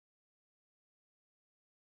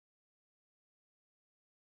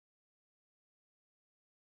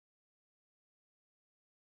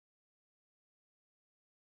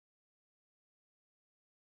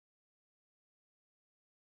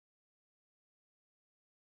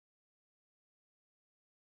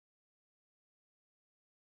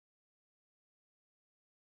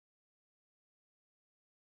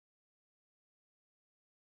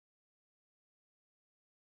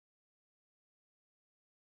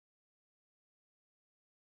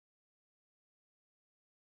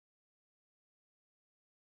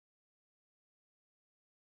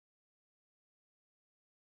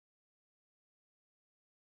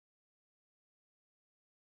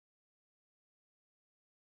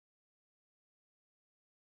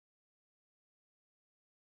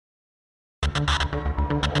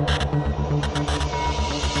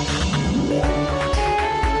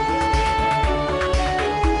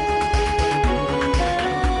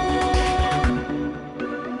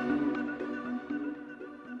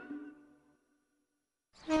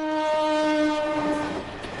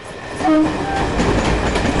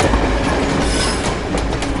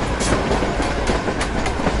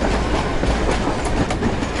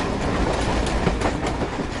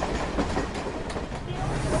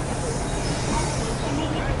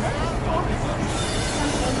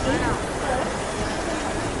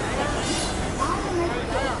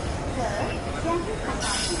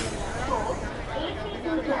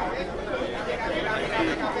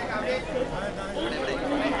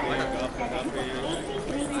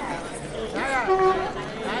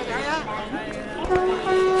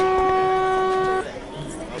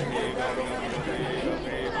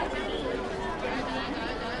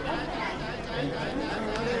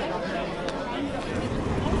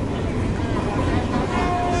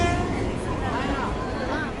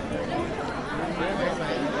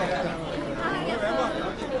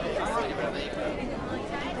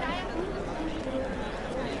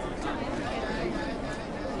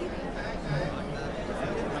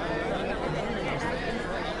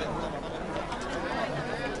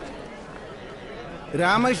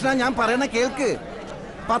രാമകൃഷ്ണ, ഞാൻ പറയണ കേൾക്ക്.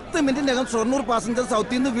 10 മിനിറ്റിനകം ഷൊർണൂർ പാസഞ്ചർ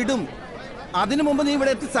സൗത്തിൽ നിന്ന് വിടും. അതിനു മുമ്പ് നീ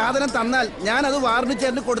ഇവിടെ എത്തി സാധനം തന്നാൽ ഞാൻ അത്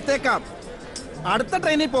വാർണിച്ചേർന്ന് കൊടുത്തേക്കാം. അടുത്ത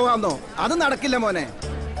ട്രെയിനിൽ പോകാമെന്നോ? അത് നടക്കില്ല മോനെ.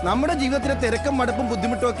 നമ്മുടെ ജീവിതത്തിലെ തിരക്കും മടുപ്പും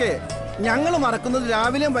ബുദ്ധിമുട്ടും ഒക്കെ ഞങ്ങൾ മറക്കുന്നത്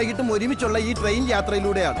രാവിലെയും വൈകിട്ടും ഒരുമിച്ചുള്ള ഈ ട്രെയിൻ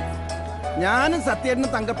യാത്രയിലൂടെയാണ്. ഞാനും സത്യേട്ടനും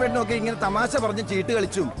തങ്കപ്പേട്ടനും ഒക്കെ ഇങ്ങനെ തമാശ പറഞ്ഞ് ചീട്ട്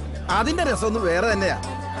കളിച്ചും അതിന്റെ രസമൊന്നും വേറെ തന്നെയാ.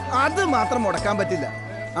 അത് മാത്രം മുടക്കാൻ പറ്റില്ല.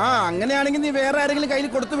 അങ്ങനെയാണെങ്കിൽ നീ വേറെ ആരെങ്കിലും കയ്യിൽ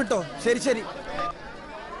കൊടുത്തു വിട്ടോ. ശരി ശരി.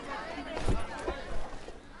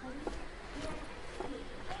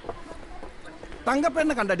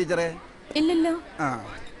 തങ്കപ്പേണ്ണ കണ്ട ടീച്ചറെ? ഇല്ലല്ലോ.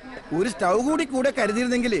 ഒരു സ്റ്റൗ കൂടെ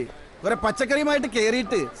കരുതിയിരുന്നെങ്കിൽ ഒരു പച്ചക്കറിയുമായിട്ട്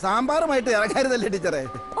കേറിയിട്ട് സാമ്പാറുമായിട്ട് ഇറങ്ങാരുതല്ലേ ടീച്ചറെ?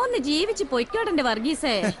 ഒന്ന് ജീവിച്ചു പോയിക്കോട്ടെ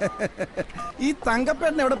വർഗീസേ. ഈ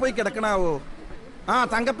തങ്കപ്പേട്ടൻ എവിടെ പോയി കിടക്കണാവോ?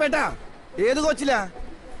 തങ്കപ്പേട്ടാ, ഏത് കോച്ചിലാ?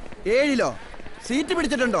 7-ലോ? സീറ്റ്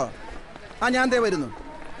പിടിച്ചിട്ടുണ്ടോ? ഞാൻ ദേ വരുന്നു.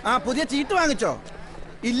 പുതിയ ചീട്ട് വാങ്ങിച്ചോ?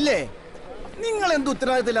 ഇല്ലേ? നിങ്ങൾ എന്ത്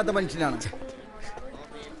ഉത്തരവാദിത്തമില്ലാത്ത മനുഷ്യനാണ്.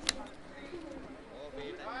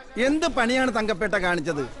 എന്ത് പണിയാണ് തങ്കപ്പേട്ട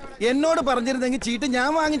കാണിച്ചത്? എന്നോട് പറഞ്ഞിരുന്നെങ്കിൽ ചീട്ട് ഞാൻ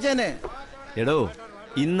വാങ്ങിച്ചേനെ. എടോ,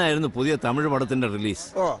 ഇന്നായിരുന്നു പുതിയ തമിഴ് പടത്തിന്റെ റിലീസ്.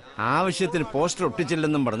 ആവശ്യത്തിന് പോസ്റ്റർ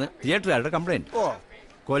ഒട്ടിച്ചില്ലെന്നും പറഞ്ഞ് തിയേറ്ററുകാരുടെ കംപ്ലൈന്റ്.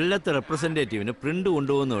 കൊല്ലത്ത് റെപ്രസെന്റേറ്റീവിന് പ്രിന്റ്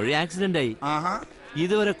കൊണ്ടുപോകുന്ന വഴി ആക്സിഡന്റ് ആയി.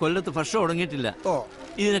 ഇതുവരെ കൊല്ലത്ത് ഫസ്റ്റ് തുടങ്ങിയിട്ടില്ല.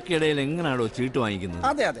 ഇതിനൊക്കെ ഇടയിൽ എങ്ങനെയാണോ ചീട്ട് വാങ്ങിക്കുന്നത്?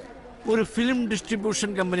 അതെ അതെ. ഒരു ഫിലിം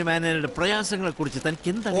ഡിസ്ട്രിബ്യൂഷൻ കമ്പനി മാനേജറുടെ പ്രയാസങ്ങളെ കുറിച്ച് തനിക്ക്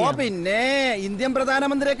എന്താ? പിന്നെ ഇന്ത്യൻ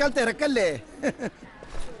പ്രധാനമന്ത്രിയേക്കാൾ തിരക്കല്ലേ.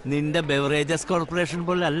 നിന്റെ ബെവറേജസ് കോർപ്പറേഷൻ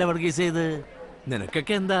പോലെ അല്ല വർഗീസ് ചെയ്ത്.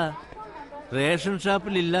 നിനക്കൊക്കെ എന്താ? റേഷൻ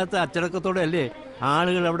ഷോപ്പിൽ ഇല്ലാത്ത അച്ചടക്കത്തോടെ അല്ലേ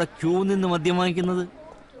ആളുകൾ അവിടെ ക്യൂ നിന്ന് മദ്യം വാങ്ങിക്കുന്നത്?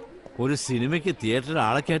 ഒരു സിനിമയ്ക്ക് തിയേറ്ററിൽ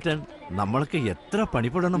ആളെ കയറ്റാൻ നമ്മളൊക്കെ എത്ര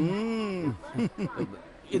പണിപ്പെടണം.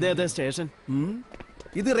 ഇതേതാ സ്റ്റേഷൻ?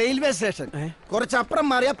 ഇത് റെയിൽവേ സ്റ്റേഷൻ. കുറച്ചപ്പുറം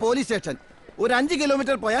മാറിയ പോലീസ് സ്റ്റേഷൻ. ഒരു 5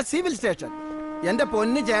 കിലോമീറ്റർ പോയ സിവിൽ സ്റ്റേഷൻ. എന്റെ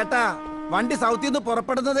പൊന്ന് ചേട്ടാ, വണ്ടി സൗത്തിൽ നിന്ന്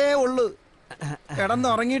പുറപ്പെടുന്നതേ ഉള്ളു.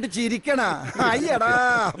 കിടന്നുറങ്ങിയിട്ട് ചിരിക്കണ. അയ്യടാ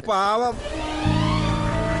പാവം.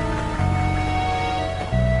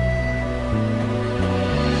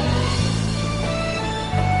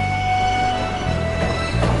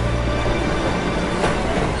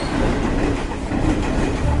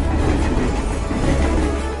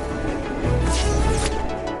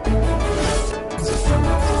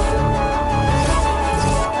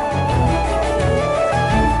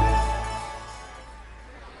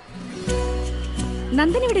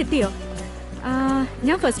 നന്ദൻ ഇവിടെ എത്തിയോ?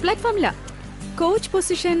 ഞാൻ ഫസ്റ്റ് പ്ലാറ്റ്ഫോമിലാ. Coach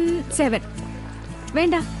position 7.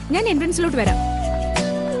 വേണ്ട, ഞാൻ എൻട്രൻസിലോട്ട് വരാം.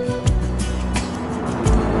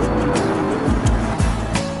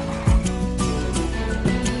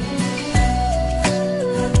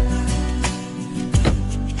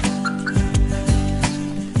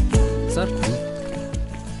 സാർ,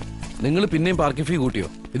 നിങ്ങൾ പിന്നെയും പാർക്കിംഗ് ഫീ കൂട്ടിയോ?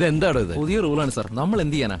 ഇത് എന്താണോ ഇത്? പുതിയ റൂളാണ് സാർ. നമ്മൾ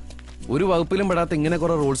എന്ത് ചെയ്യാനാ? ഒരു വകുപ്പിലും പെടാത്ത ഇങ്ങനെ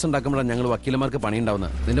കുറെ റൂൾസ് ഉണ്ടാക്കുമ്പോഴാണ് ഞങ്ങൾ വക്കീലന്മാർക്ക് പണി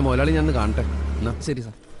ഉണ്ടാവുന്നത്. നിന്റെ മുതലാളി ഞാൻ കാണട്ടെ. ശരി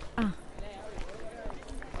സാർ.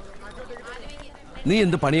 നീ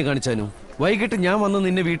എന്ത് പണിയെ കാണിച്ചാനു? വൈകിട്ട് ഞാൻ വന്ന്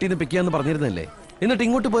നിന്നെ വീട്ടിൽ നിന്ന് പിക്കാന്ന് പറഞ്ഞിരുന്നല്ലേ? എന്നിട്ട്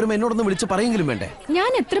ഇങ്ങോട്ട് പോരുമ്പോ എന്നോടൊന്ന് വിളിച്ച് പറയെങ്കിലും വേണ്ടേ?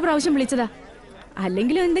 ഞാൻ എത്ര പ്രാവശ്യം വിളിച്ചതാ.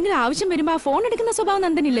 അല്ലെങ്കിലും എന്തെങ്കിലും ആവശ്യം വരുമ്പോ ആ ഫോൺ എടുക്കുന്ന സ്വഭാവം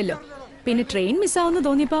നന്ദനില്ലല്ലോ. പിന്നെ ട്രെയിൻ മിസ്സാവെന്ന്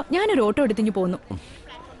തോന്നിയപ്പോ ഞാനൊരു ഓട്ടോ എടുത്തിങ്ങ് പോന്നു.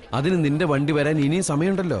 അതിന് നിന്റെ വണ്ടി വരാൻ ഇനിയും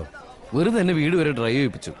സമയമുണ്ടല്ലോ. വെറുതെ തന്നെ വീട് വരെ ഡ്രൈവ്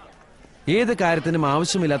ചെയ്യിപ്പിച്ചു. ഏത് കാര്യത്തിനും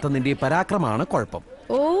ആവശ്യമില്ലാത്ത നിന്റെ ഈ പരാക്രമമാണ് കുഴപ്പം.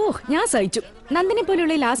 ഞാൻ സഹിച്ചു. നന്ദനെ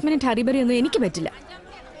പോലെയുള്ള ലാസ്റ്റ് മിനിറ്റ് ഹറിബറി ഒന്നും എനിക്ക് പറ്റില്ല.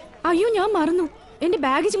 അയ്യോ, ഞാൻ മറന്നു. എന്റെ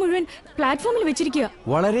ബാഗേജ് മുഴുവൻ പ്ലാറ്റ്ഫോമിൽ വെച്ചിരിക്കുക.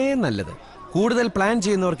 വളരെ നല്ലത്. കൂടുതൽ പ്ലാൻ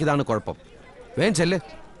ചെയ്യുന്നവർക്ക് ഇതാണ് കുഴപ്പം. വേഗം ചെല്ല്.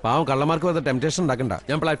 പാവം കള്ളന്മാർക്ക് വന്ന ടെംപ്റ്റേഷൻ ഉണ്ടാക്കണ്ട.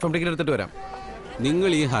 ഞാൻ പ്ലാറ്റ്ഫോം ടിക്കറ്റ് എടുത്തിട്ട് വരാം.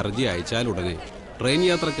 നിങ്ങൾ ഈ ഹർജി അയച്ചാൽ ഉടനെ ട്രെയിൻ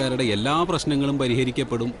യാത്രക്കാരുടെ എല്ലാ പ്രശ്നങ്ങളും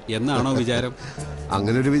പരിഹരിക്കപ്പെടും എന്നാണോ വിചാരം?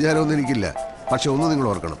 അങ്ങനെ ഒരു വിചാരമൊന്നും എനിക്കില്ല. പക്ഷെ ഒന്ന് നിങ്ങൾ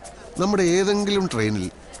ഓർക്കണം, നമ്മുടെ ഏതെങ്കിലും ട്രെയിനിൽ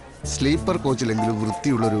സ്ലീപ്പർ കോച്ചിലെങ്കിലും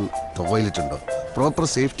വൃത്തിയുള്ളൊരു ടോയ്ലറ്റ് ഉണ്ടോ? പ്രോപ്പർ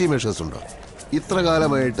സേഫ്റ്റി മെഷേഴ്സ് ഉണ്ടോ? ഇത്ര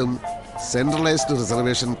കാലമായിട്ടും സെൻട്രലൈസ്ഡ്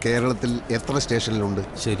റിസർവേഷൻ കേരളത്തിൽ എത്ര സ്റ്റേഷനിലുണ്ട്?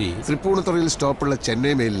 ശരി. തൃപ്പൂണിത്തുറയിൽ സ്റ്റോപ്പുള്ള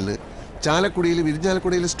ചെന്നൈ മെയിലിന് ചാലക്കുടിയിലും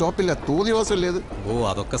ഇരിഞ്ഞാലക്കുടിയിലും സ്റ്റോപ്പില്ല. തോന്നിവാസമല്ലേ അത്? ഓ,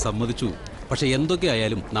 അതൊക്കെ സമ്മതിച്ചു. പക്ഷെ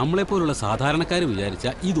എന്തൊക്കെയായാലും നമ്മളെപ്പോലുള്ള സാധാരണക്കാർ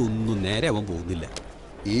വിചാരിച്ചാൽ ഇതൊന്നും നേരെ അവൻ പോകുന്നില്ല.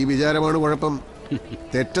 ഈ വിചാരമാണ് കുഴപ്പം.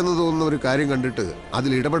 തെറ്റെന്ന് തോന്നുന്ന ഒരു കാര്യം കണ്ടിട്ട്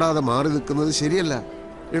അതിൽ ഇടപെടാതെ മാറി നിൽക്കുന്നത് ശരിയല്ല.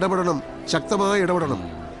 ഇടപെടണം, ശക്തമായി ഇടപെടണം.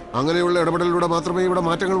 അങ്ങനെയുള്ള ഇടപെടലിലൂടെ മാത്രമേ ഇവിടെ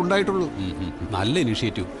മാറ്റങ്ങൾ ഉണ്ടായിട്ടുള്ളൂ. നല്ല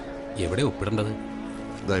ഇനിഷ്യേറ്റീവ്. എവിടെ ഒപ്പിടേണ്ടത്?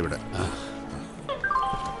 ഇതാ ഇവിടെ.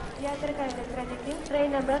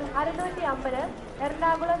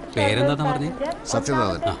 പേരെന്താ പറഞ്ഞേ?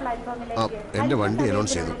 സത്യനാഥൻ. എന്റെ വണ്ടി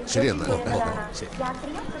അനൗൺസ് ചെയ്തു. ശരിയെന്നാ.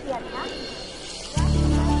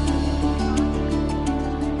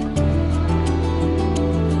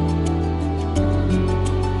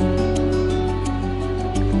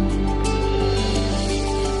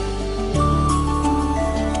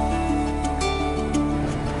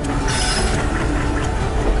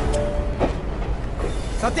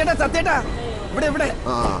 സത്യേട്ടാ, സത്യേട്ടാ, ഇവിടെ ഇവിടെ.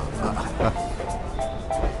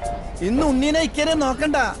 ഇന്ന് ഉണ്ണീനെ ഇക്കരെ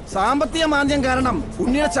നോക്കണ്ട. സാമ്പത്തിക മാന്ദ്യം കാരണം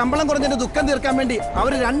ഉണ്ണിയുടെ ശമ്പളം കുറഞ്ഞതിന്റെ ദുഃഖം തീർക്കാൻ വേണ്ടി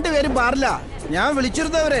അവര് രണ്ടുപേരും ബാറില്ല. ഞാൻ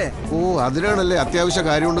വിളിച്ചിരുന്നവരെ. ഓ, അതിനാണല്ലേ അത്യാവശ്യ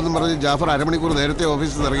കാര്യമുണ്ടെന്ന് പറഞ്ഞ് ജാഫർ അരമണിക്കൂർ നേരത്തെ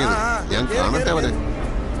ഓഫീസിൽ നിന്ന് ഇറങ്ങിയത്. ഞാൻ കാണട്ടെ അവരെ.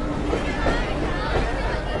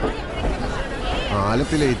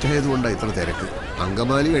 ആലപ്പി ലേറ്റ് ആയതുകൊണ്ടാണ് ഇത്ര തിരക്ക്.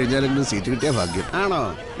 അങ്കമാലി കഴിഞ്ഞാലെങ്കിലും സീറ്റ് കിട്ടിയ ഭാഗ്യം. ആണോ?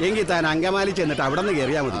 എങ്കിൽ താൻ അങ്കമാലി ചെന്നിട്ട് അവിടെ നിന്ന്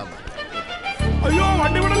കയറിയാൽ മതി. അയ്യോ,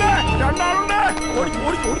 വണ്ടി വിടല്ലേ, രണ്ടാളുണ്ട്.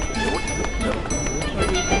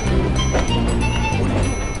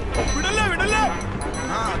 വിടല്ലേ, വിടല്ലേ.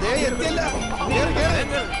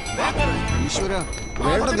 ഈശ്വര,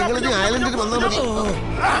 വേണ്ട, നിങ്ങൾ ഐലൻഡിൽ വന്നാൽ മതി.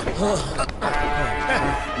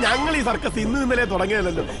 ഞങ്ങൾ ഈ സർക്കസ് ഇന്നലെ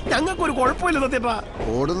തുടങ്ങിയതല്ലോ. ഞങ്ങൾക്കൊരു കുഴപ്പമില്ല സത്യേട്ടാ.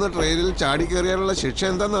 ഓടുന്ന ട്രെയിനിൽ ചാടി കയറിയാനുള്ള ശിക്ഷ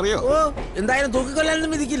എന്താണെന്നറിയോ? എന്തായാലും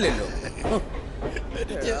തൂക്കിക്കൊല്ലാനൊന്നും വിധിക്കില്ലല്ലോ.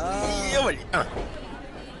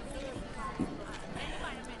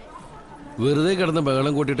 വെറുതെ കിടന്ന്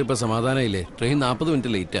ബഹളം കൂട്ടിയിട്ട് ഇപ്പൊ സമാധാനമില്ലേ? Train 40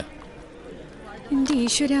 minute ലേറ്റാ. എന്റെ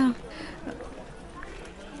ഈശ്വര,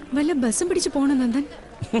 വല്ല ബസ്സും പിടിച്ചു പോണ നന്ദൻ.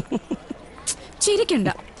 ചിരിക്കണ്ട.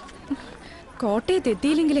 കോട്ടയത്ത്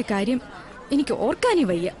എത്തിയില്ലെങ്കിലേ കാര്യം. എനിക്ക് ഓർക്കാനേ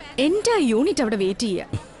വയ്യ. എന്റെ യൂണിറ്റ് അവിടെ വെയിറ്റ് ചെയ്യാ.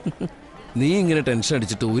 നീ ഇങ്ങനെ ടെൻഷൻ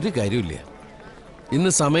അടിച്ചിട്ട് ഒരു കാര്യമില്ല.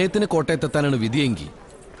 ഇന്ന് സമയത്തിന് കോട്ടയത്തെത്താനാണ് വിധിയെങ്കിൽ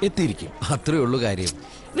എത്തിയിരിക്കും. അത്രേ ഉള്ളൂ കാര്യം.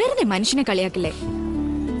 വെറുതെ മനുഷ്യനെ കളിയാക്കില്ലേ.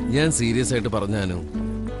 ഞാൻ സീരിയസ് ആയിട്ട് പറഞ്ഞാനു,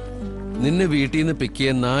 നിന്നെ വീട്ടിൽ നിന്ന് പിക്ക്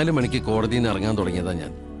ചെയ്യാൻ 4 മണിക്ക് കോടതിയിൽ നിന്ന് ഇറങ്ങാൻ തുടങ്ങിയതാ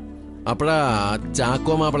ഞാൻ. അപ്പോഴാ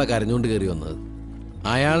ചാക്കോ മാപ്പിള കരഞ്ഞുകൊണ്ട് കയറി വന്നത്.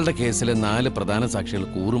 അയാളുടെ കേസിലെ 4 പ്രധാന സാക്ഷികൾ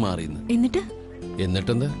കൂറുമാറിയെന്ന്.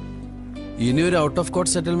 എന്നിട്ടെന്താ? ഇനിയൊരു ഔട്ട് ഓഫ്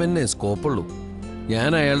കോർട്ട് സെറ്റിൽമെന്റിനെ സ്കോപ്പുള്ളൂ. ഞാൻ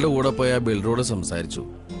അയാളുടെ കൂടെ പോയി ആ ബിൽഡറോട് സംസാരിച്ചു.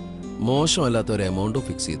 മോശമല്ലാത്ത ഒരു എമൗണ്ട്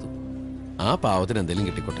ഫിക്സ് ചെയ്തു. ആ പാവത്തിന് എന്തെങ്കിലും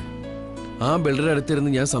കിട്ടിക്കോട്ടെ. ആ ബിൽഡറുടെ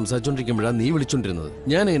അടുത്തിരുന്ന് ഞാൻ സംസാരിച്ചോണ്ടിരിക്കുമ്പോഴാണ് നീ വിളിച്ചോണ്ടിരുന്നത്.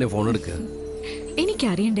 ഞാൻ എങ്ങനെ ഫോൺ എടുക്കുക?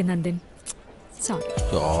 എനിക്കറിയണ്ടേ നന്ദൻ.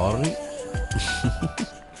 സോറി.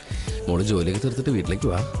 മോള് ജോലിയൊക്കെ തീർത്തിട്ട് വീട്ടിലേക്ക്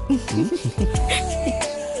വാ.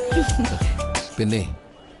 പിന്നെ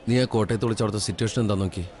നീ ആ കോട്ടയത്ത് വിളിച്ച അവിടുത്തെ സിറ്റുവേഷൻ എന്താ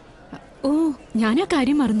നോക്കി? ഓ, ഞാനാ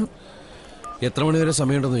കാര്യം മറന്നു. എത്ര മണി വരെ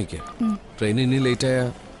സമയമുണ്ടെന്ന് നോക്കിയാ? ട്രെയിൻ ഇനി ലേറ്റ് ആയാ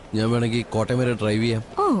ഞാൻ വേണമെങ്കിൽ കോട്ടയം വരെ ഡ്രൈവ് ചെയ്യാം.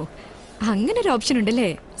 ഓ, അങ്ങനെ ഒരു ഓപ്ഷൻ ഉണ്ടല്ലേ?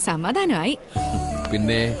 സമാധാനമായി.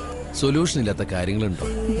 പിന്നെ സൊല്യൂഷൻ ഇല്ലാത്ത കാര്യങ്ങളുണ്ടോ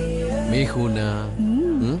മേഹൂന?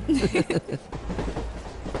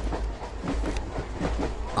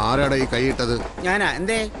 ആരാടാ ഈ കൈയിട്ടത്? ഞാനാ.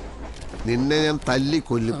 എന്തേ? നിന്നെ ഞാൻ തല്ലി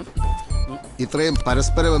കൊല്ലും. ഇത്രയും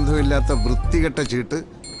പരസ്പര ബന്ധമില്ലാത്ത വൃത്തികെട്ട ചീട്ട്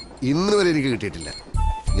ഇന്ന് വരെ എനിക്ക് കിട്ടിയിട്ടില്ല.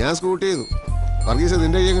 ഞാൻ സ്കൂട്ട് ചെയ്തു. വർഗീസ്,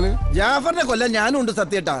 നിന്റെ കൈ എങ്ങനെ? ജാഫറിനെ കൊല്ലാൻ ഞാനും ഉണ്ട്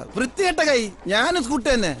സത്യേട്ടാ. വൃത്തികെട്ട കൈ. ഞാനും സ്കൂട്ട്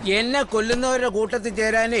തന്നെ. എന്നെ കൊല്ലുന്നവരുടെ കൂട്ടത്തിൽ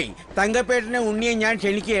ചേരാനേ തങ്കപ്പേട്ടനെ ഉണ്ണിയെ ഞാൻ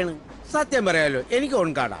ക്ഷണിക്കുകയാണ്. സത്യം പറയാലോ, എനിക്ക്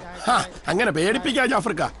ഓൺകാടാ. അങ്ങനെ പേടിപ്പിക്കാ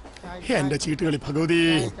ജാഫർക്ക. എന്റെ ചീട്ടുകളി ഭഗവതി.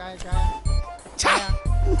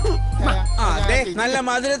 നല്ല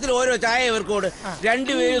മധുരത്തിൽ ഓരോ ചായ ഇവർക്കോട്.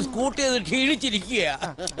 രണ്ടുപേരും സ്കൂട്ട് ചെയ്ത് ക്ഷീണിച്ചിരിക്കുക.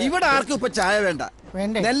 ഇവിടെ ആർക്കും ഇപ്പൊ ചായ വേണ്ട.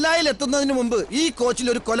 നെല്ലായിൽ എത്തുന്നതിന് മുമ്പ് ഈ കോച്ചിൽ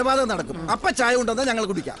ഒരു കൊലപാതകം നടക്കും. അപ്പൊ ചായ ഉണ്ടെന്ന് ഞങ്ങൾ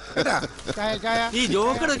കുടിക്കാം. ഈ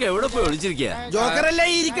ജോക്കറൊക്കെ എവിടെ പോയി ഒളിച്ചിരിക്കുക? ജോക്കറല്ലേ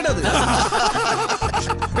ഈ ഇരിക്കണത്.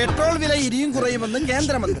 പെട്രോൾ വില ഇരിയും കുറയുമെന്നും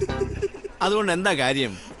കേന്ദ്രമന്ത്രി. അതുകൊണ്ട് എന്താ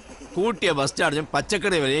കാര്യം? കൂട്ടിയ ബസ് ചാർജും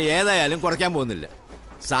പച്ചക്കറി വിലയും ഏതായാലും കുറയ്ക്കാൻ പോകുന്നില്ല.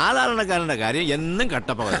 സാധാരണക്കാരന്റെ കാര്യം എന്നും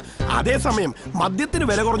കട്ടപ്പകൽ. അതേസമയം മദ്യത്തിന്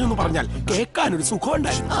വില കുറഞ്ഞു പറഞ്ഞാൽ കേൾക്കാനൊരു സുഖം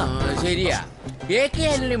ഉണ്ടായിരുന്നു. ശരിയാ. AK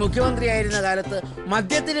മുഖ്യമന്ത്രി ആയിരുന്ന കാലത്ത്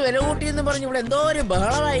മദ്യത്തിന് വില കൂട്ടിയെന്ന് പറഞ്ഞ് ഇവിടെ എന്തോ ഒരു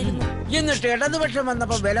ബഹളമായിരുന്നു. എന്നിട്ട് ഇടതുപക്ഷം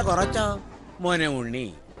വന്നപ്പോ വില കുറച്ചോ? മോനെ ഉണ്ണി,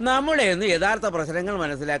 നമ്മളെ ഒന്ന് യഥാർത്ഥ പ്രശ്നങ്ങൾ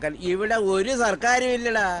മനസ്സിലാക്കാൻ ഇവിടെ ഒരു സർക്കാരും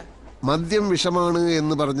ഇല്ലടാ. മദ്യം വിഷമാണ്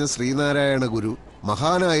എന്ന് പറഞ്ഞ ശ്രീനാരായണ ഗുരു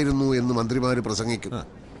മഹാനായിരുന്നു എന്ന് മന്ത്രിമാര് പ്രസംഗിക്കും.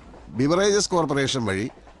 ബിവറേജസ് കോർപ്പറേഷൻ വഴി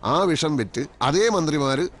ആ വിഷം വിറ്റ് അതേ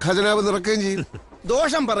മന്ത്രിമാര് ഖജനാവ് നിറക്കുകയും ചെയ്യും.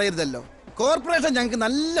 ദോഷം പറയരുതല്ലോ. കോർപ്പറേഷൻ ഞങ്ങൾക്ക്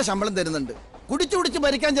നല്ല ശമ്പളം തരുന്നുണ്ട്. കുടിച്ചു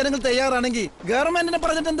ഭരിക്കാൻ ജനങ്ങൾ തയ്യാറാണെങ്കിൽ ഗവൺമെന്റിനെ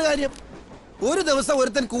പറഞ്ഞിട്ട് എന്ത് കാര്യം? ഒരു ദിവസം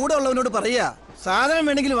ഒരുത്തൻ കൂടെ ഉള്ളവനോട് പറയാ, സാധനം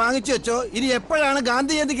വേണമെങ്കിൽ വാങ്ങിച്ചു വെച്ചോ, ഇനി എപ്പോഴാണ്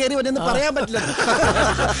ഗാന്ധി ജയന്തി കയറി വരുന്നത് പറയാൻ പറ്റില്ല.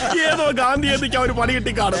 ഏതോ ഗാന്ധി ജയന്തിക്ക് അവർ പണി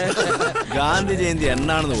കിട്ടി കാണും. ഗാന്ധി ജയന്തി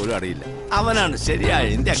എന്നാണെന്ന് പോലും അറിയില്ല. അവനാണ് ശരിയായ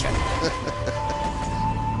ഇന്ത്യക്കാരൻ.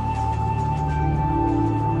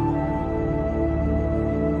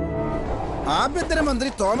 ആഭ്യന്തരമന്ത്രി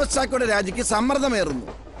തോമസ് ചാക്കോയുടെ രാജിക്ക് സമ്മർദ്ദമേറുന്നു.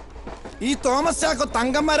 ഈ തോമസ് ചാക്കോ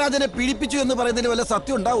തങ്കമ്മരാജനെ പീഡിപ്പിച്ചു എന്ന് പറയുന്നതിന് വല്ല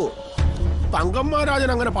സത്യം ഉണ്ടാവോ? തങ്കമ്മരാജൻ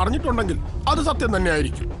അങ്ങനെ പറഞ്ഞിട്ടുണ്ടെങ്കിൽ അത് സത്യം തന്നെ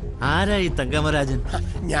ആയിരിക്കും. ആരാ ഈ തങ്കമ്മരാജൻ?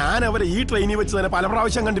 ഞാൻ അവരെ ഈ ട്രെയിനിൽ വെച്ച് തന്നെ പല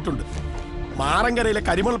പ്രാവശ്യം കണ്ടിട്ടുണ്ട്. മാറങ്കരയിലെ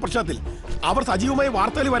കരിമണൽ പ്രശ്നത്തിൽ അവർ സജീവമായി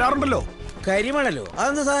വാർത്തയിൽ വരാറുണ്ടല്ലോ. കരിമണലോ?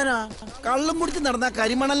 അതെന്ത് സാധന? കള്ളും കുടിച്ച് നടന്ന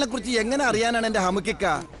കരിമണലിനെ കുറിച്ച് എങ്ങനെ അറിയാനാണ് എന്റെ ഹമുക്കിക്ക?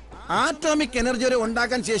 ആറ്റോമിക് എനർജി വരെ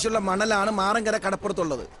ഉണ്ടാക്കാൻ ശേഷിയുള്ള മണലാണ് മാറങ്കര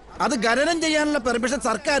കടപ്പുറത്തുള്ളത്. അത് ഖനനം ചെയ്യാനുള്ള പെർമിഷൻ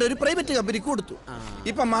സർക്കാർ ഒരു പ്രൈവറ്റ് കമ്പനിക്ക് കൊടുത്തു.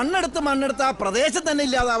 ഇപ്പൊ മണ്ണെടുത്ത് ആ പ്രദേശം തന്നെ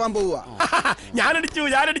ഇല്ലാതാവാൻ പോവുക. ഞാനടിച്ചു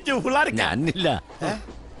ഞാനില്ല.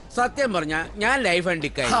 സത്യം പറഞ്ഞ ഞാൻ ലൈഫ്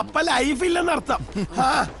അണ്ടിക്കായി. അപ്പൊ ലൈഫ് ഇല്ലെന്നർത്ഥം.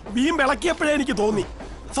 വീം വിളക്കിയപ്പോഴേ എനിക്ക് തോന്നി.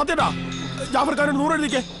 സത്യടാ, ജാഫർക്കാരൻ 100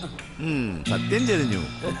 എഴുതിക്കേ. സത്യം ചെരിഞ്ഞു.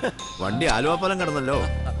 വണ്ടി ആലുവപ്പാലം കിടന്നല്ലോ.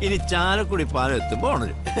 ഇനി ചാലക്കുടി പാലം എത്തുമ്പോ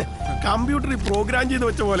ഉണരും. കമ്പ്യൂട്ടറിൽ പ്രോഗ്രാം ചെയ്ത്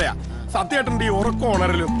വെച്ച പോലെയാ സത്യേട്ടൻ്റെ ഈ ഉറക്കം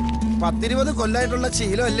ഉണരലും. 10-20 കൊല്ലായിട്ടുള്ള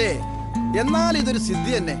ശീലമല്ലേ? എന്നാൽ ഇതൊരു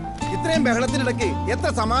സിദ്ധി തന്നെ. ഇത്രയും ബഹളത്തിനിടയ്ക്ക് എത്ര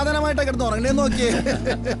സമാധാനമായിട്ടാ കിടന്ന് ഉറങ്ങണേന്ന് നോക്കിയേ.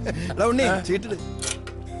 ചീട്ടിട്.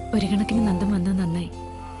 ഒരു കണക്കിന് നന്ദം വന്നത് നന്നായി.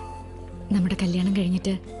 നമ്മുടെ കല്യാണം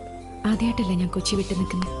കഴിഞ്ഞിട്ട് ആദ്യമായിട്ടല്ലേ ഞാൻ കൊച്ചി വിട്ടു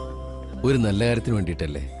നിൽക്കുന്നത്. ഒരു നല്ല കാര്യത്തിന്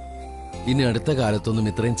വേണ്ടിയിട്ടല്ലേ. ഇനി അടുത്ത കാലത്തൊന്നും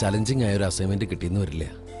ഇത്രയും ചലഞ്ചിങ് ആയ ഒരു അസൈൻമെന്റ് കിട്ടിയെന്ന് വരില്ല.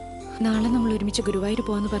 നാളെ നമ്മൾ ഒരുമിച്ച് ഗുരുവായൂർ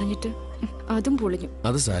പോവാന്ന് പറഞ്ഞിട്ട് അതും പൊളിഞ്ഞു.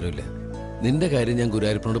 അത് സാരമില്ല. നിന്റെ കാര്യം ഞാൻ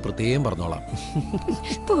ഗുരുവായൂരപ്പനോട് പ്രത്യേകം പറഞ്ഞോളാം.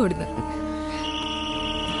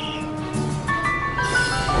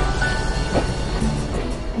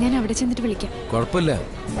 ഞാൻ അവിടെ ചെന്നിട്ട് വിളിക്കാം. കുഴപ്പമില്ല.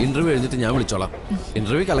 ഇന്റർവ്യൂ എഴുതിട്ട് ഞാൻ വിളിച്ചോളാം.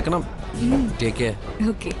 Interview കലക്കണം. Take care.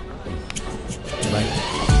 Okay, by.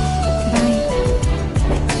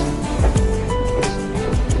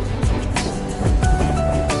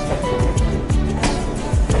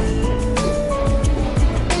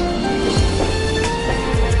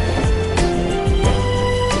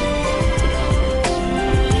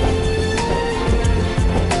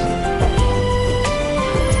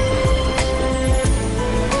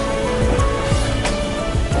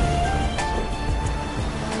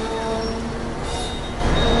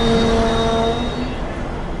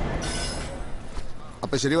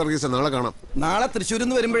 ശരി വർഗീസ്, നാളെ കാണാം. നാളെ തൃശ്ശൂരിൽ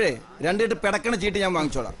നിന്ന് വരുമ്പോഴേ 2 പെടക്കണ ചീട്ട് ഞാൻ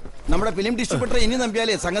വാങ്ങിച്ചോളാം. നമ്മുടെ ഫിലിം ഡിസ്ട്രിബ്യൂട്ടർ ഇനി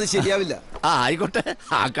നമ്പിയാലേ സംഗതി ശരിയാവില്ല. ആയിക്കോട്ടെ,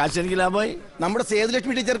 ആകാശ് എനിക്ക് ലാഭമായി. നമ്മുടെ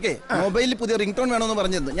സേതുലക്ഷ്മി ടീച്ചർക്ക് മൊബൈലിൽ പുതിയ റിംഗ് ടോൺ വേണമെന്ന്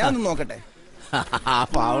പറഞ്ഞിരുന്നു. ഞാനൊന്ന് നോക്കട്ടെ.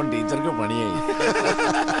 പാവം ടീച്ചർക്ക് പണിയായി.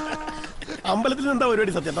 അമ്പലത്തിൽ എന്താ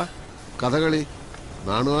പരിപാടി സത്യപ്പാ? കഥകളി.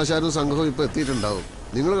 നാണുവാശാനും സംഘവും ഇപ്പൊ എത്തിയിട്ടുണ്ടാവും.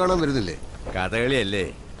 നിങ്ങൾ കാണാൻ വരുന്നില്ലേ? കഥകളിയല്ലേ?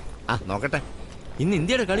 നോക്കട്ടെ. ഇന്ന്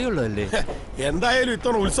ഇന്ത്യയുടെ കളിയുള്ളൂ അല്ലേ? എന്തായാലും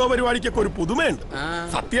ഇത്തവണ ഉത്സവ പരിപാടിക്കൊക്കെ ഒരു പുതുമയുണ്ട്.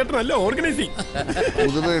 സത്യേട്ടനല്ലേ ഓർഗനൈസിങ്.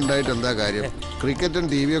 പുതുമയുണ്ടായിട്ട് എന്താ കാര്യം? ക്രിക്കറ്റും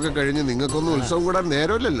TV ഒക്കെ കഴിഞ്ഞ് നിങ്ങൾക്കൊന്നും ഉത്സവം കൂടാൻ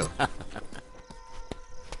നേരമില്ലല്ലോ.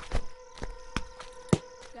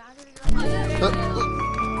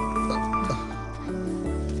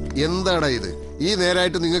 എന്താടാ ഇത്? ഈ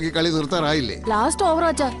നേരായിട്ട് നിങ്ങൾക്ക് ഈ കളി നിർത്താറായില്ലേ? ലാസ്റ്റ് ഓവർ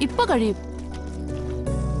ആച്ചാ, ഇപ്പൊ കഴിയും.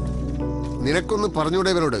 നിനക്കൊന്ന് പറഞ്ഞൂടെ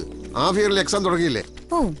ഇവനോട്? ഹാഫ് ഇയറിൽ എക്സാം തുടങ്ങിയില്ലേ?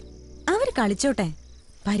 ഓ, അവര് കളിച്ചോട്ടെ.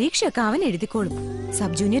 പരീക്ഷയൊക്കെ അവൻ എഴുതിക്കോളും.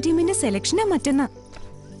 സബ് ജൂനിയർ ടീമിന്റെ സെലക്ഷനാ മറ്റന്നാ.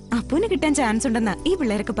 അപ്പൂന് കിട്ടാൻ ചാൻസ് ഉണ്ടെന്നാ ഈ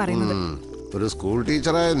പിള്ളേരൊക്കെ പറയുന്നത്. ഒരു സ്കൂൾ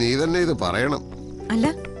ടീച്ചറായ നീ തന്നെ ഇത് പറയണം. അല്ല,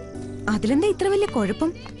 അതിലെന്താ ഇത്ര വലിയ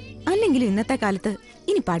കുഴപ്പം? അല്ലെങ്കിൽ ഇന്നത്തെ കാലത്ത്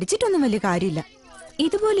ഇനി പഠിച്ചിട്ടൊന്നും വലിയ കാര്യമില്ല.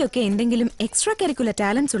 ഇതുപോലെയൊക്കെ എന്തെങ്കിലും എക്സ്ട്രാ കരിക്കുലർ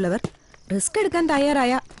ടാലൻസ് ഉള്ളവർ റിസ്ക് എടുക്കാൻ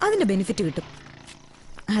തയ്യാറായ അതിന്റെ ബെനിഫിറ്റ് കിട്ടും.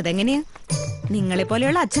 അതെങ്ങനെയാ? നിങ്ങളെ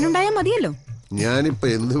പോലെയുള്ള അച്ഛനുണ്ടായാൽ മതിയല്ലോ. ഞാനിപ്പോ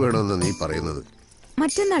എന്ത് വേണമെന്ന് നീ പറയുന്നത്?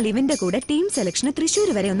 മറ്റന്നാൾ ഇവന്റെ കൂടെ ടീം സെലക്ഷന് തൃശ്ശൂർ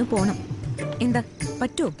വരെ ഒന്ന് പോണം. എന്താ,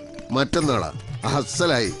 പറ്റുമോ? മറ്റന്നാളാ?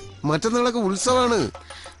 അസലായി. മറ്റന്നാളൊക്കെ ഉത്സവമാണ്.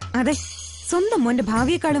 അതെ, സ്വന്തം മോന്റെ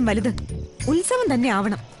ഭാവിയെക്കാളും വലുത് ഉത്സവം തന്നെ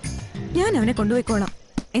ആവണം. ഞാൻ അവനെ കൊണ്ടുപോയിക്കോളാം.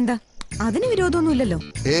 എന്താ, അതിന് വിരോധമൊന്നുമില്ലല്ലോ?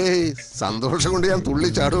 ഏയ്, സന്തോഷം കൊണ്ട് ഞാൻ തുള്ളി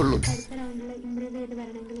ചാടുള്ളൂ.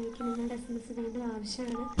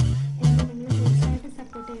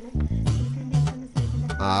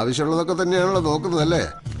 ആവശ്യമുള്ളതൊക്കെ തന്നെയാണല്ലോ നോക്കുന്നതല്ലേ?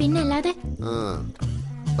 പിന്നല്ലാതെ.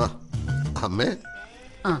 അമ്മേ,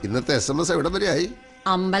 ഇന്നത്തെ SMS എവിടെ വരെയായി?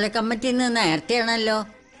 അമ്പല കമ്മിറ്റിന്ന് നേരത്തെയാണല്ലോ.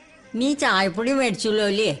 നീ ചായപ്പൊടി മേടിച്ചല്ലോ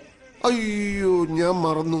അല്ലേ? അയ്യോ, ഞാൻ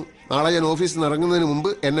മറന്നു. നാളെ ഞാൻ ഓഫീസിൽ നിന്ന് ഇറങ്ങുന്നതിന് മുമ്പ്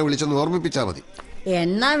എന്നെ വിളിച്ചൊന്ന് ഓർമ്മിപ്പിച്ചാൽ മതി.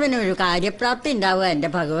 എന്നാ അവനൊരു കാര്യപ്രാപ്തി ഉണ്ടാവുക എന്റെ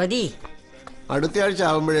ഭഗവതി. അടുത്ത ആഴ്ച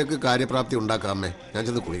ആവുമ്പോഴേക്ക് കാര്യപ്രാപ്തി ഉണ്ടാക്കാമേ. ഞാൻ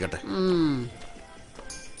ചെന്ന് കുളിക്കട്ടെ.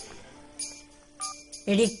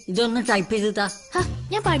 എടി, ഇതൊന്ന് ടൈപ്പ് ചെയ്താ.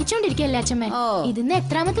 ഞാൻ പഠിച്ചോണ്ടിരിക്കല്ലേ അച്ഛമ്മേ. ഇതിന്ന്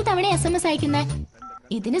എത്രാമത്തെ തവണ SMS അയക്കുന്നേ?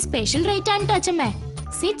 ഇതിന് സ്പെഷ്യൽ റേറ്റ് ആണ് അച്ഛമ്മേ.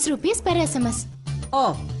 6 rupees per SMS. ഓ,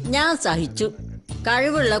 ഞാൻ സഹിച്ചു.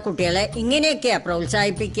 കഴിവുള്ള കുട്ടികളെ ഇങ്ങനെയൊക്കെയാ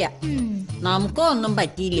പ്രോത്സാഹിപ്പിക്കുക. നമുക്കോ ഒന്നും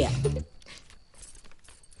പറ്റിയില്ല.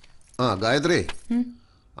 ഗായത്രി,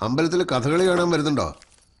 അമ്പലത്തിൽ കഥകളി കാണാൻ വരുന്നുണ്ടോ?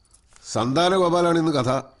 സന്താന ഗോപാലാണ് ഇന്ന്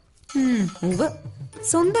കഥ.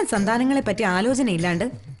 സ്വന്തം സന്താനങ്ങളെ പറ്റി ആലോചനയില്ലാണ്ട്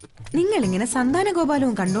നിങ്ങൾ ഇങ്ങനെ സന്താന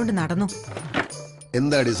ഗോപാലവും കണ്ടോണ്ട് നടന്നു.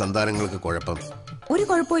 എന്താടി സന്താനങ്ങൾക്ക് കുഴപ്പം? ഒരു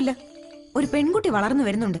കുഴപ്പമില്ല. ഒരു പെൺകുട്ടി വളർന്നു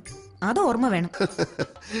വരുന്നുണ്ട്, അത് ഓർമ്മ വേണം.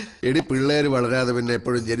 എടി, പിള്ളേര് വളരാതെ പിന്നെ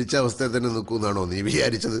എപ്പോഴും ജനിച്ച അവസ്ഥയിൽ തന്നെ നിൽക്കുന്നാണോ നീ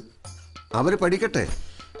വിചാരിച്ചത്? അവര് പഠിക്കട്ടെ.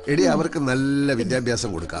 എടി, അവർക്ക് നല്ല വിദ്യാഭ്യാസം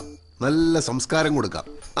കൊടുക്കാം, നല്ല സംസ്കാരം കൊടുക്കാം.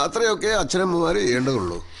 അത്രയൊക്കെ അച്ഛനമ്മമാര്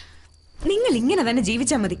ചെയ്യേണ്ടതുള്ളൂ. നിങ്ങൾ ഇങ്ങനെ തന്നെ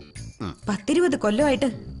ജീവിച്ചാ മതി. 10-20 കൊല്ലമായിട്ട്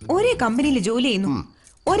ഒരേ കമ്പനിയിൽ ജോലി ചെയ്യുന്നു,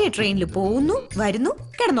 ഒരേ ട്രെയിനിൽ പോകുന്നു, വരുന്നു,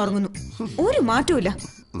 കിടന്നുറങ്ങുന്നു. ഒരു മാറ്റവും ഇല്ല,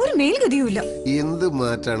 ഒരു മേൽഗതിയും ഇല്ല. എന്ത്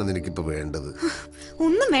മാറ്റാണ് നിനക്കിപ്പോ വേണ്ടത്?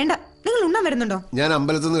 ഒന്നും വേണ്ട. നിങ്ങൾ ഉണ്ണാൻ വരുന്നുണ്ടോ? ഞാൻ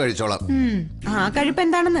അമ്പലത്തിൽ നിന്ന് കഴിച്ചോളാം. ആ കഴിപ്പ്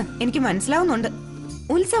എന്താണെന്ന് എനിക്ക് മനസ്സിലാവുന്നുണ്ട്.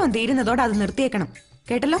 ഉത്സവം തീരുന്നതോടെ അത് നിർത്തിയേക്കണം,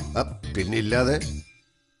 കേട്ടല്ലോ? പിന്നില്ലാതെ.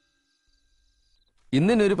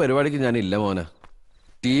 ഇന്നിനൊരു പരിപാടിക്ക് ഞാനില്ല മോനെ.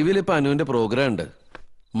 TV-ൽ ഇപ്പൊ അനുവിന്റെ പ്രോഗ്രാം ഉണ്ട്.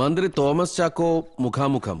 മന്ത്രി തോമസ് ചാക്കോ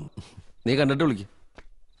മുഖാമുഖം. നീ കണ്ടിട്ട് വിളിക്കും.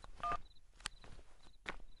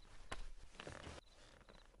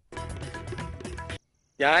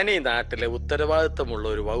 ഞാൻ ഈ നാട്ടിലെ ഉത്തരവാദിത്തമുള്ള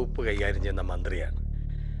ഒരു വകുപ്പ് കൈകാര്യം ചെയ്യുന്ന മന്ത്രിയാണ്.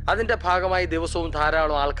 അതിന്റെ ഭാഗമായി ദിവസവും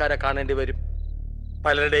ധാരാളം ആൾക്കാരെ കാണേണ്ടി വരും.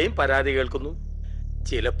 പലരുടെയും പരാതി കേൾക്കുന്നു.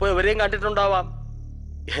 ചിലപ്പോൾ ഇവരെയും കണ്ടിട്ടുണ്ടാവാം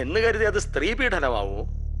എന്ന് കരുതി അത് സ്ത്രീ പീഡനമാവുമോ?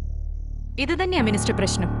 ഇത് തന്നെയാ മിനിസ്റ്റർ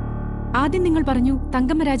പ്രശ്നം. ആദ്യം നിങ്ങൾ പറഞ്ഞു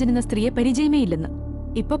തങ്കമ്മരാജൻ എന്ന സ്ത്രീയെ പരിചയമേ ഇല്ലെന്ന്.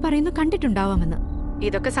 ഇപ്പൊ പറയുന്നു കണ്ടിട്ടുണ്ടാവാമെന്ന്.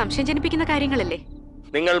 ഇതൊക്കെ സംശയം ജനിപ്പിക്കുന്ന കാര്യങ്ങളല്ലേ?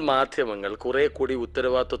 നിങ്ങൾ മാധ്യമങ്ങൾ കുറെ കൂടി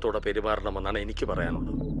ഉത്തരവാദിത്വത്തോടെ പെരുമാറണമെന്നാണ് എനിക്ക്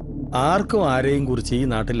പറയാനുള്ളത്. ആർക്കും ആരെയും കുറിച്ച് ഈ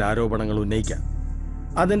നാട്ടിൽ ആരോപണങ്ങൾ ഉന്നയിക്കാം.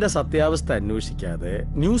 അതിന്റെ സത്യാവസ്ഥ അന്വേഷിക്കാതെ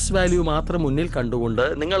ന്യൂസ് വാല്യൂ മാത്രം മുന്നിൽ കണ്ടുകൊണ്ട്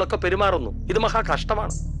നിങ്ങളൊക്കെ പെരുമാറുന്നു. ഇത് മഹാ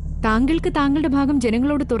കഷ്ടമാണ്. താങ്കൾക്ക് താങ്കളുടെ ഭാഗം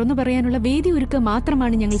ജനങ്ങളോട് തുറന്നു പറയാനുള്ള വേദി ഒരുക്കുക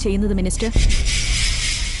മാത്രമാണ് ഞങ്ങൾ ചെയ്യുന്നത് മിനിസ്റ്റർ.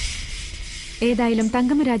 ഏതായാലും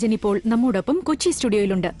തങ്കമ്മരാജൻ ഇപ്പോൾ നമ്മോടൊപ്പം കൊച്ചി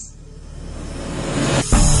സ്റ്റുഡിയോയിലുണ്ട്.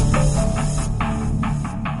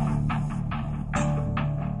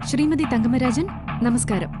 ശ്രീമതി തങ്കമ്മരാജൻ,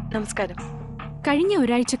 നമസ്കാരം. നമസ്കാരം. കഴിഞ്ഞ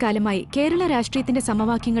ഒരാഴ്ച കാലമായി കേരള രാഷ്ട്രീയത്തിന്റെ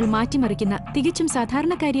സമവാക്യങ്ങൾ മാറ്റിമറിക്കുന്ന തികച്ചും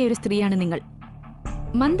സാധാരണക്കാരിയായ ഒരു സ്ത്രീയാണ് നിങ്ങൾ.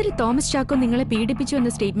 മന്ത്രി തോമസ് ചാക്കോ നിങ്ങളെ പീഡിപ്പിച്ചു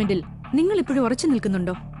എന്ന സ്റ്റേറ്റ്മെന്റിൽ നിങ്ങൾ ഇപ്പോഴും ഉറച്ചു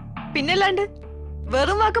നിൽക്കുന്നുണ്ടോ? പിന്നല്ലാണ്ട്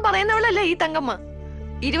വെറും വാക്ക് പറയുന്നവളല്ലേ ഈ തങ്കമ്മ.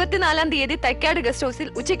 24-ാം തീയതി തൈക്കാട് ഗസ്റ്റ് ഹൗസിൽ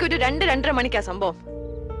ഉച്ചയ്ക്ക് ഒരു 2-2:30 മണിക്കാ സംഭവം.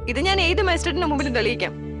 ഇത് ഞാൻ ഏത് മജിസ്ട്രേറ്റിന് മുമ്പിലും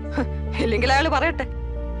തെളിയിക്കാം. ഇല്ലെങ്കിൽ അയാൾ പറയട്ടെ.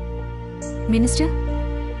 മിനിസ്റ്റർ,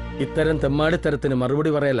 ഇത്തരം തെമ്മാടിത്തരത്തിന് മറുപടി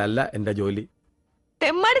പറയലല്ല എന്റെ ജോലി.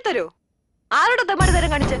 തെമ്മാടിത്തരോ? ആരോടെ തെമ്മാടിത്തരം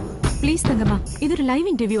കാണിച്ച്? പ്ലീസ് തങ്കമ്മ, ഇതൊരു ലൈവ്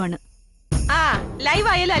ഇന്റർവ്യൂ ആണ്. ലൈവ്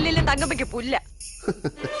ആയാലും അല്ലെങ്കിലും തങ്കമ്മയ്ക്ക് പുല്ല.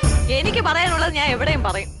 എനിക്ക് പറയാനുള്ളത് ഞാൻ എവിടെയും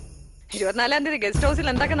പറയും. 24-ാം തീയതി ഗസ്റ്റ് ഹൗസിൽ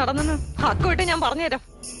എന്തൊക്കെ നടന്നെന്ന് ഹക്കോട്ട് ഞാൻ പറഞ്ഞുതരാം.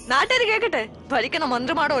 നാട്ടുകാർ കേക്കട്ടെ ഭരിക്കുന്ന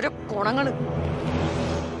മന്ത്രിമാരുടെ ഓരോ കോണങ്ങള്.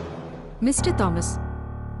 മിസ്റ്റർ തോമസ്,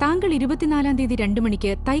 താങ്കൾ 24-ാം തീയതി 2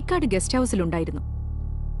 മണിക്ക് തൈക്കാട് ഗസ്റ്റ് ഹൗസിലുണ്ടായിരുന്നു.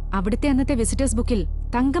 അവിടുത്തെ അന്നത്തെ വിസിറ്റേഴ്സ് ബുക്കിൽ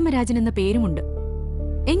തങ്കമ്മരാജൻ എന്ന പേരുമുണ്ട്.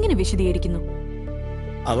 എങ്ങനെ വിശദീകരിക്കുന്നു?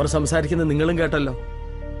 അവർ സംസാരിക്കുന്നത് നിങ്ങളും കേട്ടല്ലോ.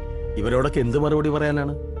 ഇവരോടൊക്കെ എന്ത് മറുപടി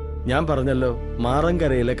പറയാനാണ്? ഞാൻ പറഞ്ഞല്ലോ,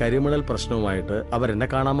 മാറങ്കരയിലെ കരിമണൽ പ്രശ്നവുമായിട്ട് അവരെന്നെ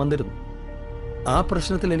കാണാൻ വന്നിരുന്നു. ആ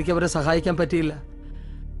പ്രശ്നത്തിൽ എനിക്ക് അവരെ സഹായിക്കാൻ പറ്റിയില്ല.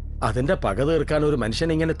 അതിന്റെ പക തീർക്കാൻ ഒരു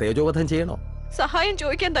മനുഷ്യൻ ഇങ്ങനെ തേജോവധം ചെയ്യണോ? സഹായം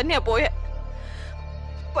ചോദിക്കാൻ തന്നെയാ പോയെ.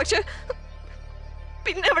 പക്ഷെ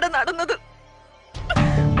പിന്നെ ഇവിടെ നടന്നത്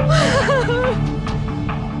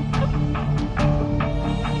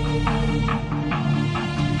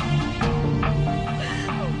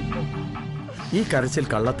ഈ കരച്ചിൽ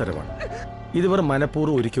കള്ളത്തരമാണ്. ഇതുവരെ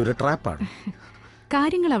മനഃപൂർവ്വം ഒരുക്കിയ ഒരു ട്രാപ്പാണ്.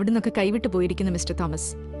 കാര്യങ്ങൾ അവിടെ നിന്നൊക്കെ കൈവിട്ടു പോയിരിക്കുന്നു മിസ്റ്റർ തോമസ്.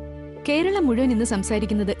 കേരളം മുഴുവൻ ഇന്ന്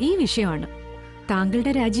സംസാരിക്കുന്നത് ഈ വിഷയമാണ്.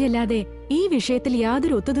 താങ്കളുടെ രാജിയല്ലാതെ ഈ വിഷയത്തിൽ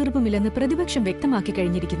യാതൊരു ഒത്തുതീർപ്പുമില്ലെന്ന് പ്രതിപക്ഷം വ്യക്തമാക്കി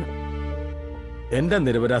കഴിഞ്ഞിരിക്കുന്നു. എന്റെ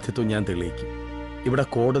നിരപരാധിത്വം ഞാൻ തെളിയിക്കും. ഇവിടെ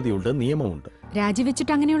കോടതിയുണ്ട്, നിയമമുണ്ട്.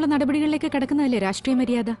 രാജിവെച്ചിട്ട് അങ്ങനെയുള്ള നടപടികളിലേക്ക് കടക്കുന്നതല്ലേ രാഷ്ട്രീയ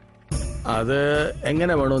മര്യാദ? അത്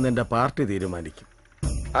എങ്ങനെ വേണമെന്ന് എന്റെ പാർട്ടി തീരുമാനിക്കും.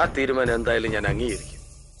 ആ തീരുമാനം എന്തായാലും ഞാൻ അംഗീകരിക്കും.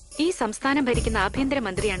 ഈ സംസ്ഥാനം ഭരിക്കുന്ന ആഭ്യന്തര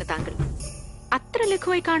മന്ത്രിയാണ് താങ്കൾ. അത്ര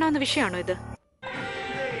ലഘുവായി കാണാവുന്ന വിഷയമാണോ ഇത്?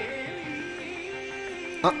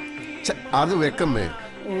 അത് വെക്കമ്മേ.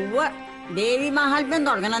 ദേവി മഹാത്മ്യം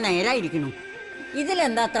തുടങ്ങണ നേരായിരിക്കണു.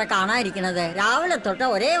 ഇതിലെന്താ അത്ര കാണാതിരിക്കണത്? രാവിലെ തൊട്ട്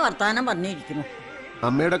ഒരേ വർത്താനം പറഞ്ഞിരിക്കുന്നു.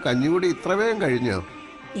 അമ്മയുടെ കഞ്ഞികൂടി ഇത്ര വേഗം കഴിഞ്ഞോ?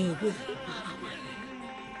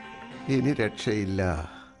 ഇനി രക്ഷയില്ല.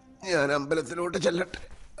 ഞാൻ അമ്പലത്തിലോട്ട് ചെല്ലട്ടെ.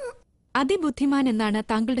 അതിബുദ്ധിമാൻ എന്നാണ്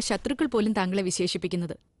താങ്കളുടെ ശത്രുക്കൾ പോലും താങ്കളെ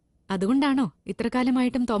വിശേഷിപ്പിക്കുന്നത്. അതുകൊണ്ടാണോ ഇത്ര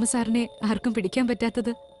കാലമായിട്ടും തോമസ് സാറിനെ ആർക്കും പിടിക്കാൻ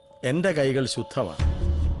പറ്റാത്തത്? എന്റെ കൈകൾ ശുദ്ധമാണ്.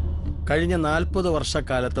 കഴിഞ്ഞ 40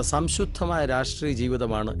 വർഷക്കാലത്തെ സംശുദ്ധമായ രാഷ്ട്രീയ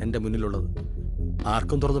ജീവിതമാണ് എന്റെ മുന്നിലുള്ളത്.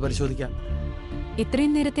 ആർക്കും തുറന്ന് പരിശോധിക്കാം.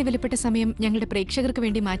 ഇത്രയും നേരത്തെ വിലപ്പെട്ട സമയം ഞങ്ങളുടെ പ്രേക്ഷകർക്ക്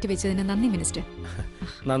വേണ്ടി മാറ്റിവെച്ചതിന് നന്ദി മിനിസ്റ്റർ.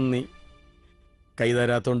 നന്ദി.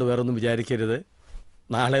 കൈതരാത്തോണ്ട് വേറൊന്നും വിചാരിക്കരുത്.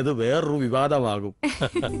 നാളെ ഇത് വേറൊരു വിവാദമാകും.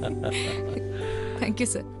 Thank you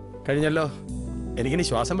sir. കഴിഞ്ഞല്ലോ, എനിക്കിനി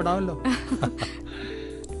ശ്വാസം വിടാമല്ലോ.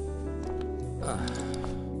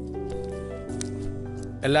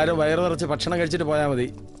 എല്ലാരും വയറു നിറച്ച് ഭക്ഷണം കഴിച്ചിട്ട് പോയാൽ മതി.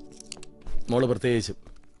 മോള് പ്രത്യേകിച്ചും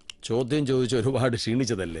ചോദ്യം ചോദിച്ച് ഒരുപാട്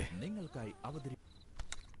ക്ഷീണിച്ചതല്ലേ.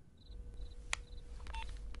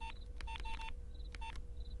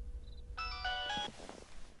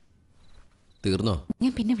 തീർന്നോ?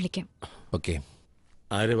 ഞാൻ പിന്നെ വിളിക്കാം. ഓക്കെ.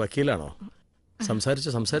 ആര് വക്കീലാണോ?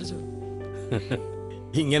 സംസാരിച്ചു.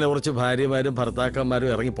 ഇങ്ങനെ കുറച്ച് ഭാര്യമാരും ഭർത്താക്കന്മാരും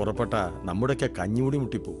ഇറങ്ങി പുറപ്പെട്ട നമ്മുടെയൊക്കെ കഞ്ഞുകൂടി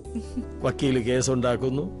മുട്ടിപ്പോവും. വക്കീല്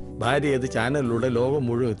കേസുണ്ടാക്കുന്നു, ഭാര്യ ഏത് ചാനലിലൂടെ ലോകം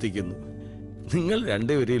മുഴുവൻ എത്തിക്കുന്നു. നിങ്ങൾ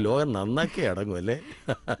രണ്ടുപേരും ഈ ലോകം നന്നാക്കി അടങ്ങും അല്ലേ?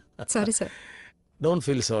 Sorry sir. Don't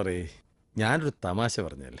feel sorry. ഞാനൊരു തമാശ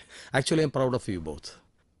പറഞ്ഞല്ലേ. Actually I am proud of you both.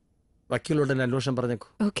 വക്കീലോട് എന്നെ അന്വേഷണം പറഞ്ഞേക്കൂ.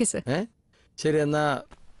 Okay sir. ശരി, എന്നാ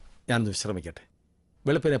ഞാനൊന്ന് വിശ്രമിക്കട്ടെ.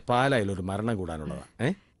 വെളുപ്പിനെ പാലായിലൊരു മരണം കൂടാനുള്ളതാ.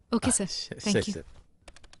 Okay sir. ശരി ശരി.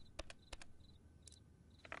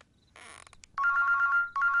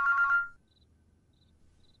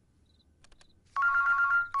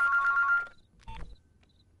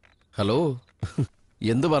 ഹലോ,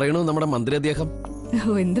 എന്ത് പറയണു നമ്മുടെ മന്ത്രി അദ്ദേഹം?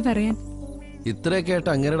 എന്ത് പറയാൻ, ഇത്രയൊക്കെ ആയിട്ട്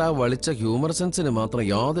അങ്ങനെടാ വളിച്ച ഹ്യൂമർ സെൻസിന് മാത്രം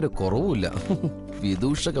യാതൊരു കുറവുമില്ല.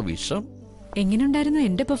 വിദൂഷക വിഷം. എങ്ങനെയുണ്ടായിരുന്നു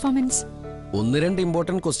എന്റെ പെർഫോമൻസ്? 1-2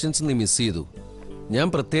 ഇമ്പോർട്ടന്റ് ക്വസ്റ്റ്യൻസ് നീ മിസ് ചെയ്തു. ഞാൻ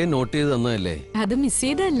പ്രത്യേകം നോട്ട് ചെയ്ത് തന്നതല്ലേ. അത് മിസ്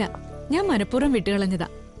ചെയ്തതല്ല, ഞാൻ മനഃപൂർവ്വം വിട്ടുകളഞ്ഞതാ.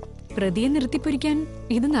 പ്രതിയെ നിർത്തിപ്പൊരിക്കാൻ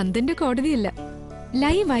ഇത് നന്ദന്റെ കോടതിയല്ല,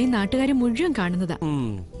 ലൈവായി നാട്ടുകാരെ മുഴുവൻ കാണുന്നതാ.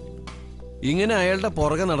 ഇങ്ങനെ അയാളുടെ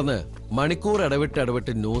പുറകെ നടന്ന് മണിക്കൂർ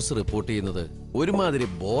ഇടവിട്ട് ന്യൂസ് റിപ്പോർട്ട് ചെയ്യുന്നത് ഒരുമാതിരി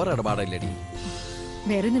ബോർ ഇടപാടല്ലടി.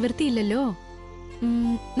 വേറെ നിവൃത്തിയില്ലല്ലോ.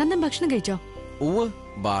 നന്ദൻ ഭക്ഷണം കഴിച്ചോ?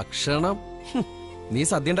 ഭക്ഷണം നീ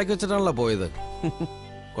സദ്യ ഉണ്ടാക്കി വെച്ചിട്ടാണല്ലോ പോയത്.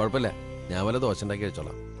 കുഴപ്പമില്ല, ഞാൻ വല്ല ദോശ ഉണ്ടാക്കി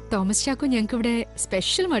വെച്ചോളാം. തോമസ് ചാക്കോ ഞങ്ങൾക്ക് ഇവിടെ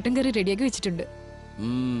സ്പെഷ്യൽ മട്ടൻ കറി റെഡിയാക്കി വെച്ചിട്ടുണ്ട്.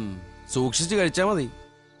 സൂക്ഷിച്ചു കഴിച്ചാ മതി.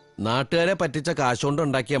 നാട്ടുകാരെ പറ്റിച്ച കാശുകൊണ്ട്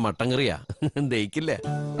ഉണ്ടാക്കിയ മട്ടൻ കറിയാ, ദഹിക്കില്ല.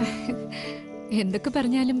 എന്തൊക്കെ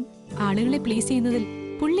പറഞ്ഞാലും ആളുകളെ പ്ലീസ് ചെയ്യുന്നതിൽ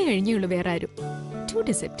പുള്ളി കഴിഞ്ഞുള്ളൂ വേറെ ആരും. To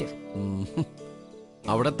deceptive.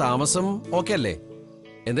 അവിടെ താമസം ഓക്കെ അല്ലേ?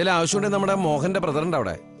 എന്തെങ്കിലും ആവശ്യമുണ്ടെങ്കിൽ നമ്മുടെ മോഹന്റെ ബ്രദറിന്റെ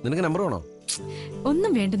അവിടെ. നിനക്ക് നമ്പർ വേണോ?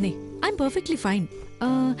 ഒന്നും വേണ്ടെന്നേ, ഐ എം പെർഫെക്റ്റ്ലി ഫൈൻ.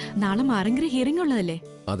 നാളെ മാറങ്കര ഹിയറിംഗ് ഉള്ളതല്ലേ?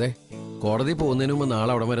 അതെ, കോടതി പോകുന്നതിന് മുമ്പ്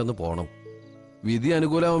നാളെ അവിടെ വരെ ഒന്ന് പോണം. വിധി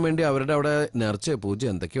അനുകൂലമാവാൻ വേണ്ടി അവരുടെ അവിടെ നേർച്ച പൂജ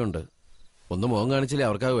എന്തൊക്കെയുണ്ട്. ഒന്ന് മുഖം കാണിച്ചില്ലേ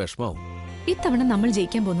അവർക്ക് അത് വിഷമാവും. ഇത്തവണ നമ്മൾ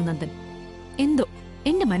ജയിക്കാൻ പോകുന്നു നന്ദൻ. എന്തോ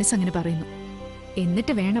എന്റെ മനസ്സങ്ങനെ പറയുന്നു.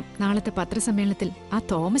 എന്നിട്ട് വേണം നാളത്തെ പത്രസമ്മേളനത്തിൽ ആ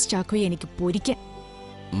തോമസ് ചാക്കോയെ എനിക്ക് പൊരിക്കാൻ.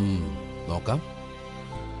 നോക്കാം.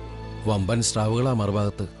 വമ്പൻ സ്രാവുകളാ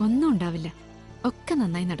മറുഭാഗത്ത്. ഒന്നും ഉണ്ടാവില്ല, ഒക്കെ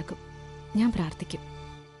നന്നായി നടക്കും. ഞാൻ പ്രാർത്ഥിക്കും.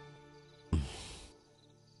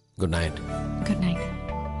 Good night. Good night.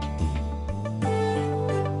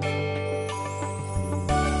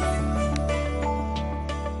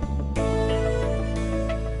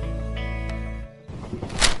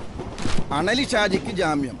 അണലി ഷാജിക്ക്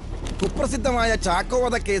ജാമ്യം. കുപ്രസിദ്ധമായ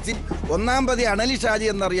ചാക്കോവധ കേസിൽ 1-ാം പ്രതി അണലി ഷാജി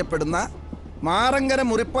എന്നറിയപ്പെടുന്ന മാറങ്കര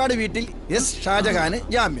മുറിപ്പാട് വീട്ടിൽ എസ് ഷാജഹാന്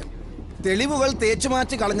ജാമ്യം. തെളിവുകൾ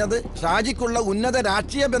തേച്ചുമാറ്റി കളഞ്ഞത് ഷാജിക്കുള്ള ഉന്നത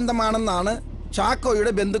രാഷ്ട്രീയ ബന്ധമാണെന്നാണ്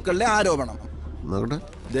ചാക്കോയുടെ ബന്ധുക്കളുടെ ആരോപണം.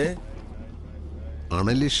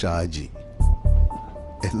 അണലി ഷാജി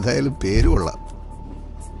എന്തായാലും പേര് കൊള്ളാം.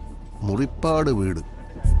 മുറിപ്പാട് വീട്,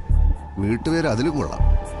 വീട്ടുപേര് അതിലും കൊള്ളാം.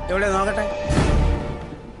 എവിടെ നോക്കട്ടെ.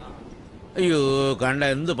 അയ്യോ, കണ്ട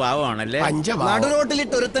എന്ത് പാവമാണല്ലേ.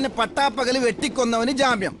 നടുറോട്ടിലിട്ട് ഒരുത്തനെ പട്ടാപ്പകല് വെട്ടിക്കൊന്നവന്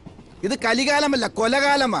ജാമ്യം. ഇത് കലികാലമല്ല,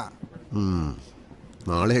 കൊലകാലമാ.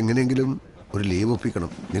 നാളെ എങ്ങനെയെങ്കിലും ഒരു ലീവ്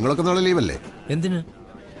ഒപ്പിക്കണം. നിങ്ങളൊക്കെ നാളെ ലീവല്ലേ? എന്തിന്?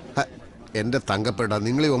 എന്റെ തങ്കപ്പെട്ട,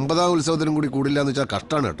 നിങ്ങൾ ഈ 9-ാം ഉത്സവത്തിനും കൂടി കൂടില്ല എന്ന് വെച്ചാൽ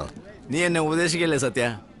കഷ്ടാണ് കേട്ടോ. നീ എന്നെ ഉപദേശിക്കല്ലേ സത്യ.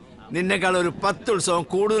 നിന്നെക്കാൾ ഒരു 10 ഉത്സവം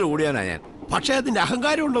കൂടുതൽ കൂടിയാനാ ഞാൻ. പക്ഷെ അതിന്റെ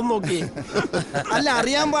അഹങ്കാരം ഉണ്ടോന്ന് നോക്കി. അല്ല,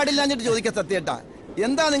 അറിയാൻ പാടില്ല എന്നിട്ട് ചോദിക്കാം സത്യേട്ടാ,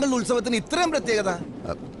 എന്താ നിങ്ങളുടെ ഉത്സവത്തിന് ഇത്രയും പ്രത്യേകത?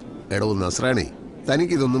 എടോ നസ്രാണി,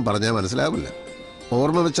 തനിക്കിതൊന്നും പറഞ്ഞാൽ മനസ്സിലാവില്ല.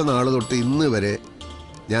 ഓർമ്മ വെച്ച നാള് തൊട്ട് ഇന്ന് വരെ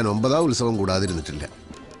ഞാൻ 9-ാം ഉത്സവം കൂടാതിരുന്നിട്ടില്ല.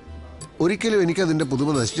 ഒരിക്കലും എനിക്കതിൻ്റെ പുതുമ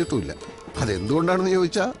നശിച്ചിട്ടുമില്ല. അതെന്തുകൊണ്ടാണെന്ന്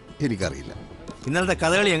ചോദിച്ചാൽ എനിക്കറിയില്ല. ഇന്നലത്തെ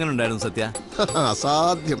കഥകളി എങ്ങനെ ഉണ്ടായിരുന്നു സത്യ?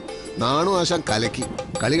 അസാധ്യം. നാണു ആശാൻ കലക്കി.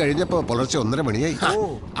 കളി കഴിഞ്ഞപ്പോ പുലർച്ചെ 1:30 മണിയായി.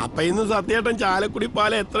 അപ്പൊ ഇന്ന് സത്യേട്ടൻ ചാലക്കുടി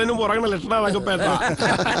പാല എത്രനും ഉറങ്ങണ ലക്ഷണ.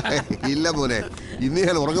 ഇല്ല മോനെ, ഇന്ന്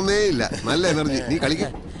ഞാൻ ഉറങ്ങുന്നേ ഇല്ല. നല്ല എനർജി. നീ കളിക്ക.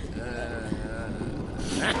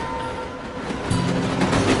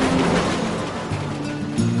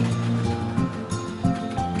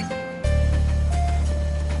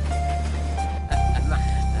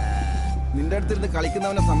 നിന്റെ അടുത്തിരുന്ന്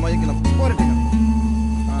കളിക്കുന്നവനെ സമ്മതിക്കണം. പോരട്ടെ.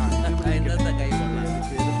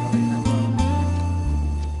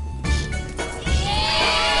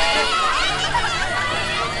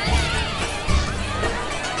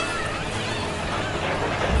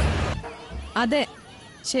 അതെ,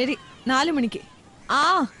 ശരി, 4 മണിക്ക്.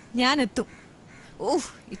 ഞാൻ എത്തും.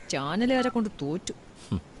 ഈ ചാനലുകാരെ കൊണ്ട് തോറ്റു.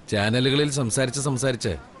 ചാനലുകളിൽ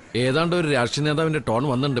സംസാരിച്ച് ഏതാണ്ട് ഒരു രാഷ്ട്രീയ നേതാവിന്റെ ടോൺ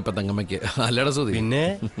വന്നിട്ടുണ്ട് ഇപ്പൊ തങ്കമ്മയ്ക്ക്. അല്ലടാ സുധി? പിന്നെ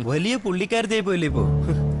വലിയ പുള്ളിക്കാരത്തെ പോയില്ലേ ഇപ്പോ.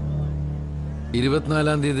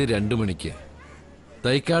 24-ാം തീയതി 2 മണിക്ക്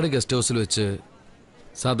തൈക്കാട് ഗസ്റ്റ് ഹൗസിൽ വെച്ച്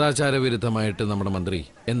സദാചാര വിരുദ്ധമായിട്ട് നമ്മുടെ മന്ത്രി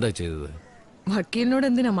എന്താ ചെയ്തത്? വക്കീലിനോട്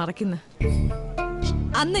എന്തിനാ മറക്കുന്നത്?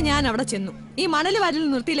 അന്ന് ഞാൻ അവിടെ ചെന്നു. ഈ മണല് വാരിൽ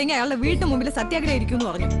നിർത്തിയില്ലെങ്കിൽ അയാളുടെ വീട്ടിന് മുമ്പിൽ സത്യാഗ്രഹം ഇരിക്കും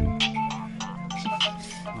പറഞ്ഞു.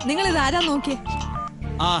 നിങ്ങൾ ഇത് ആരാ നോക്കിയേ?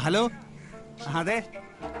 ഹലോ. അതെ.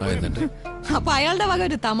 അപ്പൊ അയാളുടെ വക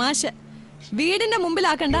ഒരു തമാശ. വീടിന്റെ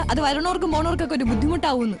മുമ്പിലാക്കണ്ട, അത് വരണോർക്കും പോണോർക്കൊക്കെ ഒരു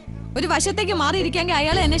ബുദ്ധിമുട്ടാവൂന്ന്. ഒരു വശത്തേക്ക് മാറിയിരിക്കാങ്കിൽ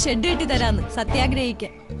അയാളെ എന്നെ ഷെഡ് കെട്ടി തരാന്ന്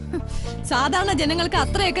സത്യാഗ്രഹിക്കാൻ. സാധാരണ ജനങ്ങൾക്ക്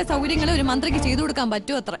അത്രയൊക്കെ സൗകര്യങ്ങൾ ഒരു മന്ത്രിക്ക് ചെയ്തു കൊടുക്കാൻ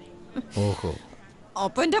പറ്റുമോ അത്ര?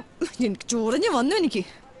 അപ്പൊ എനിക്ക് ചൊറിഞ്ഞു വന്നു. എനിക്ക്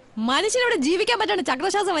മനുഷ്യനോട് ജീവിക്കാൻ പറ്റാണ്ട്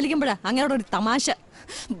ചക്രശ്വാസം വലിക്കുമ്പോഴാ അങ്ങനോട് ഒരു തമാശ.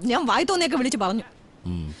 ഞാൻ വായി തോന്നിയൊക്കെ വിളിച്ചു പറഞ്ഞു.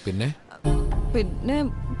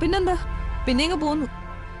 പിന്നെന്താ, പിന്നെ ഇങ്ങ് പോന്നു.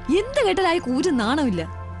 എന്ത് കേട്ടാലായി കൂര് നാണമില്ല.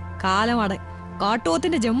 കാലമാടെ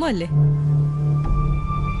കാട്ടോത്തിന്റെ ജമ്മല്ലേ.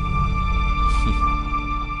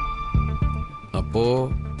 അപ്പോ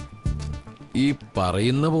ഈ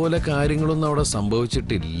പറയുന്ന പോലെ കാര്യങ്ങളൊന്നും അവിടെ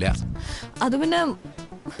സംഭവിച്ചിട്ടില്ല. അത് പിന്നെ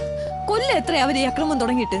കൊല്ലം എത്ര അവര് ഈ അക്രമം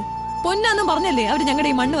തുടങ്ങിയിട്ട്? പൊന്നാന്നും പറഞ്ഞല്ലേ അവര്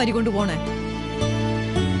ഞങ്ങളുടെ ഈ മണ്ണ് വാരി കൊണ്ട് പോണേ.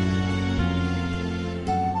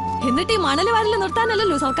 എന്നിട്ട് ഈ മണല് വാരില്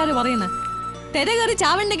നിർത്താനല്ലല്ലോ സർക്കാർ പറയുന്നത്. തെര കയറി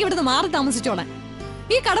ചാവണ്ടെങ്കിൽ ഇവിടുന്ന് മാറി താമസിച്ചോളെ.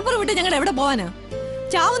 ഈ കടപ്പുറം വിട്ട് ഞങ്ങൾ എവിടെ പോവാനാ?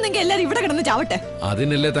 ചാവുന്നെങ്കിൽ എല്ലാരും ഇവിടെ കിടന്ന് ചാവട്ടെ.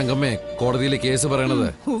 അതിനല്ലേ തങ്കമ്മേ കോടതിയിലെ കേസ് പറയണത്?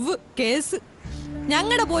 കേസ്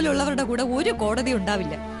ഞങ്ങളുടെ പോലുള്ളവരുടെ കൂടെ ഒരു കോടതി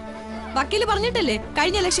ഉണ്ടാവില്ല. വക്കീല് പറഞ്ഞിട്ടല്ലേ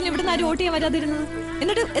കഴിഞ്ഞ ഇലക്ഷനിൽ ഇവിടുന്ന് ആരും വോട്ട് ചെയ്യാൻ വരാതിരുന്നത്.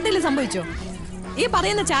 എന്നിട്ട് എന്തെങ്കിലും സംഭവിച്ചോ? ഈ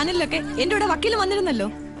പറയുന്ന ചാനലിലൊക്കെ എന്റെ കൂടെ വക്കീല് വന്നിരുന്നല്ലോ.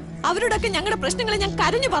 അവരോടൊക്കെ ഞങ്ങളുടെ പ്രശ്നങ്ങളെ ഞാൻ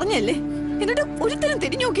കരഞ്ഞു പറഞ്ഞല്ലേ. എന്നിട്ട് ഒരുത്തരും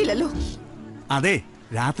തിരിഞ്ഞു നോക്കിയില്ലല്ലോ. അതെ,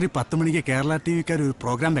 രാത്രി 10 മണിക്ക് കേരള ടിവിക്കാർ ഒരു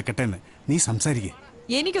പ്രോഗ്രാം വെക്കട്ടെ. നീ സംസാരിക്കേ.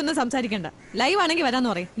 എനിക്കൊന്നും സംസാരിക്കണ്ട. ലൈവ് ആണെങ്കിൽ വരാന്ന്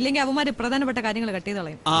പറയും. ഇല്ലെങ്കിൽ അവന്മാര് പ്രധാനപ്പെട്ട കാര്യങ്ങൾ കട്ട് ചെയ്ത്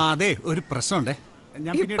കളയും. അതെ, ഒരു പ്രശ്നമുണ്ടേ.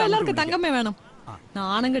 ഇപ്പൊ എല്ലാവർക്കും തങ്കമ്മ വേണം.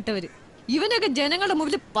 നാണം കെട്ടവര്. ഇവനൊക്കെ ജനങ്ങളുടെ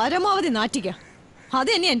മുമ്പിൽ പരമാവധി നാറ്റിക്ക. അത്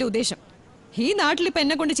തന്നെയാ എന്റെ ഉദ്ദേശം. ഈ നാട്ടിൽ ഇപ്പൊ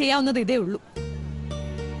എന്നെ കൊണ്ട് ചെയ്യാവുന്നത് ഇതേ ഉള്ളൂ.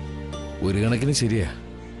 ഒരു കണക്കിന് ശരിയാ.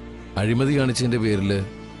 അഴിമതി കാണിച്ചതിന്റെ പേരില്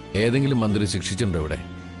ഏതെങ്കിലും മന്ത്രി ശിക്ഷിച്ചിട്ടുണ്ടോ ഇവിടെ?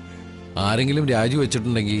 ആരെങ്കിലും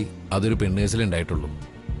രാജിവെച്ചിട്ടുണ്ടെങ്കിൽ അതൊരു പെണ്ണേസിലേ ഉണ്ടായിട്ടുള്ളൂ.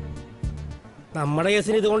 നമ്മുടെ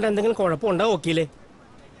കേസിന് ഇതുകൊണ്ട് എന്തെങ്കിലും കുഴപ്പമുണ്ടാവും വക്കീലേ?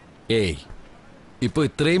 ഏയ്, ഇപ്പൊ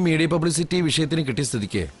ഇത്രയും മീഡിയ പബ്ലിസിറ്റി വിഷയത്തിന് കിട്ടിയ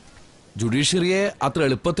സ്ഥിതിക്ക് ജുഡീഷ്യറിയെ അത്ര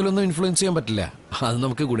എളുപ്പത്തിലൊന്നും ഇൻഫ്ലുവൻസ് ചെയ്യാൻ പറ്റില്ല. അത്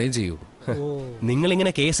നമുക്ക് ഗുണം ചെയ്യൂ. നിങ്ങൾ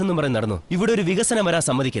ഇങ്ങനെ കേസെന്നും പറഞ്ഞ് നടന്നു. ഇവിടെ ഒരു വികസനം വരാൻ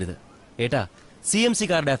സമ്മതിക്കരുത് ഏട്ടാ. CMC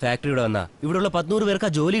കാരുടെ ഫാക്ടറിയുടെ വന്നാ ഇവിടെയുള്ള 100 പേർക്ക്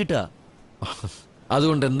ജോലി കിട്ടുക.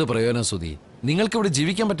 അതുകൊണ്ട് എന്ത് പ്രയോജനം സുധി? നിങ്ങൾക്ക് ഇവിടെ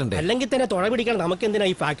ജീവിക്കാൻ പറ്റണ്ടേ? അല്ലെങ്കിൽ തന്നെ തുഴ പിടിക്കാൻ നമുക്ക് എന്തിനാ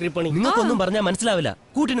ഈ ഫാക്ടറി പണി? നിങ്ങൾക്കൊന്നും പറഞ്ഞാൽ മനസ്സിലാവില്ല.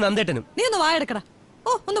 കൂട്ടിന് നന്ദേട്ടനും. നീ ഒന്ന് വായെടുക്കടാ.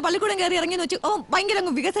 ഒന്ന് പള്ളിക്കൂടം കയറി ഇറങ്ങിയെന്ന് വെച്ച് ഓ ഭയങ്കര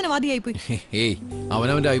വികസനവാദിയായി പോയി. ഏയ്,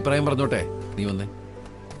 അവനവന്റെ അഭിപ്രായം പറഞ്ഞോട്ടെ. നീ വന്നേ.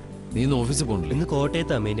 നീ ഇന്ന് ഓഫീസിൽ പോകണില്ലേ? ഇന്ന്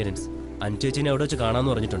കോട്ടയത്താ മെയിൻ്റെനൻസ്. അഞ്ചേച്ചിനെ അവിടെ വെച്ച് കാണാന്ന്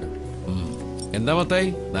പറഞ്ഞിട്ടുണ്ട്. എന്താ മത്തായി,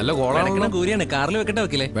 നല്ല കൂരിയാണ്. കാറിൽ വെക്കട്ടെ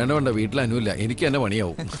വക്കീലേ? വേണ്ട വേണ്ട, വീട്ടിൽ അനുവില്ല. എനിക്ക് തന്നെ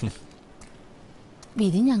പണിയാവും.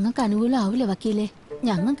 വിധി ഞങ്ങൾക്ക് അനുകൂലമാവില്ല വക്കീലേ.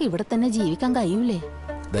 ഞങ്ങൾക്ക് ഇവിടെ തന്നെ ജീവിക്കാൻ കഴിയൂലേ?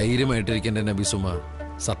 ധൈര്യമായിട്ടിരിക്കേണ്ട നബിസുമ.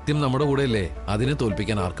 സത്യം നമ്മുടെ കൂടെയല്ലേ. അതിനെ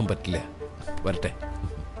തോൽപ്പിക്കാൻ ആർക്കും പറ്റില്ല. വരട്ടെ.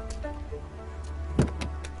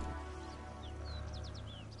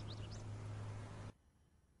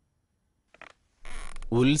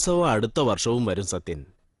 ഉത്സവം അടുത്ത വർഷവും വരും സത്യൻ.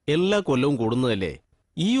 എല്ലാ കൊല്ലവും കൂടുന്നതല്ലേ.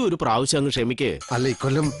 ഈ ഒരു പ്രാവശ്യം അങ്ങ് ക്ഷമിക്കേ. അല്ല,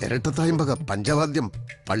 ഇക്കൊല്ലം ഇരട്ടത്തായമ്പക, പഞ്ചവാദ്യം,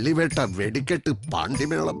 പള്ളിവേട്ട, വെടിക്കെട്ട്,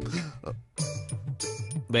 പാണ്ടിമേളം.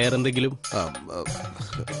 വേറെന്തെങ്കിലും?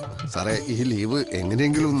 സാറേ, ഈ ലീവ്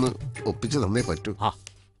എങ്ങനെയെങ്കിലും ഒന്ന് ഒപ്പിച്ചു തന്നേ പറ്റൂ.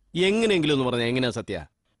 എങ്ങനെയെങ്കിലും എന്ന് പറഞ്ഞാൽ എങ്ങനെയാ സത്യ?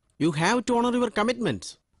 You have to honour your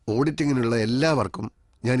commitments. ഓഡിറ്റിങ്ങിനുള്ള എല്ലാ വർക്കും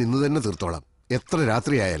ഞാൻ ഇന്ന് തന്നെ തീർത്തോളാം. എത്ര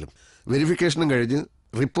രാത്രിയായാലും. വെരിഫിക്കേഷനും കഴിഞ്ഞ്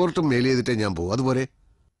റിപ്പോർട്ടും മെയിൽ ചെയ്തിട്ടേ ഞാൻ പോകും. അതുപോലെ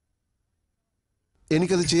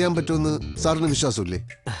എനിക്കത് ചെയ്യാൻ പറ്റുമെന്ന് സാറിന് വിശ്വാസമില്ലേ?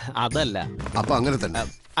 അതല്ല. അപ്പൊ അങ്ങനെ തന്നെ.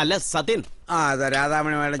 അല്ല സത്യൻ.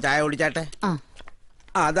 രാധാമണി മേഡം ചായ കുടിച്ചാട്ടെ.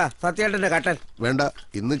 അതാ സത്യേട്ടന്റെ കട്ടൻ. വേണ്ട,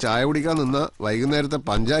 ഇന്ന് ചായ കുടിക്കാൻ നിന്ന വൈകുന്നേരത്തെ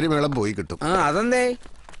പഞ്ചാരി മേളം പോയി കിട്ടും. അതെന്തേ?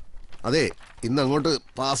 അതെ, ഇന്ന് അങ്ങോട്ട്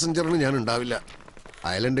പാസഞ്ചറിന് ഞാൻ ഉണ്ടാവില്ല.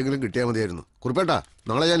 അയലൻഡെങ്കിലും കിട്ടിയാൽ മതിയായിരുന്നു. കുറിപ്പേട്ടാ,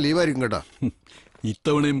 നാളെ ഞാൻ ലീവായിരിക്കും കേട്ടാ.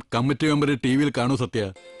 ഇത്തവണയും കമ്മിറ്റി മെമ്പർ ടി വിയിൽ കാണൂ സത്യ.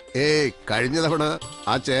 കഴിഞ്ഞ തവണ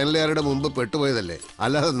ആ ചാനലുകാരുടെ മുമ്പ് പെട്ടുപോയതല്ലേ,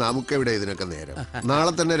 അല്ലാതെ നമുക്കെവിടെ ഇതിനൊക്കെ നേരം.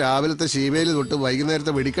 നാളെ തന്നെ രാവിലത്തെ ശീമയിൽ തൊട്ട്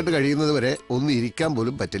വൈകുന്നേരത്തെ വെടിക്കെട്ട് കഴിയുന്നത് വരെ ഒന്നും ഇരിക്കാൻ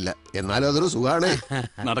പോലും പറ്റില്ല. എന്നാലും അതൊരു സുഖാണ്.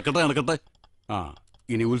 നടക്കട്ടെ നടക്കട്ടെ.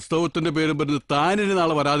 ഇനി ഉത്സവത്തിന്റെ പേരും പറഞ്ഞ് താനിന്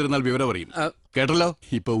നാളെ വരാതിരുന്നാൽ വിവരം അറിയും. കേട്ടല്ലോ,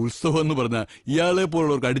 ഇപ്പൊ ഉത്സവം എന്ന് പറഞ്ഞാൽ ഇയാളെ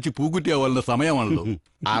പോലുള്ളവർക്ക് അടിച്ച് പൂക്കുറ്റിയാവാനുള്ള സമയമാണല്ലോ.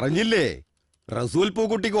 അറിഞ്ഞില്ലേ, റസൂൽ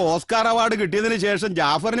പൂക്കുട്ടിക്ക് ഓസ്കാർ അവാർഡ് കിട്ടിയതിനു ശേഷം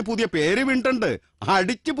ജാഫറിന് പുതിയ പേര് വീണിട്ടുണ്ട്,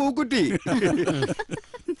 അടിച്ചു പൂക്കുറ്റി.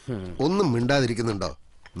 ഒന്നും മിണ്ടാതിരിക്കുന്നുണ്ടോ?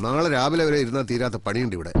 നാളെ രാവിലെ വരെ ഇരുന്നാൽ തീരാത്ത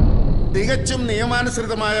പണിയുണ്ട് ഇവിടെ. തികച്ചും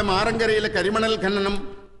നിയമാനുസൃതമായ മാറങ്കരയിലെ കരിമണൽ ഖനനം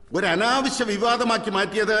ഒരു അനാവശ്യ വിവാദമാക്കി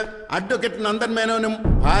മാറ്റിയത് അഡ്വക്കേറ്റ് നന്ദൻ മേനോനും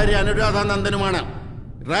ഭാര്യ അനുരാധ നന്ദനുമാണ്.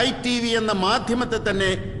 റൈറ്റ് TV എന്ന മാധ്യമത്തെ തന്നെ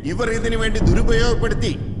ഇവർ ഇതിനു വേണ്ടി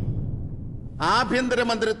ദുരുപയോഗപ്പെടുത്തി.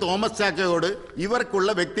 ആഭ്യന്തരമന്ത്രി തോമസ് ചാക്കയോട് ഇവർക്കുള്ള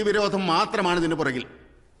വ്യക്തിവിരോധം മാത്രമാണ് ഇതിനു പുറകിൽ.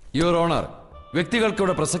 യുവർ ഓണർ,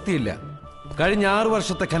 വ്യക്തികൾക്കിവിടെ പ്രസക്തിയില്ല. കഴിഞ്ഞ 6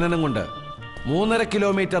 വർഷത്തെ ഖനനം കൊണ്ട് 3.5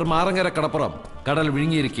 കിലോമീറ്റർ മാറങ്കര കടപ്പുറം കടൽ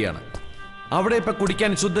വിഴുങ്ങിയിരിക്കുകയാണ്. അവിടെ ഇപ്പൊ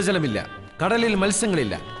കുടിക്കാൻ ശുദ്ധജലമില്ല, കടലിൽ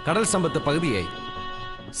മത്സ്യങ്ങളില്ല, കടൽ സമ്പത്ത് പകുതിയായി.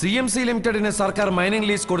 CMC ലിമിറ്റഡിന് സർക്കാർ മൈനിങ്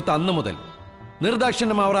ലീസ് കൊടുത്ത അന്നു മുതൽ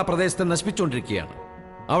നിർദാക്ഷിണ്യം അവർ ആ പ്രദേശത്തെ നശിപ്പിച്ചുകൊണ്ടിരിക്കുകയാണ്.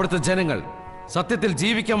 അവിടുത്തെ ജനങ്ങൾ സത്യത്തിൽ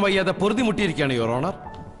ജീവിക്കാൻ വയ്യാതെ പൊറുതിമുട്ടിയിരിക്കുകയാണ് your honour.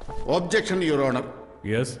 Objection your honour.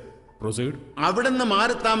 Yes, proceed. അവിടുന്ന്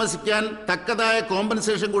മാറി താമസിക്കാൻ തക്കതായ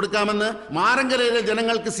കോമ്പൻസേഷൻ കൊടുക്കാമെന്ന് മാറങ്കരയിലെ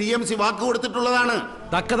ജനങ്ങൾക്ക് CMC വാക്ക് കൊടുത്തിട്ടുള്ളതാണ്.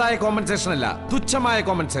 തക്കതായ കോമ്പൻസേഷൻ അല്ല, തുച്ഛമായ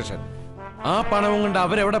കോമ്പൻസേഷൻ. ആ പണവും കൊണ്ട്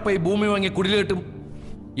അവരെവിടെ പോയി ഭൂമി വാങ്ങി കുടിലേട്ടും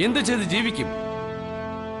എന്ത് ചെയ്ത് ജീവിക്കും?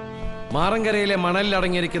 മാറങ്കരയിലെ മണലിൽ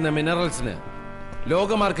അടങ്ങിയിരിക്കുന്ന മിനറൽസിന്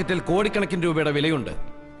ലോക മാർക്കറ്റിൽ കോടിക്കണക്കിന് രൂപയുടെ വിലയുണ്ട്.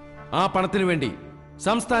 ആ പണത്തിനു വേണ്ടി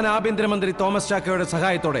സംസ്ഥാന ആഭ്യന്തരമന്ത്രി തോമസ് ചാക്കോയുടെ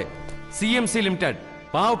സഹായത്തോടെ CMC ലിമിറ്റഡ്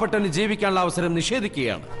പാവപ്പെട്ടവന് ജീവിക്കാനുള്ള അവസരം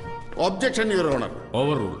നിഷേധിക്കുകയാണ്. Objection your honour.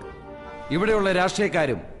 Over rule. ഇവിടെയുള്ള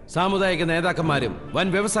രാഷ്ട്രീയക്കാരും സാമുദായിക നേതാക്കന്മാരും വൻ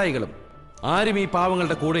വ്യവസായികളും ആരും ഈ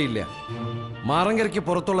പാവങ്ങളുടെ കൂടെയില്ല. മാറങ്കരയ്ക്ക്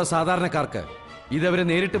പുറത്തുള്ള സാധാരണക്കാർക്ക് ഇതവരെ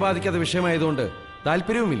നേരിട്ട് ബാധിക്കാത്ത വിഷയമായതുകൊണ്ട്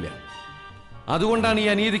താല്പര്യവുമില്ല. അതുകൊണ്ടാണ് ഈ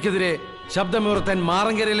അനീതിക്കെതിരെ ശബ്ദമുയർത്താൻ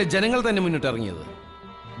മാറങ്കരയിലെ ജനങ്ങൾ തന്നെ മുന്നിട്ടിറങ്ങിയത്.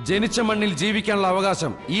 ജനിച്ച മണ്ണിൽ ജീവിക്കാനുള്ള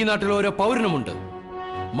അവകാശം ഈ നാട്ടിൽ ഓരോ പൗരനുമുണ്ട്.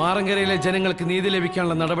 മാറങ്കരയിലെ ജനങ്ങൾക്ക് നീതി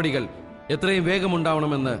ലഭിക്കാനുള്ള നടപടികൾ എത്രയും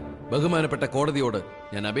വേഗമുണ്ടാവണമെന്ന് ബഹുമാനപ്പെട്ട കോടതിയോട്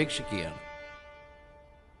ഞാൻ അപേക്ഷിക്കുകയാണ്.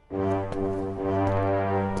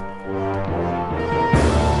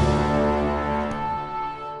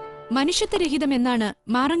 മനുഷ്യത്വരഹിതം എന്നാണ്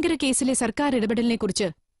മാറങ്കര കേസിലെ സർക്കാർ ഇടപെടലിനെ കുറിച്ച്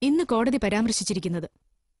ഇന്ന് കോടതി പരാമർശിച്ചിരിക്കുന്നത്.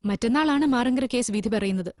 മറ്റന്നാളാണ് മാറങ്കര കേസ് വിധി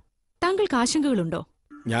പറയുന്നത്. താങ്കൾക്ക് ആശങ്കകളുണ്ടോ?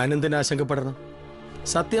 ഞാനെന്തിനു ആശങ്കപ്പെടണം?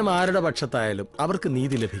 സത്യം ആരുടെ പക്ഷത്തായാലും അവർക്ക്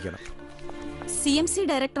നീതി ലഭിക്കണം. CMC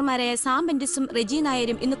ഡയറക്ടർമാരായ സാം ബെന്റിസും റെജി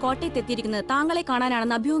നായരും ഇന്ന് കോട്ടയത്ത് എത്തിയിരിക്കുന്നത് താങ്കളെ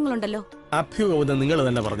കാണാനാണെന്ന് അഭ്യൂഹങ്ങളുണ്ടല്ലോ. അഭ്യൂഹം നിങ്ങൾ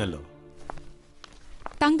തന്നെ പറഞ്ഞല്ലോ.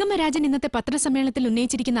 തങ്കമ്മരാജൻ ഇന്നത്തെ പത്രസമ്മേളനത്തിൽ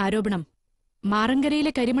ഉന്നയിച്ചിരിക്കുന്ന ആരോപണം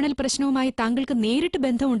മാറങ്കരയിലെ കരിമണൽ പ്രശ്നവുമായി താങ്കൾക്ക് നേരിട്ട്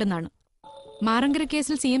ബന്ധമുണ്ടെന്നാണ്. മാറങ്കര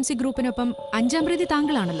കേസിൽ CMC ഗ്രൂപ്പിനൊപ്പം 5ാം പ്രതി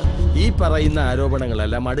താങ്കളാണല്ലോ. ഈ പറയുന്ന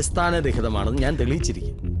ആരോപണങ്ങളെല്ലാം അടിസ്ഥാനരഹിതമാണെന്ന് ഞാൻ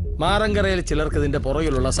തെളിയിച്ചിരിക്കും. മാറങ്കരയിൽ ചിലർക്ക് ഇതിന്റെ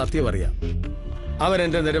പുറകിലുള്ള സത്യം അറിയാം.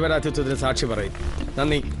 അവരെന്റെ നിരപരാധിത്വത്തിന് സാക്ഷി പറയും.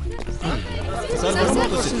 നന്ദി.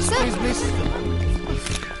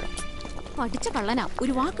 പഠിച്ച കള്ളനാ,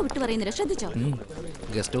 ഒരു വാക്ക് വിട്ടു പറയുന്നില്ല, ശ്രദ്ധിച്ചോ?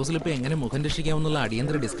 ഗസ്റ്റ് ഹൗസിൽ ഇപ്പൊ എങ്ങനെ മുഖം രക്ഷിക്കാമെന്നുള്ള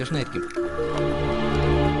അടിയന്തര ഡിസ്കഷൻ ആയിരിക്കും.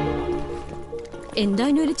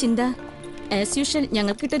 എന്തായാലും ഒരു ചിന്ത. ആസ് യൂഷ്വൽ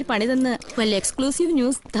ഞങ്ങൾക്കിട്ടൊരു പണി തന്ന് വല്ല എക്സ്ക്ലൂസീവ്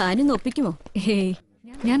ന്യൂസ് താനും ഒപ്പിക്കുമോ? ഹേയ്,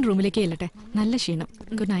 ഞാൻ റൂമിലേക്ക് ചെല്ലട്ടെ. നല്ല ക്ഷീണം.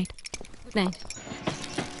 Good night. നൈറ്റ്.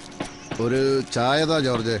 ഒരു ചായതാ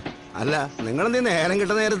ജോർജ്. അല്ല, നിങ്ങളെന്തീ നേരം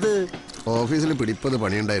കിട്ടുന്ന നേരത്ത്? ഓഫീസിൽ പിടിപ്പത്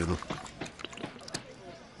പണിയുണ്ടായിരുന്നു.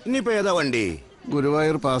 ഇനിയിപ്പോ ഏതാ വണ്ടി?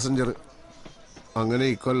 ഗുരുവായൂർ പാസഞ്ചർ. അങ്ങനെ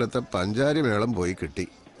ഇക്കൊല്ലത്തെ പഞ്ചാരി മേളം പോയി കിട്ടി.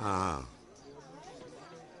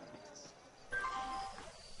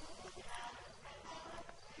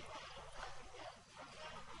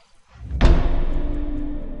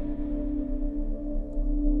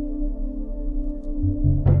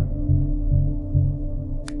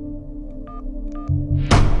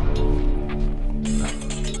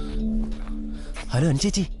 ഹലോ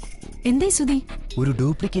അഞ്ചേച്ചി. എന്തേ സുധി? ഒരു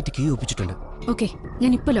ഡ്യൂപ്ലിക്കേറ്റ് കീ ഒപ്പിച്ചിട്ടുണ്ട്. ഓക്കെ,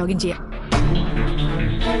 ഞാൻ ഇപ്പൊ ലോഗിൻ ചെയ്യാം.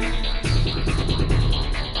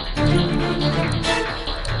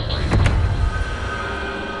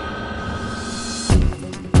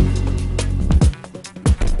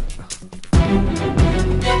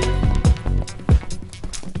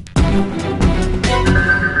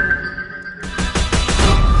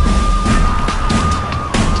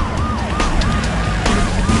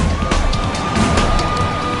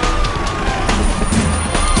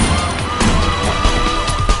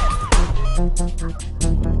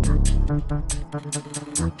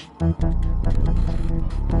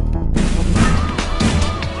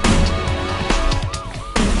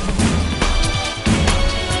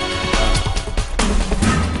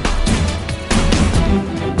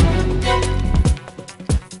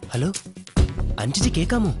 ഹലോ അഞ്ജലി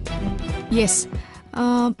കേൾക്കാമോ? Yes.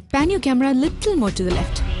 Pan your camera little more to the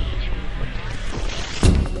left.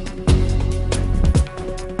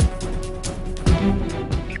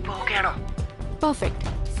 Perfect.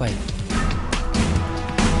 Fine.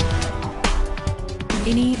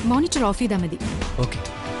 ഇനി മോണിറ്റർ ഓഫ് ചെയ്താൽ മതി. ഓക്കെ.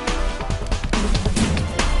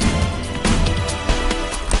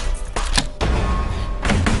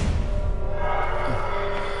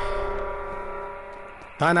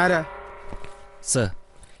 താനാരാ? സർ,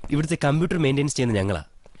 ഇവിടുത്തെ കമ്പ്യൂട്ടർ മെയിൻ്റെനൻസ് ചെയ്യുന്ന ഞങ്ങളാ.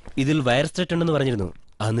 ഇതിൽ വൈറസ് ത്രെറ്റ് ഉണ്ടെന്ന് പറഞ്ഞിരുന്നു.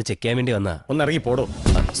 അതൊന്ന് ചെക്ക് ചെയ്യാൻ വേണ്ടി വന്നാ. ഒന്ന് ഇറങ്ങി പോടോ.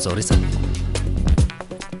 Sorry sir.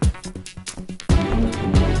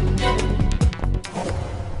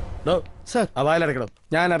 സർ ആ വായിലടക്കണം.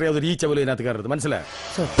 ഞാൻ അറിയാതെ ഒരു ഈച്ച പോലും ഇതിനകത്ത് കയറരുത്. മനസ്സിലായോ?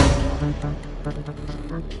 സർ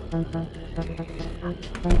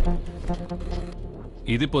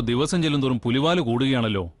ഇതിപ്പോ ദിവസം ചെല്ലുന്തോറും പുലിവാല്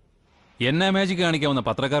കൂടുകയാണല്ലോ. എന്നാ മാജിക് കാണിക്കാമെന്ന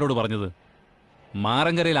പത്രക്കാരോട് പറഞ്ഞത്?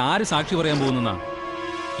 മാറങ്കരയിൽ ആര് സാക്ഷി പറയാൻ പോകുന്ന?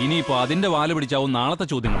 ഇനിയിപ്പോ അതിന്റെ വാല് പിടിച്ചാവും നാളത്തെ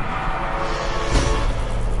ചോദ്യങ്ങൾ.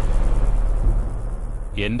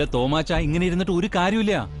 എന്റെ തോമാച്ച ഇങ്ങനെ ഇരുന്നിട്ട് ഒരു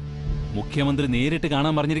കാര്യമില്ല. മുഖ്യമന്ത്രി നേരിട്ട്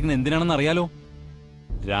കാണാൻ പറഞ്ഞിരിക്കുന്ന എന്തിനാണെന്ന് അറിയാലോ?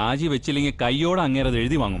 രാജി വെച്ചില്ലെങ്കിൽ കയ്യോടെ അങ്ങേരത്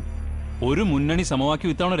എഴുതി വാങ്ങും. ഒരു മുന്നണി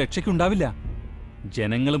സമവാക്യം ഇത്തവണ രക്ഷയ്ക്കുണ്ടാവില്ല.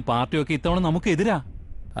 ജനങ്ങളും പാർട്ടിയൊക്കെ ഇത്തവണ നമുക്ക് എതിരാ.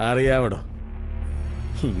 അറിയാവടോ,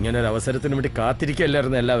 ഇങ്ങനൊരു അവസരത്തിന് വേണ്ടി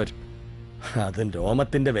കാത്തിരിക്കല്ലായിരുന്നു എല്ലാവരും. അതും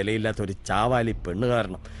രോമത്തിന്റെ വിലയില്ലാത്ത ഒരു ചാവാലി പെണ്ണ്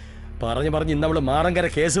കാരണം പറഞ്ഞ് ഇന്നവള് മാറങ്കര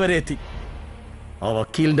കേസ് വരെ എത്തി. ആ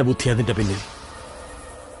വക്കീലിന്റെ ബുദ്ധി അതിന്റെ പിന്നിൽ.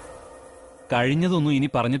 കഴിഞ്ഞതൊന്നും ഇനി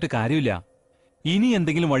പറഞ്ഞിട്ട് കാര്യമില്ല. ഇനി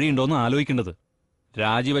എന്തെങ്കിലും വഴിയുണ്ടോന്ന് ആലോചിക്കേണ്ടത്.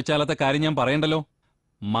 രാജിവെച്ചാലത്തെ കാര്യം ഞാൻ പറയണ്ടല്ലോ.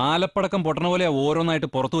 മാലപ്പടക്കം പൊട്ടണ പോലെ ഓരോന്നായിട്ട്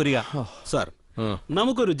പുറത്തു വരിക. സാർ,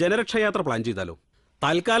 നമുക്കൊരു ജനരക്ഷായാത്ര പ്ലാൻ ചെയ്താലോ?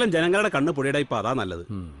 തൽക്കാലം ജനങ്ങളുടെ കണ്ണ് പുഴയുടെ ഇപ്പൊ അതാ നല്ലത്.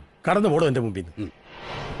 കടന്നു പോടോ എന്റെ മുമ്പിൽ നിന്ന്.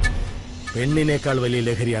 പെണ്ണിനേക്കാൾ വലിയ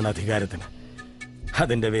ലഹരിയാണ് അധികാരത്തിന്.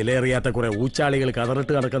 അതിന്റെ വിലയേറിയാത്ത കുറെ ഊച്ചാളികൾ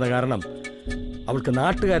കതറിട്ട് നടക്കുന്ന കാരണം അവൾക്ക്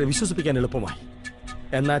നാട്ടുകാരെ വിശ്വസിപ്പിക്കാൻ എളുപ്പമായി.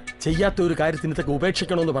 എന്നാ ചെയ്യാത്ത ഒരു കാര്യത്തിന് ഇതൊക്കെ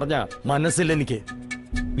ഉപേക്ഷിക്കണമെന്ന് പറഞ്ഞ മനസ്സില്ല എനിക്ക്.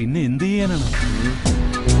 പിന്നെ എന്ത് ചെയ്യാനാണ്?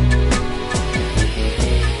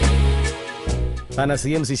 താൻ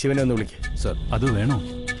CMC ശിവനെ ഒന്ന് വിളിക്ക്. സർ, അത് വേണോ?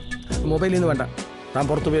 മൊബൈലിൽ നിന്ന് വേണ്ട. താൻ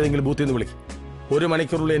പുറത്തു പോയതെങ്കിലും ബൂത്തിൽ നിന്ന് വിളിക്ക്. 1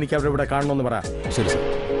 മണിക്കൂറിൽ എനിക്ക് അവരെ ഇവിടെ കാണണമെന്ന് പറ. ശരി സർ.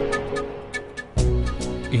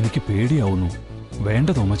 എനിക്ക് പേടിയാവുന്നു. വേണ്ട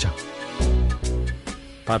തോമച്ച.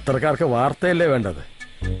 പത്രക്കാർക്ക് വാർത്തയല്ലേ വേണ്ടത്?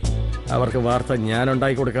 അവർക്ക് വാർത്ത ഞാൻ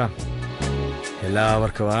ഉണ്ടാക്കി കൊടുക്കാം.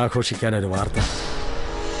 എല്ലാവർക്കും ആഘോഷിക്കാനൊരു വാർത്ത.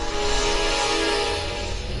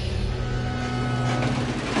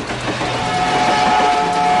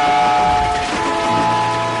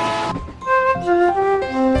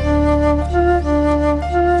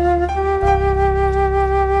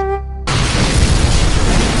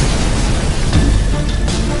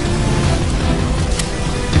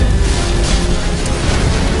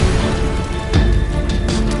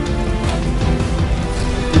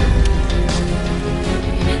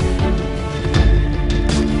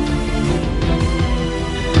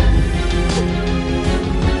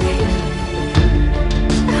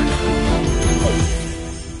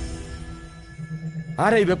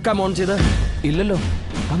 ആരാ ഈ വെബ്കാം ഓൺ ചെയ്ത്? ഇല്ലല്ലോ,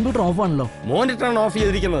 കമ്പ്യൂട്ടർ ഓഫ് ആണല്ലോ. മോണിറ്ററാണ് ഓഫ്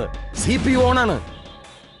ചെയ്തിരിക്കുന്നത്. CPU ഓണാണ്.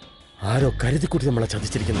 ആരോ കരുതിക്കുട്ടി നമ്മളെ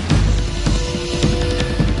ചതിച്ചിരിക്കുന്നു.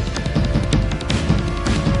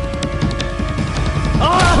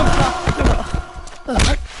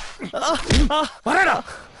 പറയടാ,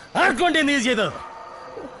 ആർക്കൊണ്ടേ നീ ചെയ്തത്?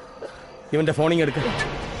 ഇവന്റെ ഫോണിങ് എടുക്ക.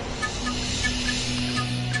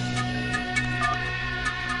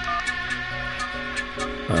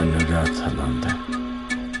 അനുരാധാനന്ദൻ.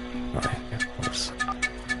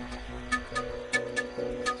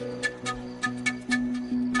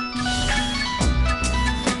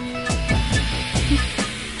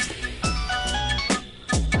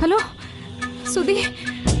 ഹലോ സുധി,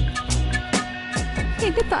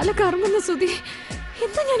 എന്റെ തല കറങ്ങുന്ന സുധി.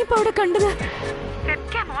 എന്താ ഞാനിപ്പോ അവിടെ കണ്ടത്?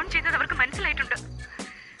 വെബ്കാം ഓൺ ചെയ്തത് അവർക്ക് മനസ്സിലായിട്ടുണ്ട്.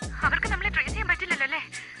 അവർക്ക് നമ്മളെ ട്രേസ് ചെയ്യാൻ പറ്റില്ലല്ലോ അല്ലേ?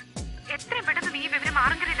 എത്രയും പെട്ടെന്ന് നീ വിവരം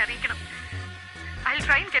മാറങ്കരയിൽ അറിയിക്കണം. I'll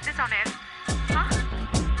try and get this on air.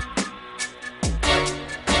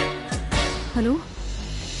 Hello,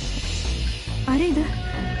 ആരാ ഇത്?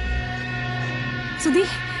 സുധി,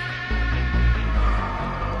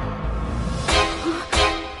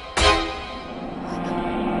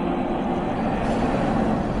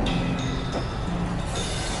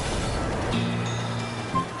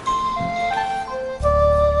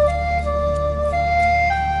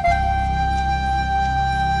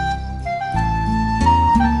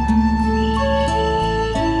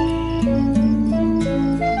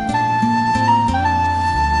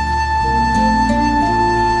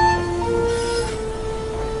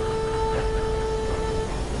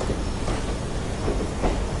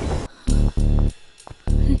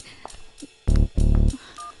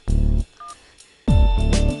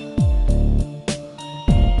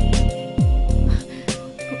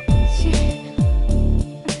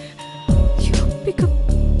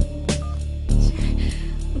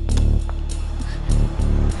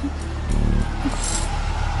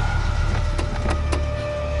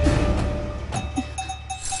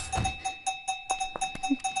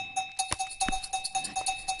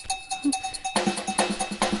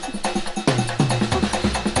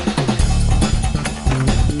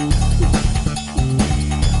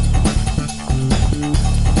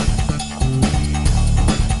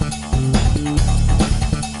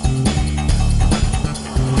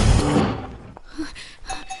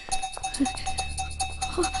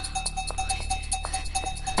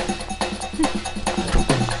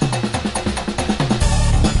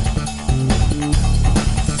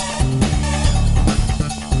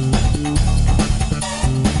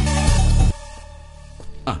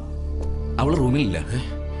 അവള് റൂമിലില്ല.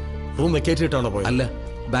 റൂം വെക്കേറ്റ് ഇട്ടാണോ പോയത്? അല്ല,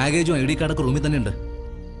 ബാഗേജും ID കാർഡൊക്കെ റൂമിൽ തന്നെ ഉണ്ട്.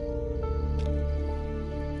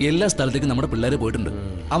 എല്ലാ സ്ഥലത്തേക്കും നമ്മുടെ പിള്ളേരെ പോയിട്ടുണ്ട്.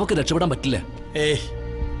 അവർക്ക് രക്ഷപ്പെടാൻ പറ്റില്ല. ഏയ്,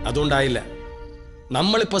 അതുകൊണ്ടായില്ല.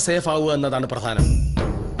 നമ്മളിപ്പോ സേഫ് ആവുക എന്നതാണ് പ്രധാനം.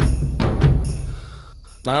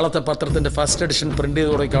 നാളത്തെ പത്രത്തിന്റെ ഫസ്റ്റ് എഡിഷൻ പ്രിന്റ്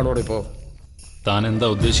ചെയ്ത് തുടങ്ങിക്കാണോ ഇപ്പോ? താൻ എന്താ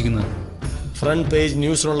ഉദ്ദേശിക്കുന്നത്? ഫ്രണ്ട് പേജ്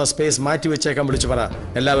ന്യൂസിനുള്ള സ്പേസ് മാറ്റി വെച്ചേക്കാൻ വിളിച്ചു പറ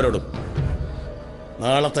എല്ലാവരോടും.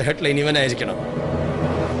 നാളത്തെ ഹെഡ്ലൈൻ ഇവനായിരിക്കണം.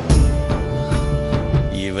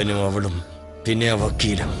 ഇവനും അവളും പിന്നെ ആ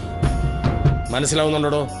വക്കീലും.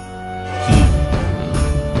 മനസ്സിലാവുന്നുണ്ടോ?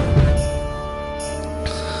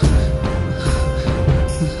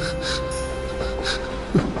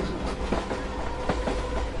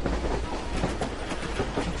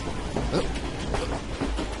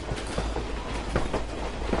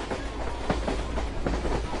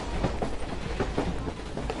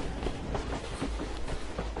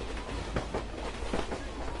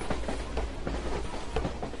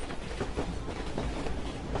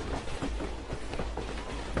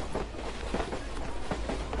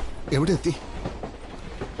 എവിടെ എത്തി?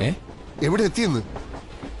 എവിടെ എത്തിയെന്ന്?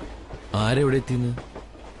 ആരെവിടെ എത്തിയെന്ന്?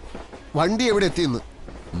 വണ്ടി എവിടെ എത്തിയെന്ന്?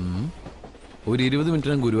 ഒരു 20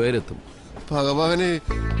 മിനിറ്റിനും ഗുരുവായൂരെത്തും. ഭഗവാനെ,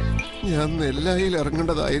 ഞാൻ നെല്ലായിൽ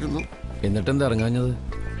ഇറങ്ങേണ്ടതായിരുന്നു. എന്നിട്ടെന്താ ഇറങ്ങാഞ്ഞത്?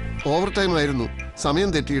 ഓവർ ടൈം ആയിരുന്നു.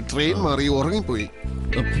 സമയം തെറ്റി, ട്രെയിൻ മാറി, ഉറങ്ങിപ്പോയി.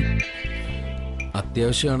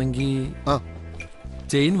 അത്യാവശ്യമാണെങ്കിൽ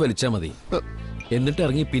ചെയിൻ വലിച്ചാ മതി. എന്നിട്ട്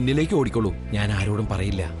ഇറങ്ങി പിന്നിലേക്ക് ഓടിക്കോളൂ. ഞാൻ ആരോടും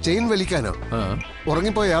പറയില്ല. ചെയിൻ വലിക്കാനോ?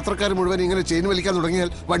 ഉറങ്ങിപ്പോയ യാത്രക്കാർ മുഴുവൻ ഇങ്ങനെ ചെയിൻ വലിക്കാൻ തുടങ്ങിയാൽ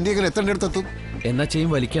വണ്ടി എങ്ങനെ എത്തേണ്ടടുത്തെത്തും? എന്നാ ചെയിൻ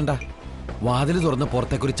വലിക്കണ്ട, വാതിൽ തുറന്ന്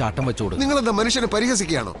പുറത്തേക്ക് ഒരു ചാട്ടം വെച്ചോട്. നിങ്ങളെന്താ മനുഷ്യനെ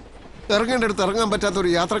പരിഹസിക്കുകയാണോ? ഇറങ്ങേണ്ടടുത്ത് ഇറങ്ങാൻ പറ്റാത്ത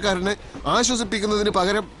ഒരു യാത്രക്കാരനെ ആശ്വസിപ്പിക്കുന്നതിന്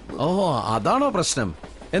പകരം. ഓഹോ, അതാണോ പ്രശ്നം?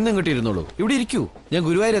 എന്നിങ്ങോട്ട് ഇരുന്നോളൂ. ഇവിടെ ഇരിക്കൂ, ഞാൻ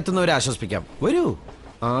ഗുരുവായൂർ എത്തുന്നവരെ ആശ്വസിപ്പിക്കാം. വരൂ.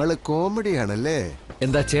 ആള് കോമഡിയാണല്ലേ?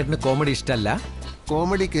 എന്താ ചേട്ടന് കോമഡി ഇഷ്ടല്ല?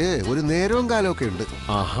 കോമഡിക്ക് ഒരു നേരവും കാലമൊക്കെ ഉണ്ട്.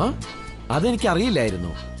 ആഹാ, അതെനിക്ക്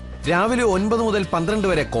അറിയില്ലായിരുന്നു. രാവിലെ 9 മുതൽ 12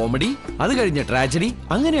 വരെ കോമഡി, അത് കഴിഞ്ഞ് ട്രാജഡി,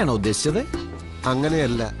 അങ്ങനെയാണോ ഉദ്ദേശിച്ചത്?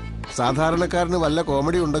 അങ്ങനെയല്ല. സാധാരണക്കാരന് വല്ല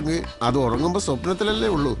കോമഡി ഉണ്ടെങ്കിൽ അത് ഉറങ്ങുമ്പോ സ്വപ്നത്തിലല്ലേ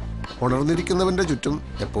ഉള്ളൂ. ഉണർന്നിരിക്കുന്നവന്റെ ചുറ്റും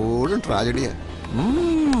എപ്പോഴും ട്രാജഡിയാ.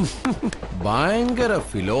 ഭയങ്കര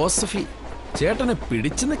ഫിലോസഫി. ചേട്ടനെ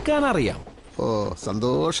പിടിച്ചു നിൽക്കാൻ അറിയാം. ഓ,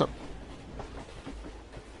 സന്തോഷം.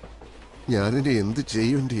 ഞാനിനി എന്ത്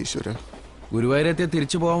ചെയ്യും എന്റെ ഈശ്വര? ഗുരുവായൂരത്തെ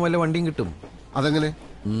തിരിച്ചു പോകാൻ വല്ല വണ്ടിയും കിട്ടും? അതെങ്ങനെ?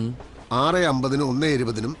 6:50-നും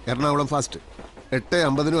 1:20-നും എറണാകുളം ഫാസ്റ്റ്,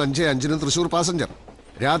 8:50-നും 5:05-നും തൃശൂർ പാസഞ്ചർ,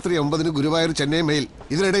 രാത്രി 9-ന് ഗുരുവായൂർ ചെന്നൈ മെയിൽ.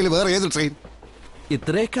 ഇതിനിടയിൽ വേറെ ഏത് ട്രെയിൻ?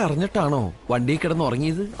 ഇത്രയൊക്കെ അറിഞ്ഞിട്ടാണോ വണ്ടി കിടന്ന്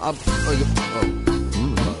ഉറങ്ങിയത്?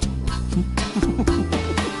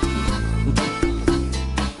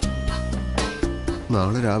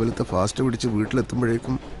 നാളെ രാവിലത്തെ ഫാസ്റ്റ് പിടിച്ച്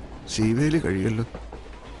വീട്ടിലെത്തുമ്പോഴേക്കും ശീവേലി കഴിയല്ലോ.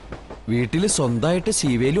 വീട്ടില് സ്വന്തമായിട്ട്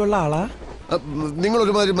ശീവേലിയുള്ള ആളാ?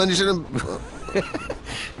 നിങ്ങളൊരുമാതിരി മനുഷ്യനും.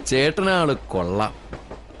 ചേട്ടനാള് കൊള്ളാം.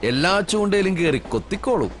 എല്ലാ ചൂണ്ടയിലും കയറി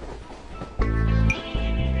കൊത്തിക്കോളും.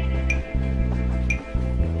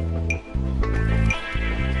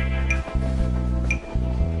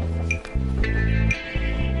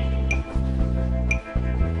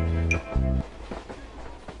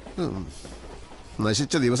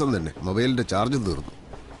 നശിച്ച ദിവസം തന്നെ മൊബൈലിന്റെ ചാർജും തീർന്നു.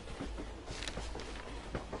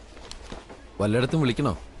 വല്ലയിടത്തും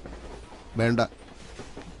വിളിക്കണോ? വേണ്ട.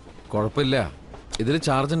 കുഴപ്പമില്ല, ഇതിൽ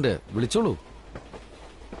ചാർജ് ഉണ്ട്, വിളിച്ചോളൂ.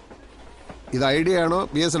 ഇത് ഐഡിയ ആണോ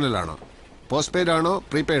BSNL ആണോ? പോസ്റ്റ് പെയ്ഡ് ആണോ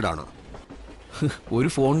പ്രീപെയ്ഡ് ആണോ? ഒരു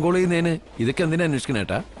ഫോൺ കോൾ ചെയ്യുന്നതിന് ഇതൊക്കെ എന്തിനാ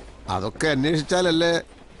അന്വേഷിക്കണേട്ടാ? അതൊക്കെ അന്വേഷിച്ചാലല്ലേ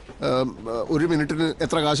 1 മിനിറ്റിന്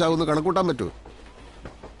എത്ര കാശാവുമെന്ന് കണക്കൂട്ടാൻ പറ്റൂ.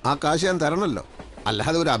 ആ കാശ് ഞാൻ തരണമല്ലോ.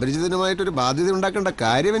 അല്ലാതെ ഒരു അപരിചിതനുമായിട്ടൊരു ബാധ്യത ഉണ്ടാക്കേണ്ട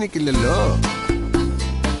കാര്യം എനിക്കില്ലല്ലോ.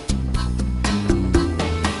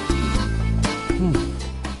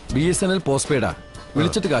 BSNL പോസ്റ്റ് പെയ്ഡാ,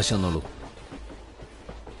 വിളിച്ചിട്ട് കാശ് തന്നോളൂ.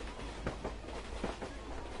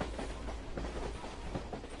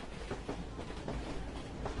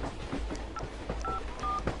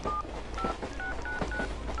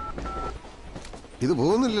 ഇത്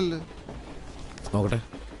പോകുന്നില്ലല്ലോ. നോക്കട്ടെ.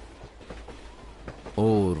 ഓ,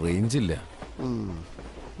 റേഞ്ച് ഇല്ല.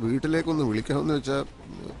 വീട്ടിലേക്കൊന്ന് വിളിക്കാമെന്ന് വെച്ചാ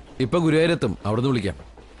ഇപ്പൊ ഗുരുവായൂരെത്തും, അവിടുന്ന് വിളിക്കാം.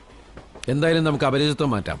 എന്തായാലും നമുക്ക്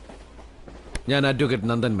അപരിചിത്വം മാറ്റാം. ഞാൻ അഡ്വക്കേറ്റ്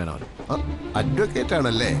നന്ദൻ മേനോൻ. അഡ്വക്കേറ്റ്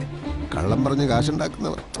ആണല്ലേ? കള്ളം പറഞ്ഞ്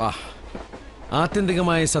കാശുണ്ടാക്കുന്നവർ.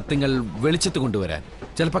 ആത്യന്തികമായ സത്യങ്ങൾ വെളിച്ചത്ത് കൊണ്ടുവരാൻ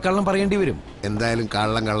ചിലപ്പോ കള്ളം പറയേണ്ടി വരും. എന്തായാലും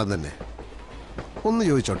കള്ളം തന്നെ. ഒന്ന്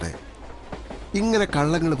ചോദിച്ചോട്ടെ, ഇങ്ങനെ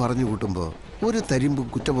കള്ളങ്ങൾ പറഞ്ഞു കൂട്ടുമ്പോ ഒരു തരിമ്പും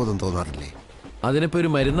കുറ്റബോധം തോന്നാറില്ലേ? അതിനിപ്പോ ഒരു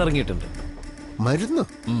മരുന്ന് ഇറങ്ങിയിട്ടുണ്ട്. മരുന്ന്?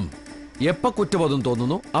 എപ്പോ കുറ്റബോധം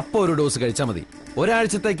തോന്നുന്നു അപ്പൊ ഒരു ഡോസ് കഴിച്ചാൽ മതി.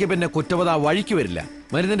 ഒരാഴ്ചത്തേക്ക് പിന്നെ കുറ്റബോധം ആ വഴിക്ക് വരില്ല.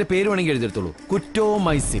 മരുന്നിന്റെ പേര് വേണമെങ്കിൽ എഴുതിയെടുത്തോളൂ,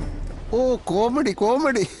 കുറ്റോമൈസിൻ. ഓ,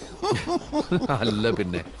 കോമഡി. അല്ല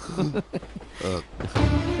പിന്നെ.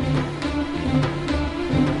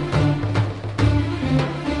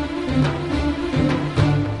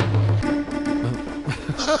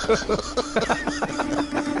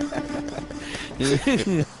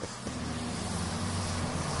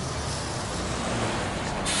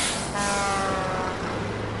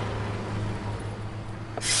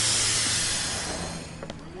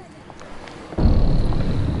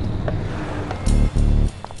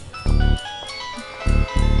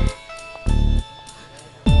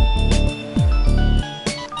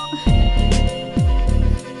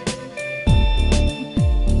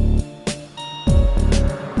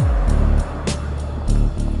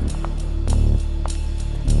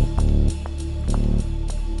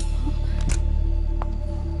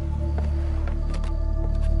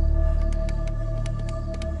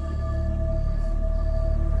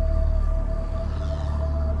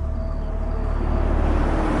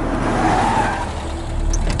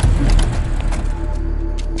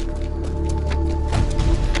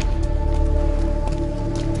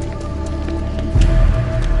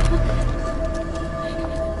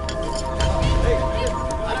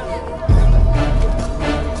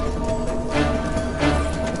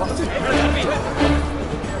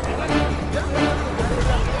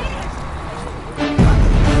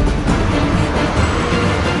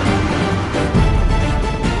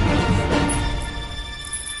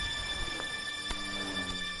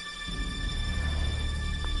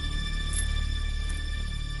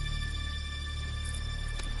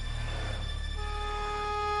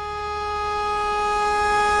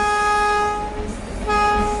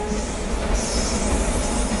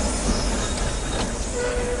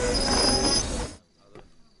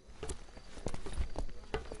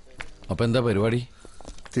 അപ്പൊ എന്താ പരിപാടി?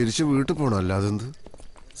 തിരിച്ചു വീട്ടിൽ പോകണം. അല്ലാതെ എന്ത്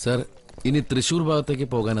സർ? ഇനി തൃശ്ശൂർ ഭാഗത്തേക്ക്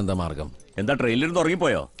പോകാൻ എന്താ മാർഗം? എന്താ ട്രെയിനിലിരുന്ന്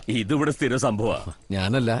ഉറങ്ങിപ്പോയോ? ഇതിവിടെ സ്ഥിര സംഭവ.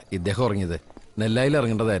 ഞാനല്ല, ഇദ്ദേഹം ഉറങ്ങിയത്. നെല്ലായിൽ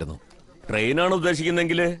ഇറങ്ങേണ്ടതായിരുന്നു. ട്രെയിനാണ്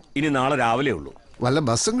ഉദ്ദേശിക്കുന്നെങ്കിൽ ഇനി നാളെ രാവിലെ ഉള്ളൂ. വല്ല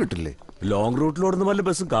ബസ്സും കിട്ടില്ലേ? ലോങ് റൂട്ടിലോടുന്ന് വല്ല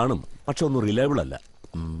ബസ്സും കാണും, പക്ഷെ ഒന്നും റിലയബിൾ അല്ല.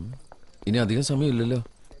 ഇനി അധികം സമയമില്ലല്ലോ.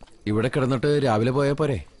 ഇവിടെ കിടന്നിട്ട് രാവിലെ പോയാൽ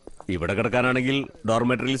പോരെ? ഇവിടെ കിടക്കാനാണെങ്കിൽ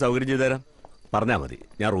ഡോർമെറ്ററിയിൽ സൗകര്യം ചെയ്തു തരാം. പറഞ്ഞാൽ മതി,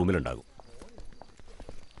 ഞാൻ റൂമിലുണ്ടാകും.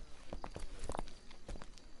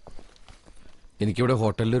 എനിക്കിവിടെ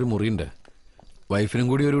ഹോട്ടലിലൊരു മുറിയുണ്ട്. വൈഫിനും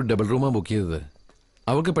കൂടി ഒരു ഡബിൾ റൂമാണ് ബുക്ക് ചെയ്തത്.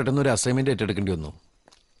 അവൾക്ക് പെട്ടെന്ന് ഒരു അസൈൻമെന്റ് ഏറ്റെടുക്കേണ്ടി വന്നു.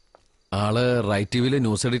 ആള് റൈറ്റ് ടിവിയിലെ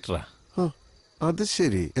ന്യൂസ് എഡിറ്ററാ. അത്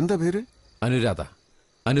ശരി. എന്താ പേര്?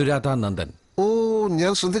 അനുരാധ നന്ദൻ. ഓ,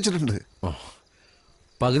 ഞാൻ ശ്രദ്ധിച്ചിട്ടുണ്ട്.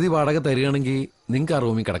 പകുതി വാടക തരികയാണെങ്കിൽ നിങ്ങൾക്ക് ആ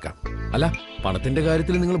റൂമിൽ കിടക്കാം. അല്ല, പണത്തിന്റെ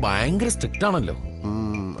കാര്യത്തിൽ നിങ്ങൾ ഭയങ്കര സ്ട്രിക്റ്റ് ആണല്ലോ.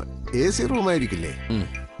 AC റൂമായിരിക്കില്ലേ?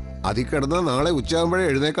 അതിൽ കിടന്നാൽ നാളെ ഉച്ചയാകുമ്പോഴേ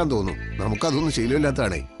എഴുന്നേക്കാൻ തോന്നും. നമുക്കതൊന്നും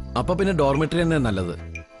ശീലമില്ലാത്തതാണേ. അപ്പൊ പിന്നെ ഡോർമെറ്ററി തന്നെ നല്ലത്.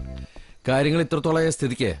 കാര്യങ്ങൾ ഇത്രത്തോളായ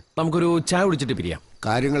സ്ഥിതിക്ക് നമുക്കൊരു ചായ കുടിച്ചിട്ട് പിരിയാം.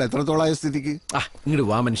 കാര്യങ്ങൾ എത്രത്തോളായ സ്ഥിതിക്ക്? ഇങ്ങോട്ട്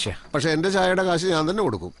വാ മനുഷ്യ. പക്ഷെ എന്റെ ചായയുടെ കാശ് ഞാൻ തന്നെ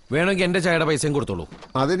കൊടുക്കും. വേണമെങ്കിൽ എന്റെ ചായയുടെ പൈസയും കൊടുത്തോളൂ.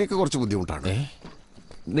 അതെനിക്ക് കുറച്ച് ബുദ്ധിമുട്ടാണ്.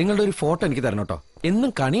 നിങ്ങളുടെ ഒരു ഫോട്ടോ എനിക്ക് തരണം കേട്ടോ.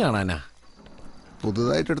 എന്നും കണി കാണാനാ.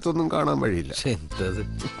 പുതുതായിട്ട് എടുത്തൊന്നും കാണാൻ വഴിയില്ല.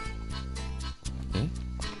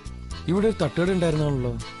 ഇവിടെ ഒരു തട്ടുകട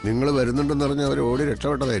ഉണ്ടായിരുന്നാണല്ലോ. നിങ്ങൾ വരുന്നുണ്ടെന്ന് പറഞ്ഞാൽ അവർ ഓടി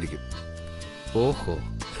രക്ഷപ്പെട്ടതായിരിക്കും. ഓഹോ,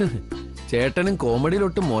 ചേട്ടനും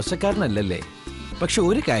കോമഡിയിലൊട്ടും മോശക്കാരനല്ലല്ലേ. പക്ഷെ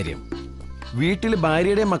ഒരു കാര്യം, വീട്ടിൽ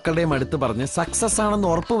ഭാര്യയുടെയും മക്കളുടെയും അടുത്ത് പറഞ്ഞ് സക്സസ് ആണെന്ന്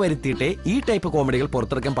ഉറപ്പ് വരുത്തിയിട്ടേ ഈ ടൈപ്പ് കോമഡികൾ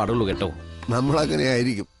പുറത്തിറക്കാൻ പാടുള്ളൂ കേട്ടോ. നമ്മളങ്ങനെ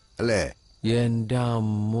ആയിരിക്കും അല്ലേ? എന്റെ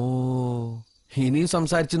അമ്മോ, ഇനിയും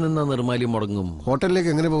സംസാരിച്ചു നിന്നാ നിർമ്മാല്യം മുടങ്ങും.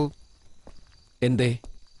 ഹോട്ടലിലേക്ക് എങ്ങനെ പോകും? എന്തേ,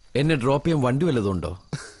 എന്നെ ഡ്രോപ്പ് ചെയ്യാൻ വണ്ടി വല്ലതുണ്ടോ?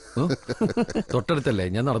 തൊട്ടടുത്തല്ലേ,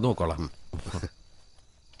 ഞാൻ നടന്നു നോക്കോളാം.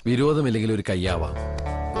 വിരോധമില്ലെങ്കിൽ ഒരു കയ്യാവാം.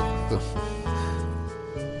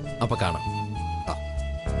 അപ്പൊ കാണാം.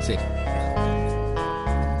 ശരി.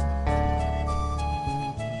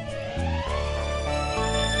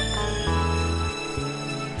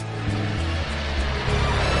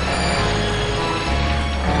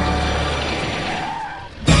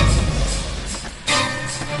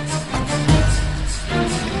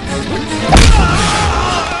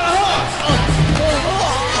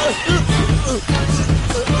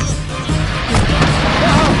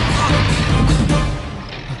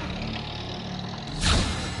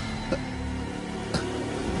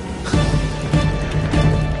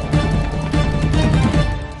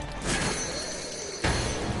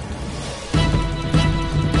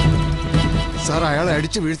 സാർ, അയാളെ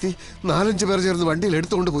അടിച്ചു വീഴ്ത്തി 4-5 പേർ ചേർന്ന് വണ്ടിയിൽ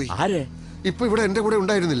എടുത്തുകൊണ്ട് പോയി. ആരെ? ഇപ്പൊ ഇവിടെ എന്റെ കൂടെ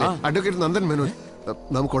ഉണ്ടായിരുന്നില്ലേ, അഡ്വക്കേറ്റ് നന്ദൻ മേനോൻ.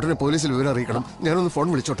 നമുക്ക് ഉടനെ പോലീസിൽ വിവരം അറിയിക്കണം. ഞാനൊന്ന് ഫോൺ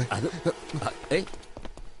വിളിച്ചോട്ടെ.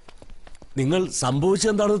 നിങ്ങൾ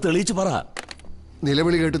സംഭവിച്ചെന്താണെന്ന് തെളിയിച്ചു പറ.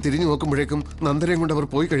 നിലവിളി കേട്ട് തിരിഞ്ഞു നോക്കുമ്പോഴേക്കും നന്ദനെയും കൊണ്ട് അവർ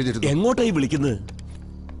പോയി കഴിഞ്ഞിരുന്നു. എങ്ങോട്ടായി വിളിക്കുന്നത്?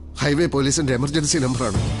 ഹൈവേ പോലീസിന്റെ എമർജൻസി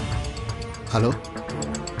നമ്പറാണ്. Hello,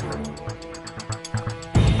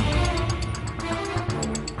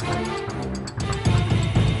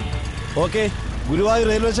 okay, Guruvayur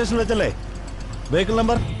railway station വെച്ചല്ലേ? Vehicle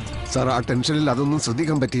number? സാർ, ആ ടെൻഷനിൽ അതൊന്നും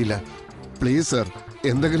ശ്രദ്ധിക്കാൻ പറ്റിയില്ല. പ്ലീസ് സർ,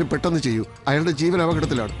 എന്തെങ്കിലും പെട്ടെന്ന് ചെയ്യൂ. അയാളുടെ ജീവൻ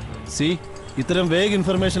അപകടത്തിലാണ്. സി, ഇത്തരം വേഗ്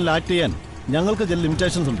ഇൻഫർമേഷനിൽ ആക്ട് ചെയ്യാൻ ഞങ്ങൾക്ക് ചില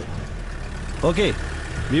ലിമിറ്റേഷൻസ് ഉണ്ട്. Okay,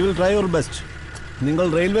 we will try your best. നിങ്ങൾ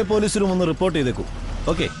റെയിൽവേ പോലീസിലും ഒന്ന് റിപ്പോർട്ട് ചെയ്തേക്കൂ.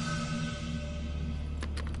 ഓക്കെ.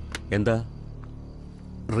 എന്താ?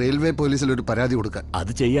 റെയിൽവേ പോലീസിൽ ഒരു പരാതി കൊടുക്കാൻ.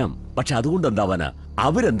 അത് ചെയ്യാം, പക്ഷെ അതുകൊണ്ട് എന്താവാനാ?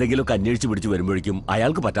 അവരെന്തെങ്കിലുമൊക്കെ അന്വേഷിച്ച് പിടിച്ച് വരുമ്പോഴേക്കും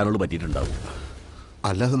അയാൾക്ക് പറ്റാനുള്ള പറ്റിയിട്ടുണ്ടാവും.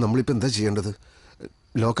 അല്ലാതെ നമ്മളിപ്പോ എന്താ ചെയ്യേണ്ടത്?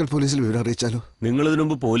 ലോക്കൽ പോലീസിൽ വിവരം അറിയിച്ചാലോ? നിങ്ങൾ ഇതിനു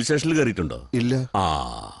മുമ്പ് പോലീസ് സ്റ്റേഷനിൽ കയറിയിട്ടുണ്ടോ? ഇല്ല. ആ,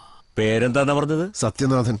 പേരെന്താന്നാ പറഞ്ഞത്?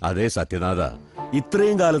 സത്യനാഥൻ. അതെ, സത്യനാഥ.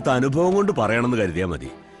 ഇത്രയും കാലത്ത് അനുഭവം കൊണ്ട് പറയണമെന്ന് കരുതിയാ മതി.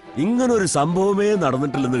 ഇങ്ങനൊരു സംഭവമേ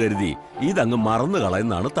നടന്നിട്ടില്ലെന്ന് കരുതി ഇതങ്ങ് മറന്നു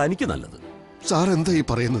കളയുന്നതാണ് തനിക്ക് നല്ലത്. സാർ എന്താ ഈ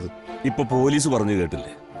പറയുന്നത്? ഇപ്പൊ പോലീസ് പറഞ്ഞു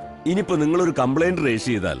കേട്ടില്ലേ? ഇനിയിപ്പോ നിങ്ങളൊരു കംപ്ലൈന്റ്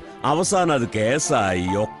രജിസ്റ്റർ ചെയ്താൽ അവസാനം അത് കേസായി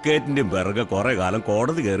ഒക്കേറ്റിന്റെയും പിറകെ കുറെ കാലം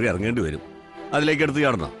കോടതി കയറി ഇറങ്ങേണ്ടി വരും. അതിലേക്ക് എടുത്ത്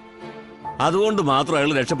ചാടണ. അതുകൊണ്ട് മാത്രം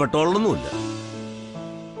അയാൾ രക്ഷപ്പെട്ടോളൊന്നുമില്ല.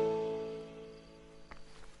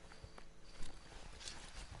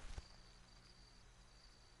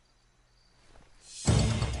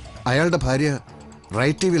 അയാളുടെ ഭാര്യ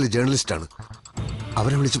റൈറ്റ് ടിവിയിലെ ജേർണലിസ്റ്റാണ്.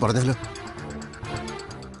 അവരെ വിളിച്ച് പറഞ്ഞാലോ?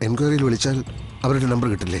 എൻക്വയറിയിൽ വിളിച്ചാൽ അവരുടെ നമ്പർ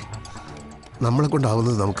കിട്ടില്ലേ? നമ്മളെ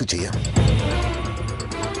കൊണ്ടാവുന്നത് നമുക്ക് ചെയ്യാം.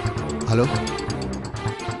 Hello,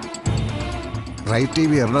 right T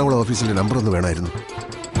V Ernakulam ഓഫീസിലെ നമ്പർ ഒന്ന് വേണമായിരുന്നു.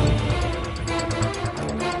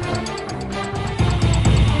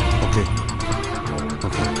 Okay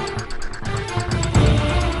okay.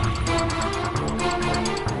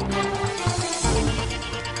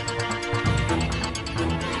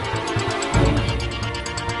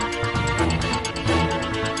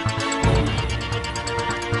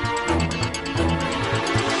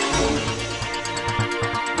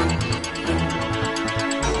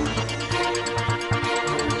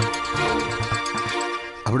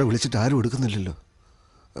 അവിടെ വിളിച്ചിട്ട് ആരും എടുക്കുന്നില്ലല്ലോ.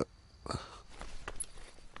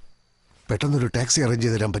 പെട്ടെന്നൊരു ടാക്സി അറേഞ്ച്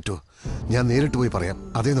ചെയ്ത് തരാൻ പറ്റുമോ? ഞാൻ നേരിട്ട് പോയി പറയാം.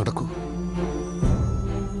 അതേ നടക്കൂ.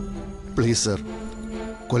 പ്ലീസ് സർ,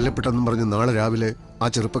 കൊല്ലപ്പെട്ടെന്നും പറഞ്ഞ് നാളെ രാവിലെ ആ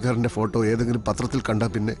ചെറുപ്പക്കാരൻ്റെ ഫോട്ടോ ഏതെങ്കിലും പത്രത്തിൽ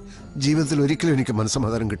കണ്ടാൽ പിന്നെ ജീവിതത്തിൽ ഒരിക്കലും എനിക്ക്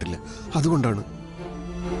മനസ്സമാധാനം കിട്ടില്ല. അതുകൊണ്ടാണ്.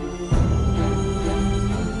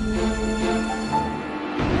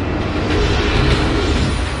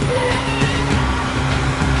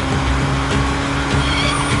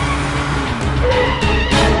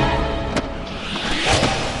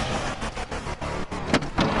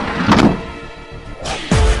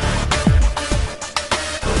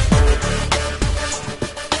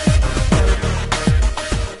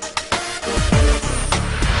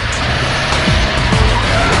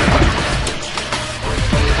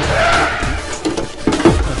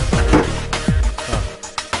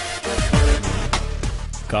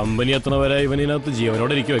 കമ്പനി എത്ര വരെ ഇവനകത്ത്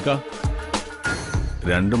ജീവനോടെ ഇരിക്കും വെക്കാം?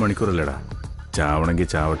 2 മണിക്കൂറല്ലേടാ,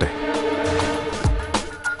 ചാവണമെങ്കിൽ ചാവട്ടെ.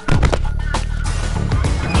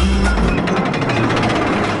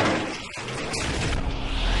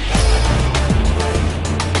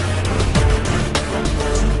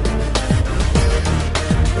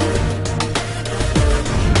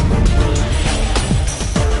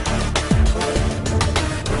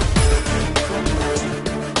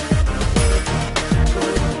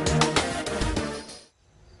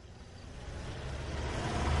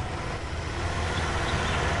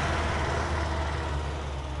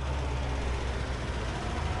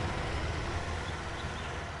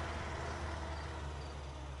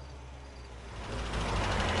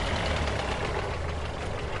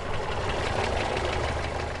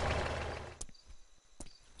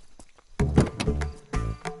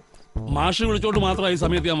 മാഷ് വിളിച്ചോണ്ട് മാത്രമായി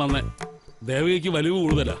സമയത്ത് ഞാൻ വന്നേ. ദേവകിക്ക് വലിവ്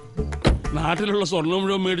കൂടുതലാ. നാട്ടിലുള്ള സ്വർണ്ണം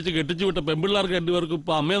മുഴുവൻ മേടിച്ച് കെട്ടിച്ചു വിട്ട പെമ്പിള്ളാർക്ക് രണ്ടുപേർക്കും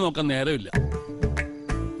ഇപ്പൊ അമ്മയെ നോക്കാൻ നേരമില്ല.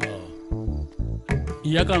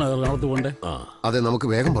 ഇയാൾക്കാണ് എറണാകുളത്ത് പോണ്ടേ? അതെ, നമുക്ക്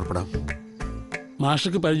വേഗം പുറപ്പെടാം.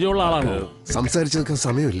 മാഷക്ക് പരിചയമുള്ള ആളാണോ? സംസാരിച്ചു നിൽക്കാൻ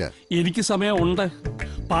സമയമില്ല. എനിക്ക് സമയം ഉണ്ട്.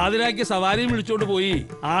 പാതിരാക്കി സവാരിയും വിളിച്ചോണ്ട് പോയി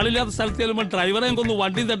ആളില്ലാത്ത സ്ഥലത്ത് ചെല്ലുമ്പോൾ ഡ്രൈവറെയും കൊന്ന്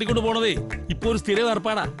വണ്ടിയും തട്ടിക്കൊണ്ട് പോണതേ ഇപ്പൊ ഒരു സ്ഥിരം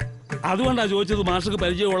ഏർപ്പാടാ. അതുകൊണ്ടാ ചോദിച്ചത് മാഷക്ക്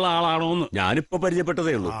പരിചയമുള്ള ആളാണോന്ന്. ഞാനിപ്പോ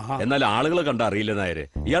പരിചയപ്പെട്ടതേ ഉള്ളൂ. എന്നാൽ ആളുകളെ കണ്ട അറിയില്ല നായരെ.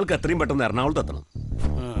 ഇയാൾക്ക് എത്രയും പെട്ടെന്ന് എറണാകുളത്ത് എത്തണം.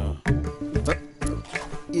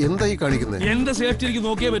 എന്തായി കാണിക്കുന്നത്? എന്റെ സേഫ്റ്റി എനിക്ക്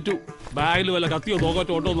നോക്കിയേ പറ്റൂ. ബാഗിൽ വല്ല കത്തിയോ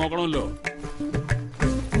തോക്കറ്റോ ഓട്ടോ നോക്കണമല്ലോ.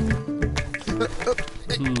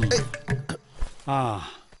 ആ,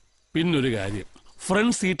 പിന്നൊരു കാര്യം,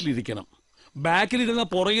 ഫ്രണ്ട് സീറ്റിലിരിക്കണം. ബാക്കിലിരുന്ന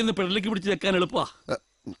പുറകിൽ നിന്ന് പെടലേക്ക് പിടിച്ച് വെക്കാൻ എളുപ്പാ.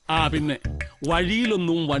 ആ, പിന്നെ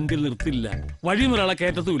വഴിയിലൊന്നും വണ്ടി നിർത്തില്ല. വഴി ഒരാളെ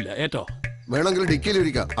കയറ്റത്തുമില്ല. ഏറ്റോ വേണമെങ്കിൽ ഡിക്കിയിൽ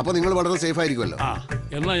ഇരിക്കാം. അപ്പൊ നിങ്ങൾ വളരെ സേഫ് ആയിരിക്കുമല്ലോ. ആ,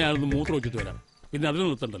 എന്നാ ഞാനൊന്ന് മൂത്രം വെച്ചിട്ട് വരാം. പിന്നെ അതിന്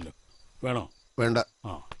നിർത്തണ്ടല്ലോ. വേണോ? വേണ്ട.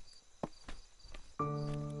 ആ,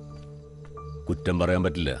 കുറ്റം പറയാൻ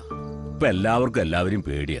പറ്റില്ല. ഇപ്പൊ എല്ലാവർക്കും എല്ലാവരും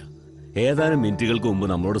പേടിയാ. ഏതാനും മിനിറ്റുകൾക്ക് മുമ്പ്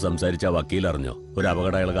നമ്മളോട് സംസാരിച്ച ആ വക്കീൽ അറിഞ്ഞോ ഒരു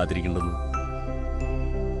അപകടം അയാൾ കാത്തിരിക്കേണ്ടെന്ന്?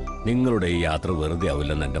 നിങ്ങളുടെ ഈ യാത്ര വെറുതെ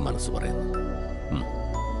ആവില്ലെന്ന് എന്റെ മനസ്സ് പറയുന്നു.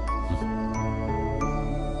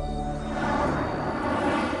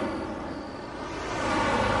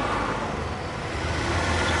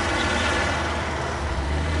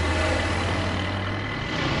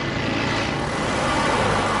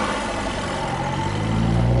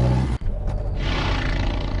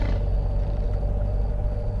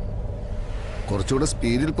 കുറച്ചുകൂടെ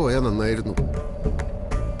സ്പീഡിൽ പോയാൽ നന്നായിരുന്നു.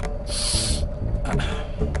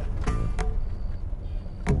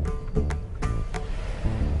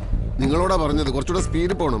 നിങ്ങളോടാ പറഞ്ഞത് കുറച്ചുകൂടെ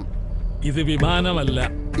സ്പീഡിൽ പോണം. ഇത് വിമാനമല്ല.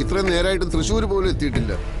 ഇത്രയും നേരമായിട്ട് തൃശ്ശൂർ പോലും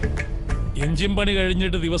എത്തിയിട്ടില്ല. എഞ്ചിൻ പണി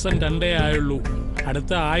കഴിഞ്ഞിട്ട് ദിവസം 2 ആയുള്ളൂ.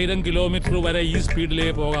 അടുത്ത 1000 കിലോമീറ്റർ വരെ ഈ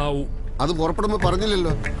സ്പീഡിലേ പോകാവൂ. അത് പുറപ്പെടുമ്പോ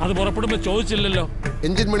പറഞ്ഞില്ലല്ലോ. അത് പുറപ്പെടുമ്പോ ചോദിച്ചില്ലല്ലോ.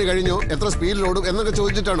 എഞ്ചിൻ പണി കഴിഞ്ഞോ, എത്ര സ്പീഡിൽ ഓടും എന്നൊക്കെ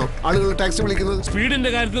ചോദിച്ചിട്ടാണോ ആളുകൾ ടാക്സി വിളിക്കുന്നത്? സ്പീഡിന്റെ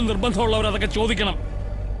കാര്യത്തിൽ നിർബന്ധമുള്ളവർ അതൊക്കെ ചോദിക്കണം.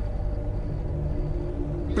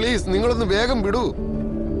 പ്ലീസ് നിങ്ങളൊന്ന് വേഗം വിടൂ.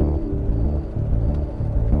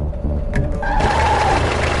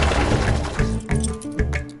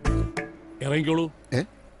 ഇറങ്ങിക്കോളൂ.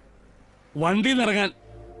 വണ്ടിയിൽ നിന്ന് ഇറങ്ങാൻ.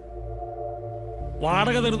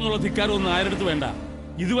 വാടക തരുന്നുള്ള ധിക്കാരമൊന്നും ആരെടുത്ത് വേണ്ട.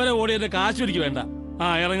 ഇതുവരെ ഓടിയതിന്റെ കാശ് എനിക്ക് വേണ്ട. ആ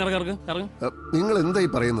ഇറങ്ങി. നിങ്ങൾ എന്തായി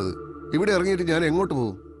പറയുന്നത്? ഇവിടെ ഇറങ്ങിയിട്ട് ഞാൻ എങ്ങോട്ട്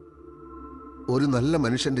പോകും? ഒരു നല്ല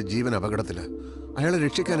മനുഷ്യന്റെ ജീവൻ അപകടത്തില്. അയാളെ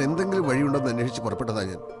രക്ഷിക്കാൻ എന്തെങ്കിലും വഴിയുണ്ടെന്ന് അന്വേഷിച്ച് പുറപ്പെട്ടതാ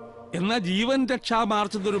ഞാൻ. എന്നാ ജീവൻ രക്ഷാ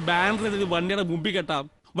മാർച്ചത് ഒരു ബാനർ വണ്ടിയുടെ മുമ്പിൽ കെട്ടാം.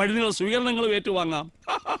 വഴി നിങ്ങൾ സ്വീകരണങ്ങൾ ഏറ്റുവാങ്ങാം.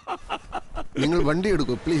 നിങ്ങൾ വണ്ടി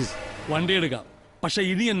എടുക്കൂ പ്ലീസ്. വണ്ടി എടുക്കാം, പക്ഷെ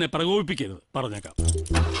ഇനി എന്നെ പ്രകോപിപ്പിക്കരുത്. പറഞ്ഞേക്കാം.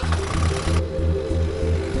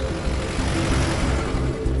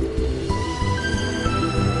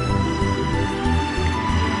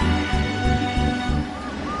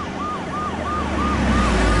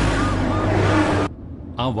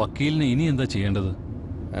 ആ വക്കീലിനെ ഇനി എന്താ ചെയ്യേണ്ടത്?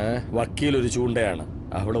 വക്കീൽ ഒരു ചൂണ്ടയാണ്.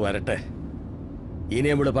 അവള് വരട്ടെ. ഇനി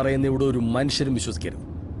അവള് പറയുന്ന ഇവിടെ ഒരു മനുഷ്യരും വിശ്വസിക്കരുത്.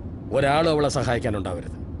 ഒരാളും അവളെ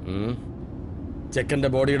സഹായിക്കാനുണ്ടാവരുത്. ചെക്കന്റെ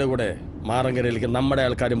ബോഡിയുടെ കൂടെ മാറങ്കരയിലേക്ക് നമ്മുടെ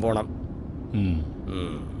ആൾക്കാരും പോണം.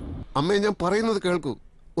 അമ്മേ, ഞാൻ പറയുന്നത് കേൾക്കൂ.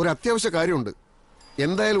 ഒരു അത്യാവശ്യ കാര്യമുണ്ട്.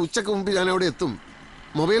 എന്തായാലും ഉച്ചക്ക് മുമ്പ് ഞാൻ അവിടെ എത്തും.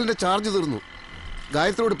 മൊബൈലിന്റെ ചാർജ് തീർന്നു.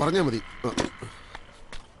 ഗായത്രിയോട് പറഞ്ഞാൽ മതി.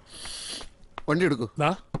 വണ്ടി എടുക്കൂ.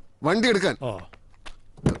 വണ്ടി എടുക്കാൻ.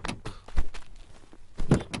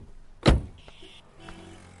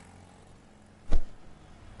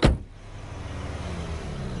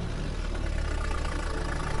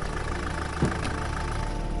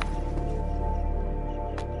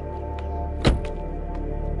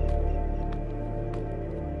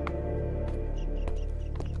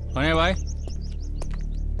 भाई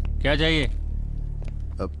क्या चाहिए?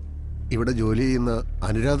 ഇവിടെ ജോലി ചെയ്യുന്ന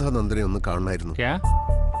അനുരാധ നന്ദനെ ഒന്ന് കാണണമായിരുന്നു.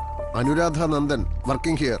 Anuradha Nandan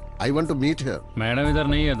working here. I want to meet here. Madam इधर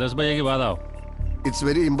नहीं है, 10 बजे के बाद आओ. It's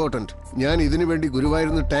very important. ഞാൻ ഇതിനു വേണ്ടി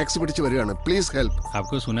ഗുരുവായൂരിൽ ടാക്സി പിടിച്ച് വരികയാണ്. Please help.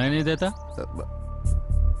 आपको सुनाई नहीं देता?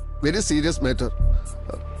 Very serious matter.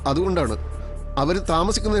 അതുകൊണ്ടാണ്. അവർ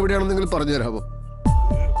താമസിക്കുന്നത് എവിടെയാണെന്നെങ്കിലും പറഞ്ഞു തരാമോ?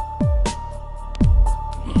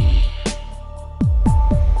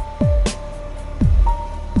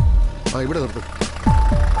 ഇവിടെ നിർത്തും.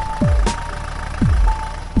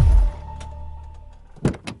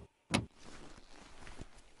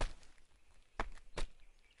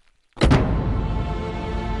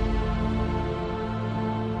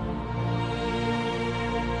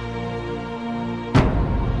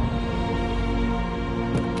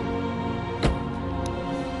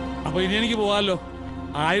 അപ്പൊ ഇനി എനിക്ക് പോവാല്ലോ.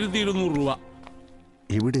 1200 രൂപ.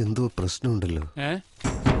 ഇവിടെ എന്തോ പ്രശ്നമുണ്ടല്ലോ.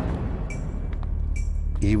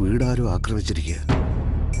 ഈ വീടാരോ ആക്രമിച്ചിരിക്കുക.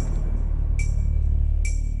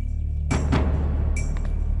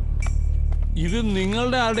 ഇത്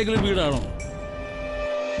നിങ്ങളുടെ ആരുടെയെങ്കിലും വീടാണോ?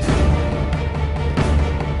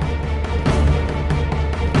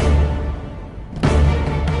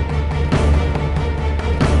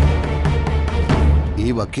 ഈ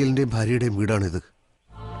വക്കീലിന്റെയും ഭാര്യയുടെയും വീടാണിത്.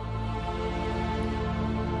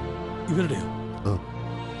 ഇവരുടെയോ?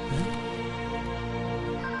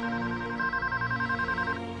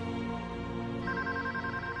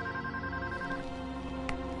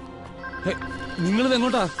 നിങ്ങളിത്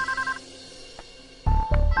എങ്ങോട്ടാ?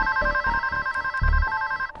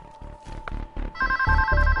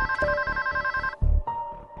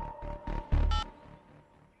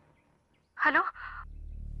 ഹലോ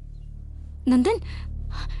നന്ദൻ,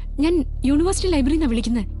 ഞാൻ യൂണിവേഴ്സിറ്റി ലൈബ്രറിയിൽ നിന്നാണ്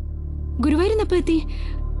വിളിക്കുന്നത്. ഗുരുവായൂരിൽ എപ്പോ എത്തി?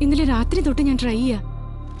 ഇന്നലെ രാത്രി തൊട്ട് ഞാൻ ട്രൈ ചെയ്യാ.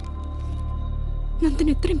 നന്ദൻ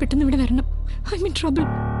എത്രയും പെട്ടെന്ന് ഇവിടെ വരണം. I mean trouble.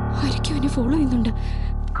 ആരൊക്കെയോ എന്നെ ഫോളോ ചെയ്യുന്നുണ്ട്.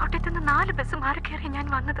 കോട്ടയത്തുനിന്ന് 4 ബസ് മാറി കയറി ഞാൻ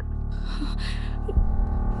വന്നത്.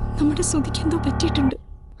 നമ്മുടെ ശ്രുതിക്ക് എന്തോ പറ്റിയിട്ടുണ്ട്.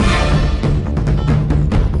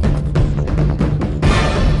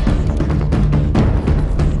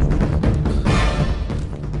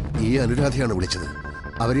 അനുരാധയാണ് വിളിച്ചത്.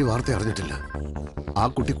 അവർ ഈ വാർത്ത അറിഞ്ഞിട്ടില്ല. ആ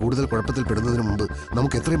കുട്ടി കൂടുതൽ കുഴപ്പത്തിൽ പെടുന്നതിന് മുമ്പ്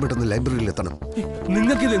നമുക്ക് എത്രയും പെട്ടെന്ന് ലൈബ്രറിയിൽ എത്തണം.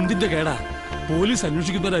 നിങ്ങൾക്ക് ഇത് എന്തിന്റെ കേടാ? പോലീസ്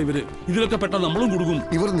അന്വേഷിക്കുന്നവരാ ഇവര്. ഇതിലൊക്കെ പെട്ട നമ്മളും കൊടുക്കും.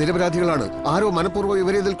 ഇവർ നിരപരാധികളാണ്. ആരോ മനഃപൂർവ്വം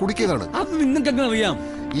ഇവരെ ഇതിൽ കുടിക്കിയതാണ്. അത് നിങ്ങൾക്ക് എങ്ങനെ അറിയാം?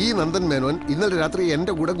 ഈ നന്ദൻ മേനോൻ ഇന്നലെ രാത്രി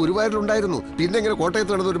എന്റെ കൂടെ ഗുരുവായൂരിലുണ്ടായിരുന്നു. പിന്നെ എങ്ങനെ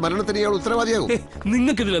കോട്ടയത്ത് നടന്ന ഒരു മരണത്തിന് ഇയാൾ ഉത്തരവാദിയാകും?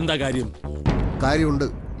 നിങ്ങൾക്ക് ഇതിൽ എന്താ കാര്യം? കാര്യമുണ്ട്.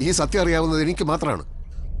 ഈ സത്യം അറിയാവുന്നത് എനിക്ക് മാത്രമാണ്.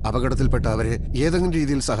 അപകടത്തിൽപ്പെട്ട അവരെ ഏതെങ്കിലും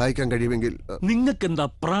രീതിയിൽ സഹായിക്കാൻ കഴിയുമെങ്കിൽ. നിങ്ങൾക്ക് എന്താ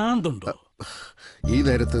പ്രാന്തുണ്ടോ? ഈ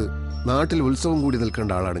നേരത്ത് നാട്ടിൽ ഉത്സവം കൂടി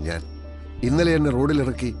നിൽക്കേണ്ട ആളാണ് ഞാൻ. ഇന്നലെ എന്നെ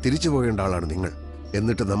റോഡിലിറക്കി തിരിച്ചു പോകേണ്ട ആളാണ് നിങ്ങൾ.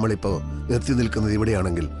 എന്നിട്ട് നമ്മളിപ്പോ എത്തി നിൽക്കുന്നത്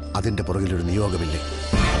ഇവിടെയാണെങ്കിൽ അതിന്റെ പുറകിലൊരു നിയോഗമില്ലേ?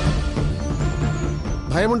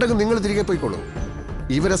 ഭയമുണ്ടെങ്കിൽ നിങ്ങൾ തിരികെ പോയിക്കോളൂ.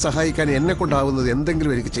 ഇവരെ സഹായിക്കാൻ എന്നെ കൊണ്ടാവുന്നത്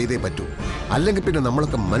എന്തെങ്കിലും എനിക്ക് ചെയ്തേ പറ്റൂ. അല്ലെങ്കിൽ പിന്നെ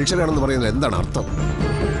നമ്മളൊക്കെ മനുഷ്യരാണെന്ന് പറയുന്നത് എന്താണ് അർത്ഥം?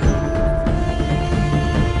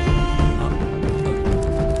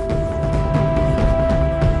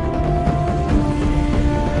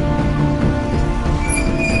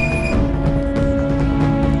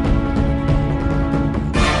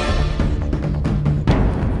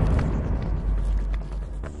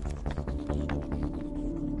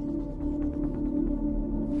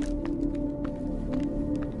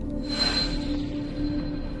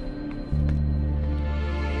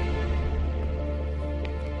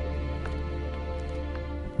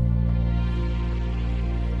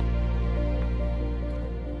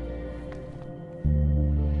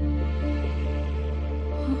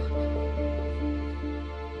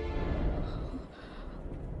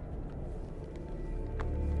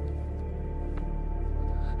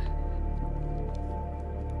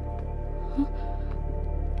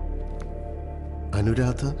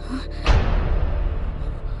 അനുരാധ,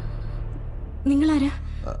 നിങ്ങളാരാ?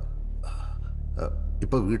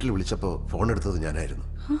 ഇപ്പൊ വീട്ടിൽ വിളിച്ചപ്പോ ഫോൺ എടുത്തത് ഞാനായിരുന്നു.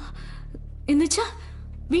 എന്നുവെച്ചാ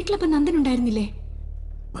വീട്ടിലപ്പോ നന്ദൻ ഉണ്ടായിരുന്നില്ലേ?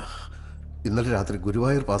 ഇന്നലെ രാത്രി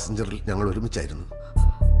ഗുരുവായൂർ പാസഞ്ചറിൽ ഞങ്ങൾ ഒരുമിച്ചായിരുന്നു.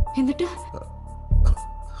 എന്നിട്ട്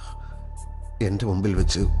എന്റെ മുമ്പിൽ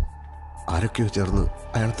വെച്ച് ആരൊക്കെയോ ചേർന്ന്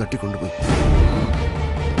അയാൾ തട്ടിക്കൊണ്ടുപോയി.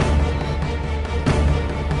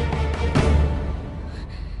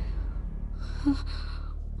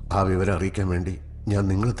 ആ വിവരം അറിയിക്കാൻ വേണ്ടി ഞാൻ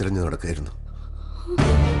നിങ്ങളെ തിരഞ്ഞു നടക്കായിരുന്നു.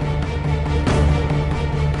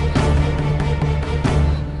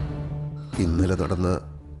 ഇന്നലെ നടന്ന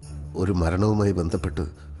ഒരു മരണവുമായി ബന്ധപ്പെട്ട്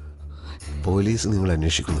പോലീസ് നിങ്ങളെ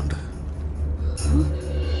അന്വേഷിക്കുന്നുണ്ട്.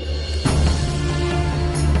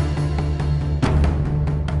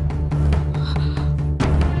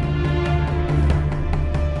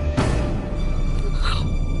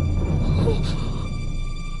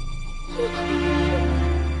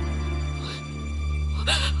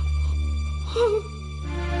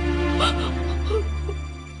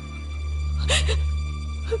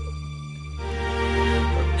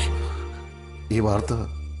 ഈ വാർത്ത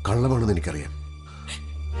കള്ളമാണെന്ന് എനിക്കറിയാം.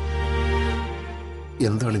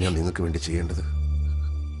 എന്താണ് ഞാൻ നിങ്ങൾക്ക് വേണ്ടി ചെയ്യേണ്ടത്?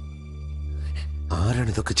 ആരാണ്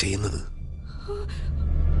ഇതൊക്കെ ചെയ്യുന്നത്?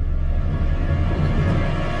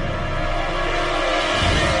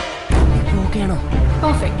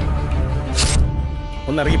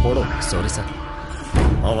 ഒന്നിറങ്ങി പോടോ. Sorry sir.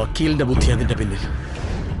 ആ വക്കീലിന്റെ ബുദ്ധി അതിന്റെ പിന്നിൽ.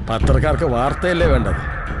 പത്രക്കാർക്ക് വാർത്തയല്ലേ വേണ്ടത്?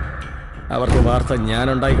 അവർക്ക് വാർത്ത ഞാൻ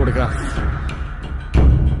ഉണ്ടാക്കി കൊടുക്കാം.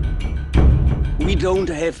 We don't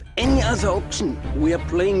have any other option. We are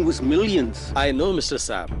playing with millions. I know, Mr.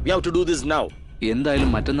 Sam. We have to do this now. എന്തായാലും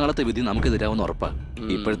മറ്റന്നാളത്തെ വിധി നമുക്ക് തരാമെന്ന് ഉറപ്പാ.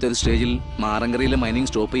 ഇപ്പോഴത്തെ ഒരു സ്റ്റേജിൽ മാറങ്കരയിലെ മൈനിങ്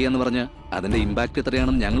സ്റ്റോപ്പ് ചെയ്യാന്ന് പറഞ്ഞ അതിന്റെ ഇമ്പാക്ട്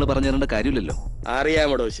എത്രയാണെന്ന് ഞങ്ങൾ പറഞ്ഞു തരേണ്ട കാര്യമില്ലല്ലോ.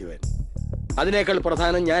 അറിയാമടോ ശിവൻ. അതിനേക്കാൾ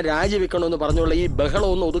പ്രധാനം ഞാൻ രാജിവെക്കണമെന്ന് പറഞ്ഞുള്ള ഈ ബഹളം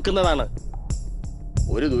ഒന്ന് ഒതുക്കുന്നതാണ്.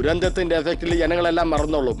 ഒരു ദുരന്തത്തിന്റെ എഫക്റ്റിൽ ജനങ്ങളെല്ലാം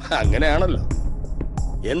മറന്നോളും. അങ്ങനെയാണല്ലോ.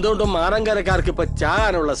 എന്തുകൊണ്ടും മാറങ്കരക്കാർക്ക് ഇപ്പൊ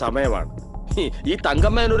ചാകാനുള്ള സമയമാണ്. ഈ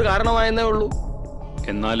തങ്കമ്മേനൊരു കാരണമായെന്നേ ഉള്ളൂ.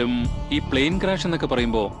 എന്നാലും ഈ പ്ലെയിൻ ക്രാഷ് എന്നൊക്കെ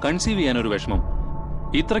പറയുമ്പോ കൺസീവ് ചെയ്യാനൊരു വിഷമം.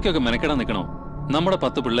 ഇത്രയ്ക്കൊക്കെ മെനക്കെടാൻ നിൽക്കണോ? നമ്മുടെ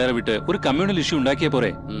 10 പിള്ളേരെ വിട്ട് ഒരു കമ്മ്യൂണൽ ഇഷ്യൂ ഉണ്ടാക്കിയ പോരെ?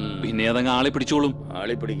 പിന്നെ അതങ്ങ് ആളെ പിടിച്ചോളും.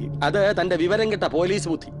 ആളെ പിടിക്കും. അത് തന്റെ വിവരം കിട്ട പോലീസ്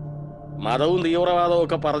ബുദ്ധി. മതവും തീവ്രവാദവും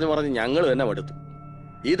ഒക്കെ പറഞ്ഞു ഞങ്ങൾ തന്നെ മടുത്തു.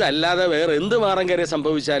 ഇതല്ലാതെ വേറെ എന്ത് മാറങ്കരെ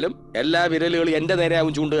സംഭവിച്ചാലും എല്ലാ വിരലുകളും എന്റെ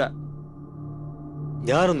നേരെയാവും ചൂണ്ടുക.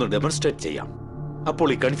 ഞാനൊന്ന് ഡെമോൺസ്ട്രേറ്റ് ചെയ്യാം. അപ്പോൾ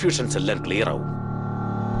ഈ കൺഫ്യൂഷൻസ് എല്ലാം ക്ലിയർ ആവും.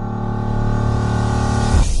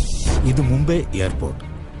 ഇത് മുംബൈ എയർപോർട്ട്.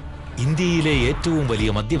 ഇന്ത്യയിലെ ഏറ്റവും വലിയ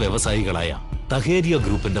മദ്യ വ്യവസായികളായ തഹേരിയ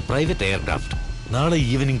ഗ്രൂപ്പിന്റെ പ്രൈവറ്റ് എയർക്രാഫ്റ്റ് നാളെ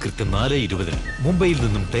ഈവനിംഗ് കൃത്യം 4:20 മുംബൈയിൽ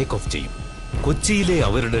നിന്നും ടേക്ക് ഓഫ് ചെയ്യും. കൊച്ചിയിലെ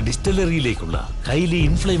അവരുടെ ഡിസ്റ്റിലറിയിലേക്കുള്ള ഹൈലി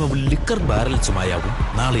ഇൻഫ്ലേമബിൾ ലിക്കർ ബാരൽസുമായാവും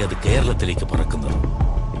നാളെ അത് കേരളത്തിലേക്ക് പറക്കുന്നത്.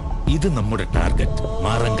 ഇത് നമ്മുടെ ടാർഗറ്റ്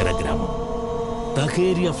മാറങ്കര ഗ്രാമം.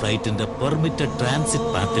 തഹേരിയ ഫ്ലൈറ്റിന്റെ പെർമിറ്റഡ് ട്രാൻസിറ്റ്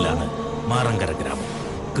പാത്തിലാണ് മാറങ്കര ഗ്രാമം.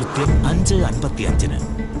 കൃത്യം 5:55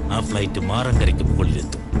 ആ ഫ്ലൈറ്റ് മാറങ്കരയ്ക്ക്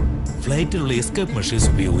മുകളിലെത്തും. ഫ്ലൈറ്റിലുള്ള എസ്കേപ്പ് മെഷേഴ്സ്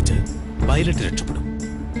ഉപയോഗിച്ച് പൈലറ്റ് രക്ഷപ്പെടും.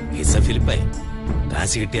 ഗിസ ഫിലിപ്പായി.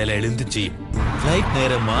 കാശ് കിട്ടിയാൽ അയാൾ എന്തും ചെയ്യും. ഫ്ലൈറ്റ്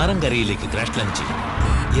നേരെ മാറങ്കരയിലേക്ക് ക്രാഷ് ലാൻഡ് ചെയ്യും.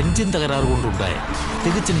 എൻജിൻ തകരാറ് കൊണ്ടുണ്ടായ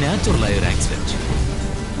തികച്ചും നാച്ചുറലായ ഒരു ആക്സിഡന്റ്.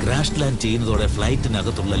 ക്രാഷ് ലാൻഡ് ചെയ്യുന്നതോടെ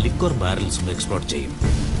ഫ്ലൈറ്റിനകത്തുള്ള ലിക്വർ ബാരൽസും എക്സ്പ്ലോഡ് ചെയ്യും.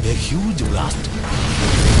 A huge blast.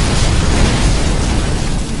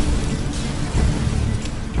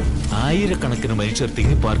 ആയിരക്കണക്കിന് മനുഷ്യർ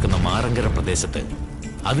തിങ്ങിപ്പാർക്കുന്ന മാറങ്കര പ്രദേശത്ത്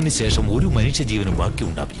അതിനുശേഷം ഒരു മനുഷ്യജീവനും ബാക്കി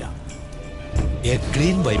ഉണ്ടാവില്ല. A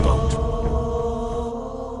clean wipe out.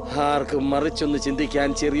 ആർക്കും മറിച്ചൊന്ന് ചിന്തിക്കാൻ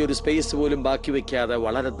ചെറിയൊരു സ്പേസ് പോലും ബാക്കി വെക്കാതെ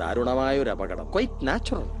വളരെ ദാരുണമായ ഒരു അപകടം. Quite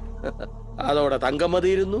natural. അതോടെ തങ്കമ്മ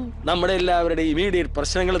തീരുന്നു, നമ്മുടെ എല്ലാവരുടെയും ഇമീഡിയറ്റ്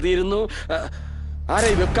പ്രശ്നങ്ങൾ തീരുന്നു.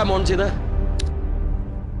 ആരായി വെബ്കാം ഓൺ ചെയ്ത്?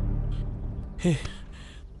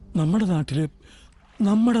 നമ്മുടെ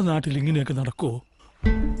നാട്ടിൽ ഇങ്ങനെയൊക്കെ നടക്കുമോ?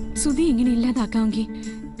 സുധി ഇങ്ങനെ ഇല്ലാതാക്കാമെങ്കിൽ,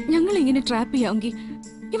 ഞങ്ങൾ ഇങ്ങനെ ട്രാപ്പ് ചെയ്യാമെങ്കിൽ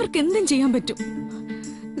ഇവർക്ക് എന്തും ചെയ്യാൻ പറ്റും.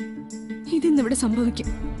 ഇതിന്നിവിടെ സംഭവിക്കും.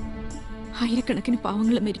 ആയിരക്കണക്കിന്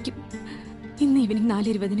പാവങ്ങൾ മരിക്കും. ഇന്ന് ഈവനിങ്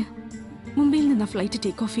 4:20 മുംബൈയിൽ നിന്ന് ഫ്ലൈറ്റ്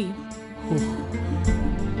ടേക്ക് ഓഫ് ചെയ്യും.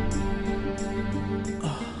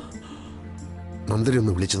 മന്ത്രി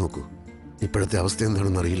ഒന്ന് വിളിച്ചു നോക്കൂ. ഇപ്പോഴത്തെ അവസ്ഥ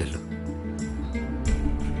എന്താണെന്ന് അറിയില്ലല്ലോ.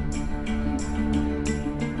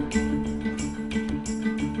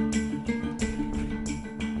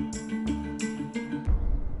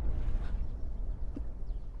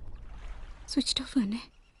 സ്വിച്ച് ഓഫ് തന്നെ.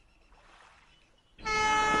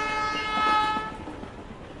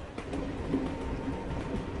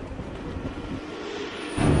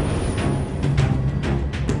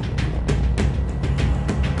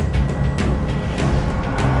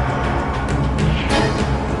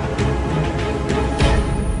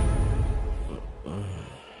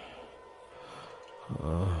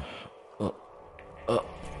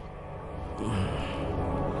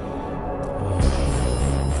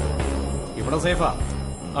 സേഫാ?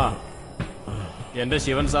 ആ, എന്റെ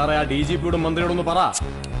ശിവൻ സാറെ ആ DGPയോടും മന്ത്രിയോടൊന്ന് പറ.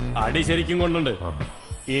 അടി ശരിക്കും കൊണ്ടുണ്ട്.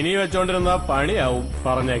 ഇനി വെച്ചോണ്ടിരുന്ന പണിയാവും,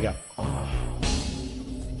 പറഞ്ഞേക്കാം.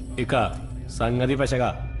 ഇക്ക സംഗതി പശക.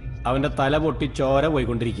 അവന്റെ തല പൊട്ടി ചോര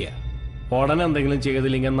പോയിക്കൊണ്ടിരിക്കുക. ഉടനെ എന്തെങ്കിലും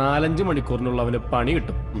ചെയ്തില്ലെങ്കിൽ 4-5 മണിക്കൂറിനുള്ള അവന് പണി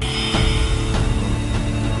കിട്ടും.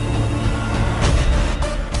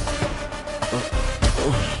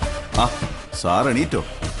 സാർ എണീറ്റോ?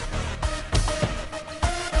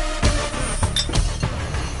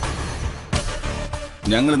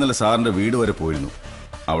 ഞങ്ങൾ ഇന്നലെ സാറിന്റെ വീട് വരെ പോയിരുന്നു.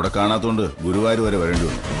 അവിടെ കാണാത്തോണ്ട് ഗുരുവായൂർ വരെ വരേണ്ടി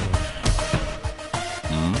വന്നു.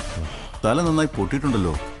 തല നന്നായി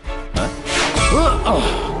പൊട്ടിയിട്ടുണ്ടല്ലോ.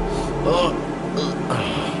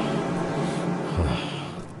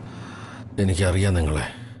 എനിക്കറിയാം നിങ്ങളെ.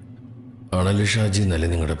 അണലി ഷാജി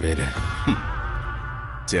എന്നല്ലേ നിങ്ങളുടെ പേര്?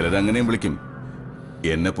 ചിലരങ്ങനെയും വിളിക്കും.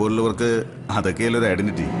 എന്നെ പോലുള്ളവർക്ക് അതൊക്കെയല്ലേ ഒരു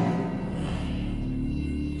ഐഡന്റിറ്റി.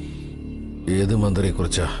 ഏത് മന്ത്രിയെ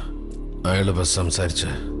കുറിച്ചാ അയാള് ബസ് സംസാരിച്ച്?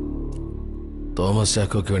 തോമസ്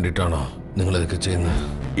ചാക്കോക്ക് വേണ്ടിയിട്ടാണോ നിങ്ങൾ ഇതൊക്കെ ചെയ്യുന്നത്?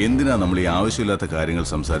 എന്തിനാ നമ്മൾ ഈ ആവശ്യമില്ലാത്ത കാര്യങ്ങൾ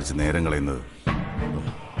സംസാരിച്ച് നേരം കളയുന്നത്?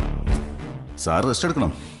 സാർ റെസ്റ്റ്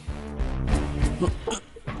എടുക്കണം.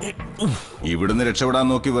 ഇവിടുന്ന് രക്ഷപ്പെടാൻ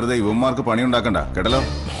നോക്കി വെറുതെ ഇവന്മാർക്ക് പണിയുണ്ടാക്കണ്ട, കേട്ടല്ലോ?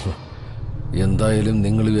 എന്തായാലും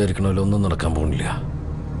നിങ്ങൾ വിചാരിക്കണമല്ലോ ഒന്നും നടക്കാൻ പോകുന്നില്ല.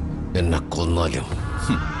 എന്നെ കൊന്നാലും.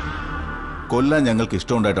 കൊല്ലാൻ ഞങ്ങൾക്ക്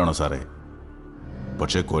ഇഷ്ടമുണ്ടായിട്ടാണോ സാറേ?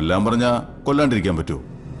 പക്ഷെ കൊല്ലാൻ പറഞ്ഞാ കൊല്ലാണ്ടിരിക്കാൻ പറ്റുമോ?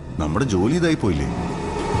 നമ്മുടെ ജോലി ഇതായി പോയില്ലേ?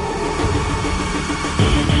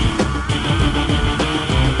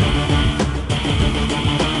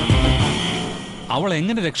 അവൾ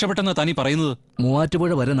എങ്ങനെ രക്ഷപ്പെട്ടെന്നാ താനീ പറയുന്നത്?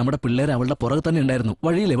 മൂവാറ്റുപുഴ വരെ നമ്മുടെ പിള്ളേർ അവളുടെ പുറകെ തന്നെ ഉണ്ടായിരുന്നു.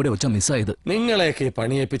 വഴിയിൽ എവിടെ വെച്ചാ മിസ്സായത്? നിങ്ങളെയൊക്കെ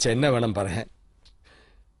പണിയേപ്പിച്ച് എന്നെ വേണം പറയാൻ.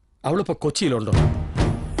 അവളിപ്പോ കൊച്ചിയിലുണ്ടോ?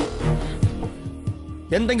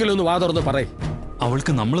 എന്തെങ്കിലും ഒന്ന് വാ തുറന്ന് പറയും.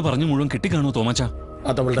 അവൾക്ക് നമ്മൾ പറഞ്ഞു മുഴുവൻ കിട്ടിക്കാണോ തോമാച്ച?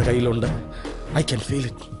 അതവളുടെ കയ്യിലുണ്ട്. I can feel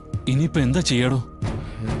it. ഇനിയിപ്പോ എന്താ ചെയ്യടോ?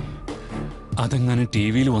 അതെങ്ങനെ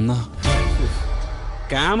ടിവിയിൽ വന്ന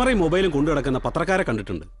ക്യാമറയും മൊബൈലും കൊണ്ടു കിടക്കുന്ന പത്രക്കാരെ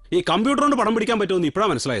കണ്ടിട്ടുണ്ട്. ഈ കമ്പ്യൂട്ടർ കൊണ്ട് പടം പിടിക്കാൻ പറ്റുമെന്ന്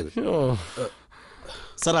ഇപ്പോഴാണ് മനസ്സിലായത്.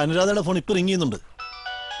 സാർ, അനുരാധയുടെ ഫോൺ ഇപ്പൊ റിംഗ് ചെയ്യുന്നുണ്ട്.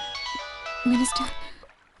 മിനിസ്റ്റർ.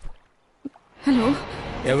 ഹലോ,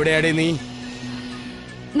 എവിടെയാടേ നീ?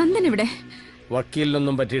 നന്ദൻ എവിടെ?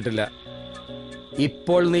 വക്കീലിനൊന്നും പറ്റിയിട്ടില്ല.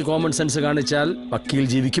 ഇപ്പോൾ നീ കോമൺ സെൻസ് കാണിച്ചാൽ വക്കീൽ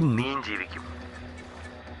ജീവിക്കും, നീയും ജീവിക്കും.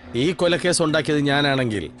 ഈ കൊലക്കേസ് ഉണ്ടാക്കിയത്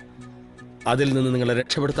ഞാനാണെങ്കിൽ അതിൽ നിന്ന് നിങ്ങളെ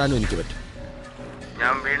രക്ഷപ്പെടുത്താനും എനിക്ക് പറ്റും.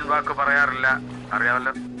 ഞാൻ വീൺവാക്ക് പറയാറില്ല,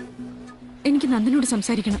 അറിയാമല്ലോ. എനിക്ക് നന്ദനോട്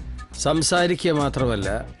സംസാരിക്കണം. സംസാരിക്കുക മാത്രമല്ല,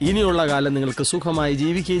 ഇനിയുള്ള കാലം നിങ്ങൾക്ക് സുഖമായി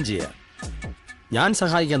ജീവിക്കുകയും ചെയ്യാം. ഞാൻ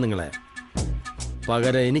സഹായിക്കാം നിങ്ങളെ.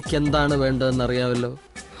 പകരം എനിക്കെന്താണ് വേണ്ടതെന്ന് അറിയാമല്ലോ.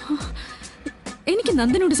 എനിക്ക്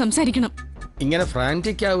നന്ദനോട് സംസാരിക്കണം. ഇങ്ങനെ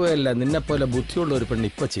ഫ്രാൻറ്റിക് ആവുകയല്ല നിന്നെപ്പോലെ ബുദ്ധിയുള്ള ഒരു പെണ്ണ്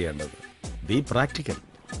ഇപ്പൊ ചെയ്യേണ്ടത്. B practical.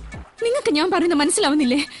 നിങ്ങൾക്ക് ഞാൻ പറയുന്നത്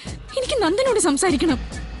മനസ്സിലാവുന്നില്ലേ? എനിക്ക് നന്ദനോട് സംസാരിക്കണം.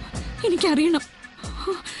 എനിക്കറിയണം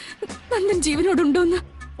നന്ദൻ ജീവനോടുണ്ടോന്ന്.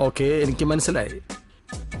 ഓക്കെ, എനിക്ക് മനസ്സിലായി.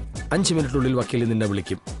 5 മിനിറ്റിനുള്ളിൽ വക്കീൽ നിന്നെ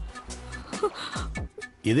വിളിക്കും.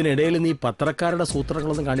 ഇതിനിടയിൽ നീ പത്രക്കാരുടെ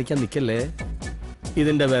സൂത്രങ്ങളൊന്നും കാണിക്കാൻ നിൽക്കല്ലേ.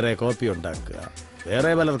 ഇതിന്റെ വേറെ കോപ്പി ഉണ്ടാക്കുക,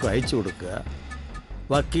 വേറെ പലർക്കും അയച്ചു കൊടുക്കുക.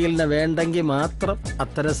 വക്കീലിനെ വേണ്ടെങ്കിൽ മാത്രം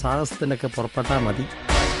അത്തരം സാഹസത്തിനൊക്കെ പുറപ്പെട്ടാൽ മതി.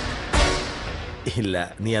 ഇല്ല,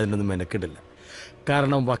 നീ അതിനൊന്നും മെനക്കിടില്ല.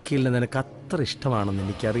 കാരണം വക്കീലിനെ നിനക്ക് അത്ര ഇഷ്ടമാണെന്ന്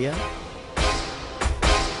എനിക്കറിയാം.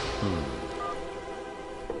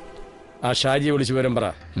 ആ ഷാജിയെ വിളിച്ചു വരും പറ.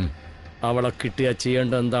 അവളെ കിട്ടിയ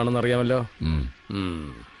ചെയ്യേണ്ടത് എന്താണെന്ന് അറിയാമല്ലോ.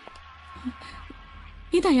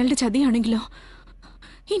 ഇത് അയാളുടെ ചതിയാണെങ്കിലോ?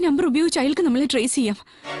 ഈ നമ്പർ ഉപയോഗിച്ച് അയാൾക്ക് നമ്മളെ ട്രേസ് ചെയ്യാം.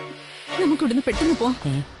 നമുക്കിവിടുന്ന് പെട്ടെന്ന് പോവാം.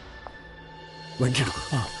 വണ്ടി എടുക്കും.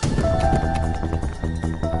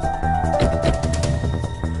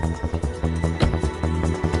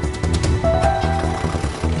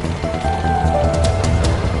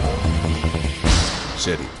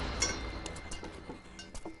 ശരി,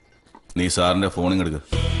 നീ സാറിന്റെ ഫോണിങ് എടുക്ക.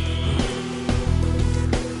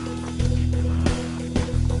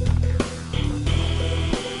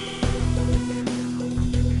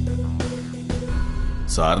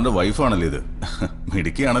 സാറിന്റെ വൈഫാണല്ലോ ഇത്.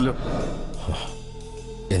 മിടുക്കിയാണല്ലോ.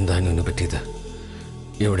 എന്താണ് ഇതിനെ പറ്റിയത്?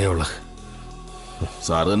 എവിടെയുള്ള?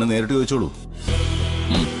 സാറ് തന്നെ നേരിട്ട് ചോദിച്ചോളൂ.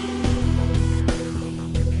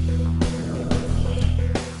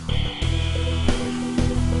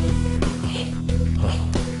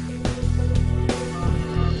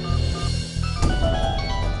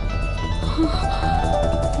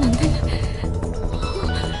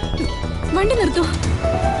 വണ്ടി നിർത്തൂ.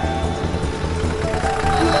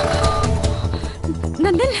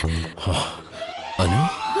 നന്ദൻ, അനു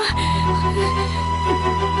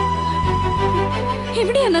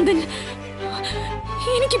എവിടെയാ നന്ദൻ?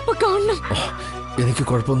 എനിക്കിപ്പോ കാണണം. എനിക്ക്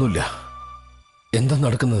കുഴപ്പമൊന്നുമില്ല. എന്താ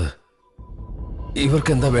നടക്കുന്നത്?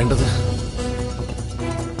 ഇവർക്ക് എന്താ വേണ്ടത്?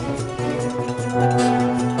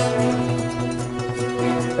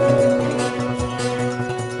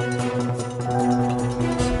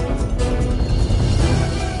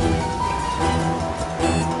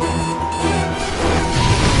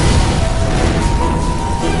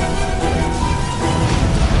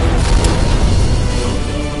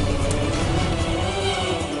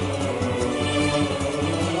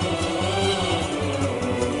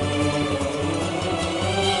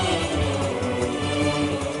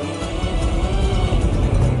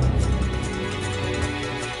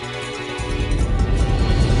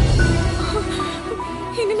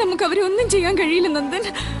 അവരെ ഒന്നും ചെയ്യാൻ കഴിയില്ല നന്ദൻ.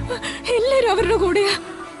 എല്ലാരും അവരുടെ കൂടെയാ.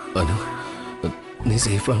 അനു, നീ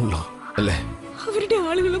സേഫ് ആണല്ലോ അല്ലേ? അവരുടെ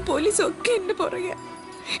ആളുകളും പോലീസും ഒക്കെ എന്നെ പുറകെ.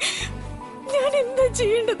 ഞാൻ എന്താ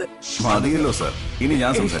ചെയ്യേണ്ടത്? മതിയല്ലോ സാർ, ഇനി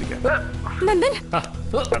ഞാൻ സംസാരിക്കാം. നന്ദൻ,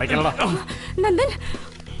 നന്ദൻ,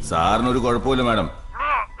 സാറിനൊരു കുഴപ്പമില്ല മാഡം.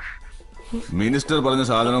 മിനിസ്റ്റർ പറഞ്ഞ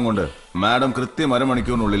സാധനം കൊണ്ട് മാഡം കൃത്യം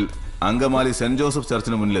അരമണിക്കൂറിനുള്ളിൽ അങ്കമാലി സെന്റ് ജോസഫ്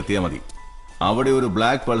ചർച്ചിന് മുന്നിൽ എത്തിയാൽ മതി. അവിടെ ഒരു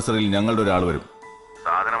ബ്ലാക്ക് പൾസറിൽ ഞങ്ങളുടെ ഒരാൾ വരും.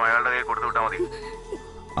 സാധനം അയാളുടെ കയ്യിൽ കൊടുത്തു വിട്ടാൽ മതി.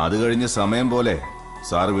 അത് കഴിഞ്ഞ് സമയം പോലെ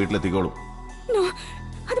സാറ് വീട്ടിലെത്തിക്കോളും.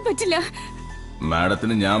 അത് പറ്റില്ല.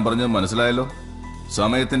 മാഡത്തിന് ഞാൻ പറഞ്ഞത് മനസ്സിലായല്ലോ.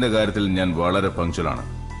 സമയത്തിന്റെ കാര്യത്തിൽ ഞാൻ വളരെ പങ്ക്ച്വലാണ്.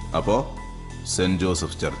 അപ്പോ saint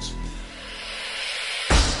Joseph church.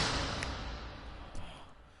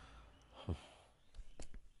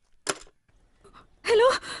 Hello,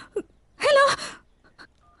 hello.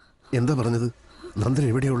 എന്താ പറഞ്ഞത്? നന്ദൻ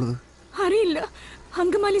എവിടെയുള്ളത്? അറിയില്ല.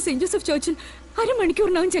 അങ്കമാലി സെന്റ് ജോസഫ് ചർച്ചിൽ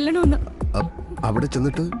അരമണിക്കൂറിനകം ചെല്ലണമെന്ന്. അവിടെ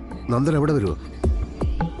ചെന്നിട്ട് നന്ദൻ എവിടെ വരുമോ?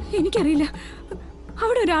 എനിക്കറിയില്ല.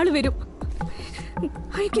 അവിടെ ഒരാള് വരും.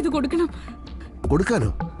 അയക്കിത് കൊടുക്കണം. കൊടുക്കാനോ?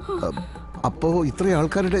 അപ്പോ ഇത്രയും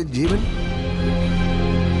ആൾക്കാരുടെ ജീവൻ?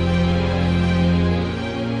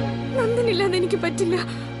 നന്ദനില്ലാതെ എനിക്ക് പറ്റില്ല.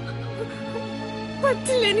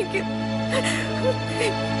 പറ്റില്ല എനിക്ക്.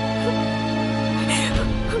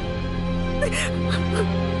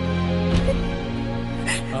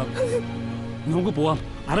 നമുക്ക് പോവാം.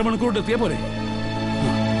 അരമണിക്കൂർ എത്തിയാ പോരെ?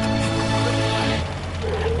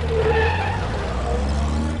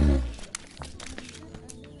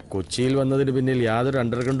 കൊച്ചിയിൽ വന്നതിന് പിന്നിൽ യാതൊരു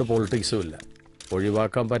അണ്ടർഗ്രൗണ്ട് പൊളിറ്റിക്സും ഇല്ല.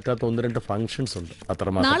 ഒഴിവാക്കാൻ പറ്റാത്ത 1-2 ഫംഗ്ഷൻസ് ഉണ്ട്,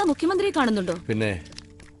 അത്രമാത്രം. നാളെ മുഖ്യമന്ത്രിയെ കാണുന്നുണ്ടോ? പിന്നെ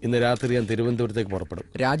ഇന്ന് രാത്രി ഞാൻ തിരുവനന്തപുരത്തേക്ക് പുറപ്പെടും.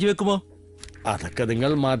 രാജിവെക്കുമോ? അതൊക്കെ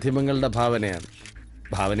നിങ്ങൾ മാധ്യമങ്ങളുടെ ഭാവനയാണ്.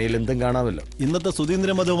 ഭാവനയിൽ എന്തും കാണാമല്ലോ. ഇന്നത്തെ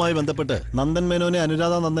സുധീന്ദ്രൻ വധവുമായി ബന്ധപ്പെട്ട് നന്ദൻ മേനോനെ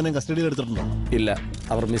അനുരാധ നന്ദനെ കസ്റ്റഡിയിൽ എടുത്തിട്ടുണ്ടോ? ഇല്ല,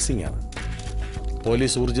 അവർ മിസ്സിംഗ് ആണ്.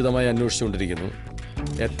 പോലീസ് ഊർജിതമായി അന്വേഷിച്ചുകൊണ്ടിരിക്കുന്നു.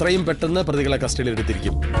 എത്രയും പെട്ടെന്ന് പ്രതികളെ കസ്റ്റഡിയിൽ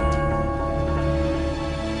എടുത്തിരിക്കും.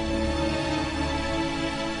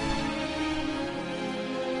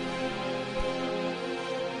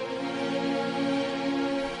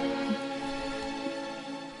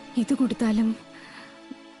 ഇത് കൊടുത്താലും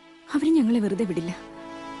അവര് ഞങ്ങളെ വെറുതെ വിടില്ല.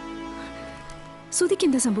 സുധിക്ക്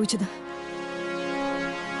എന്താ സംഭവിച്ചത്?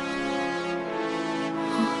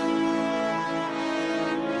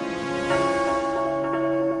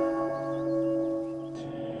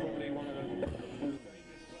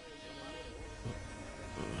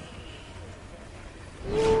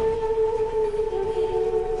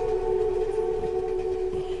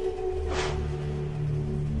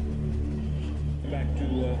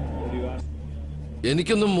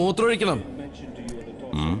 എനിക്കൊന്ന് മൂത്രമൊഴിക്കണം.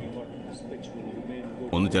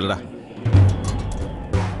 ഒന്ന് ചെല്ലടാ.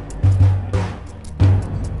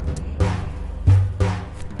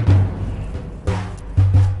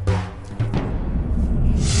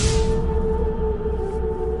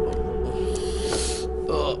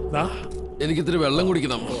 എനിക്കിത്തിരി വെള്ളം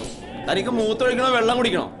കുടിക്കണം. തനിക്ക് മൂത്രമൊഴിക്കണോ വെള്ളം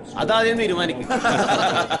കുടിക്കണോ അതാദ്യം തീരുമാനിക്കും.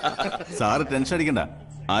 സാറ് ടെൻഷൻ അടിക്കണ്ട.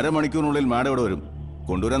 അരമണിക്കൂറിനുള്ളിൽ മാഡം ഇവിടെ വരും.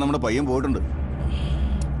 കൊണ്ടുവരാൻ നമ്മുടെ പയ്യൻ പോയിട്ടുണ്ട്.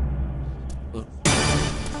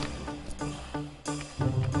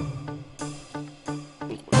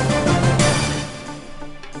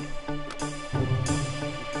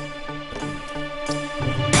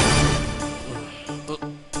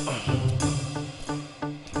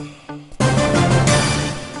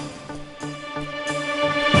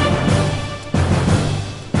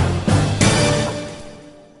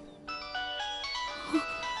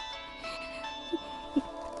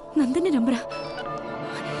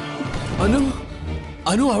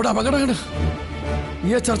 അനു, അവിടെ അപകടമാണ്. നീ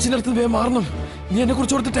ആ ചർച്ചിനടുത്ത് വേഗം മാറണം. നീ എന്നെ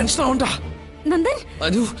കുറിച്ച് ഓർത്ത് ടെൻഷൻ ആവണ്ട.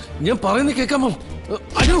 അനു, ഞാൻ പറയുന്നത് കേൾക്കാമോ?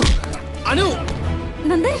 അനു, അനു,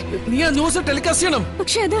 നീ ആ ന്യൂസ് ടെലികാസ്റ്റ് ചെയ്യണം.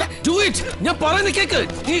 Do it. ഞാൻ പറയുന്നത് കേക്ക്.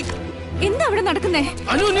 എന്താ അവിടെ നടക്കുന്നേ?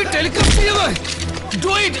 അനു, നീ ടെലികാസ്റ്റ് ചെയ്യണം.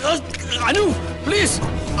 Do it. Anu, please.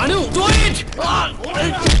 Anu, do it.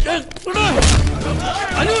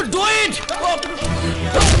 Anu, do it.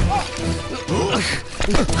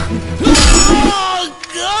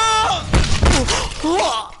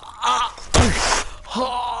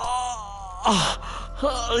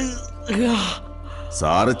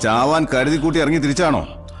 Sir ചാവാൻ കരുതി കൂട്ടി ഇറങ്ങി തിരിച്ചാണോ?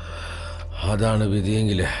 അതാണ്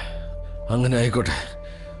വിധിയെങ്കില് അങ്ങനെ ആയിക്കോട്ടെ.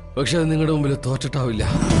 പക്ഷെ അത് നിങ്ങളുടെ മുമ്പിൽ തോറ്റിട്ടാവില്ല.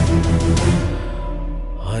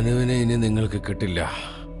 അനുവിനെ ഇനി നിങ്ങൾക്ക് കിട്ടില്ല.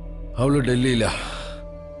 അവള് ഡൽഹിയില.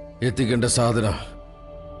 എത്തിക്കേണ്ട സാധനം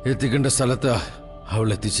എത്തിക്കേണ്ട സ്ഥലത്ത് അവൾ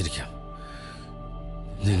എത്തിച്ചിരിക്കാം.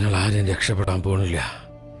 നിങ്ങൾ ആരും രക്ഷപ്പെടാൻ പോണില്ല.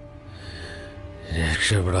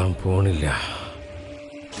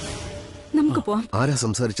 നമുക്ക് പോവാം. ആരാ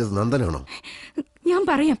സംസാരിച്ചത്? നന്ദനാണോ? ഞാൻ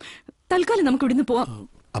പറയാം. തൽക്കാലം നമുക്ക് ഇവിടുന്ന് പോവാം.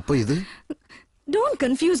 അപ്പൊ ഇത് ഡോണ്ട്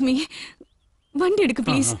കൺഫ്യൂസ് മീ. വണ്ടി എടുക്ക്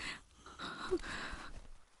പ്ലീസ്.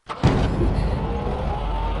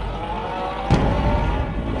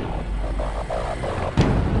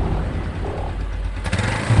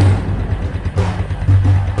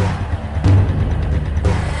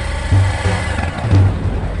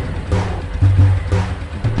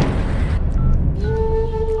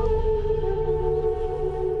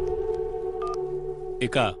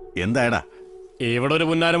 എന്തായടാ? ഇവിടെ ഒരു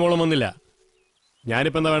പുന്നാരമോളം വന്നില്ല.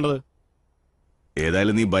 ഞാനിപ്പോ എന്താ വേണ്ടത്?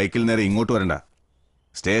 ഏതായാലും നീ ബൈക്കിൽ നേരെ ഇങ്ങോട്ട് വരണ്ട.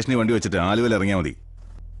 സ്റ്റേഷനിൽ വണ്ടി വെച്ചിട്ട് ആലുവയിൽ ഇറങ്ങിയാൽ മതി.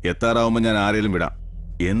 എത്താറാവുമ്പോ ഞാൻ ആരെങ്കിലും വിടാം.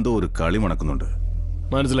 എന്തോ ഒരു കളി മണക്കുന്നുണ്ട്.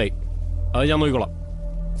 മനസ്സിലായി. അത് ഞാൻ നോക്കിക്കോളാം.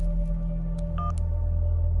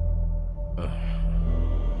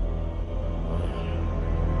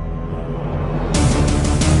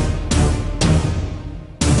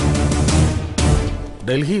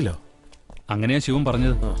 ഡൽഹിയിലോ? അങ്ങനെയാ ശിവൻ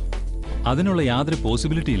പറഞ്ഞത്. അതിനുള്ള യാതൊരു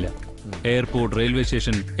പോസിബിലിറ്റി ഇല്ല. എയർപോർട്ട്, റെയിൽവേ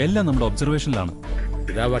സ്റ്റേഷൻ എല്ലാം നമ്മുടെ ഒബ്സർവേഷനിലാണ്.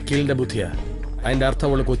 ഇതാ വക്കീലിന്റെ ബുദ്ധിയാ. അതിന്റെ അർത്ഥം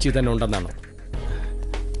അവള് കൊച്ചി തന്നെ ഉണ്ടെന്നാണോ?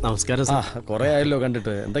 നമസ്കാരം. കുറെ ആയല്ലോ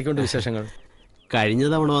കണ്ടിട്ട്. എന്തൊക്കെയുണ്ട് വിശേഷങ്ങൾ? കഴിഞ്ഞ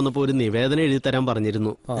തവണ വന്നപ്പോ ഒരു നിവേദനം എഴുതി തരാൻ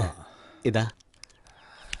പറഞ്ഞിരുന്നു. ഇതാ.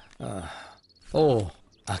 ഓ,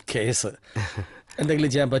 ആ കേസ്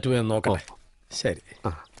എന്തെങ്കിലും ചെയ്യാൻ പറ്റുമോ എന്ന് നോക്കട്ടെ. ശരി,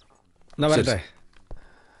 എന്നാ വരട്ടെ.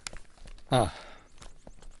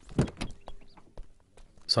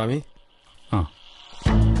 സ്വാമി,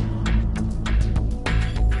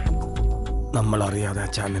 നമ്മളറിയാതെ ആ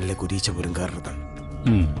ചാനലിലേക്ക് ഉരീച്ച പോലും കയറരുത്.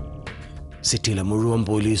 സിറ്റിയിലെ മുഴുവൻ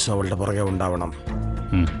പോലീസും അവളുടെ പുറകെ ഉണ്ടാവണം.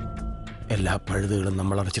 എല്ലാ പഴുതുകളും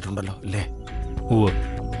നമ്മൾ അടച്ചിട്ടുണ്ടല്ലോ അല്ലേ?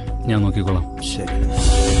 ഞാൻ നോക്കിക്കോളാം. ശരി.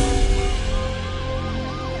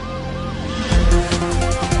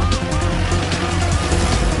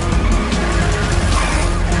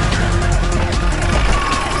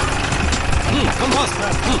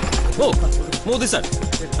 മോദി സാർ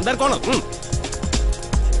अंदर कौन?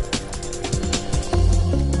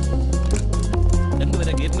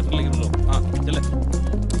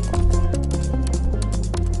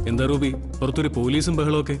 എന്താ റൂബി, പുറത്തൊരു പോലീസും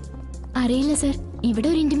ബഹളമൊക്കെ? അറിയില്ല സർ, ഇവിടെ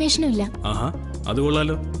ഒരു ഇന്റിമേഷനും ഇല്ല. ആഹാ, അത്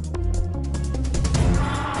കൊള്ളാലോ.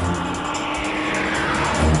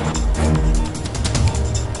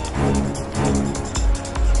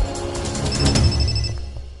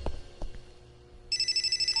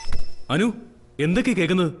 അനു, എന്തൊക്കെ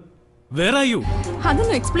കേൾക്കുന്നത്? Where are you?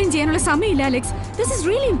 അതൊന്നും എക്സ്പ്ലെയിൻ ചെയ്യാനുള്ള സമയമില്ല Alex. This is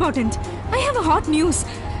really important. I have A hot news.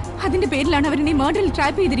 അതിന്റെ പേരിലാണ് അവർ എന്നെ മർഡറിൽ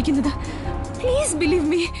ട്രാപ്പ് ചെയ്തിരിക്കുന്നത്. Please believe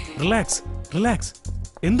me. Relax, relax.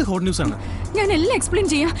 എന്ത് ഹോട്ട് ന്യൂസ് ആണ്? ഞാൻ എല്ലാം എക്സ്പ്ലെയിൻ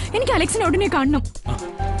ചെയ്യാം. എനിക്ക് അലക്സിനെ ഉടനെ കാണണം.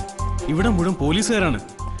 ഇവിടെ മുഴുവൻ പോലീസുകാരാണ്.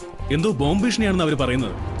 എന്തോ ബോംബ് ഭീഷണിയാണെന്ന് അവർ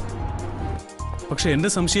പറയുന്നത്. പക്ഷെ എന്റെ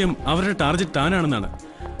സംശയം അവരുടെ target താനാണെന്നാണ്.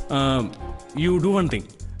 You do one thing.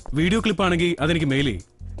 Video clip ആണെങ്കിൽ അതെനിക്ക് മെയിൽ ചെയ്യും.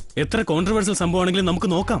 എത്ര കോൺട്രവേഴ്സൽ സംഭവമാണെങ്കിലും നമുക്ക്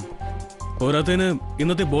നോക്കാം. പോരാത്തതിന്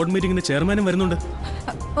ഇന്നത്തെ ബോർഡ് മീറ്റിംഗിന് ചെയർമാനും വരുന്നുണ്ട്.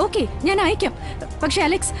 ഓക്കെ, ഞാൻ അയക്കാം. പക്ഷെ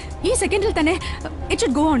അലക്സ്, ഈ സെക്കൻഡിൽ തന്നെ it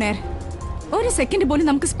should go on air. ഒരു സെക്കൻഡ് പോലും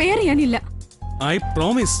നമുക്ക് സ്പെയർ ചെയ്യാനില്ല. I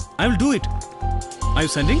promise I will do it. I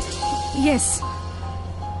U sending? Yes.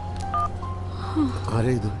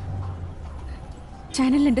 ആരാ ഇത്?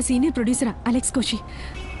 ചാനലിൽ എന്റെ സീനിയർ പ്രൊഡ്യൂസറാ അലക്സ് കോശി.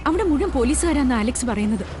 അവിടെ മുഴുവൻ പോലീസുകാരാന്ന് അലക്സ്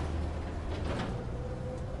പറയുന്നത്.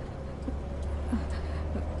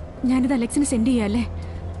 ഞാനിത് അലക്സിന് സെൻഡ് ചെയ്യാല്ലേ?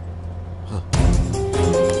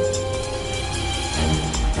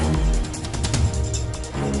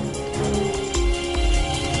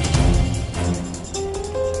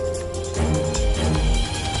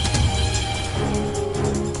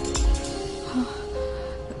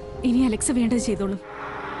 ഇനി അലക്സ് വേണ്ടത് ചെയ്തോളൂ.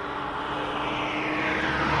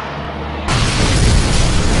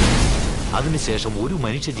 അതിനുശേഷം ഒരു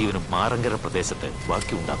മനുഷ്യജീവനും മാറങ്കര പ്രദേശത്ത്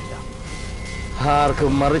ബാക്കിയുണ്ടാവില്ല.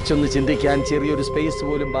 ആർക്കും മറിച്ചൊന്ന് ചിന്തിക്കാൻ ചെറിയൊരു സ്പേസ്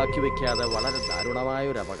പോലും ബാക്കി വെക്കാതെ വളരെ ദാരുണമായ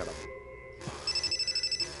ഒരു അപകടം.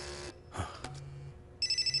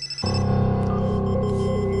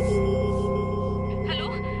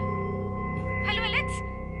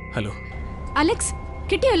 ഹലോ അലക്സ്,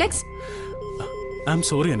 കിട്ടിയോ Alex? I am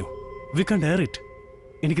sorry Anu, V can't air it.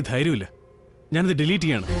 എനിക്ക് ധൈര്യമില്ല. ഞാനത് ഡിലീറ്റ്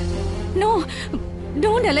ചെയ്യാണ്. No,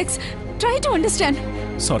 don't Alex. Try to understand.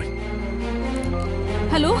 Sorry.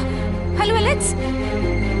 Hello hello Alex.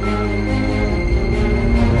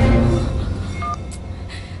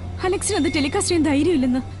 അലക്സിന് അത് ടെലികാസ്റ്റ് ചെയ്യാൻ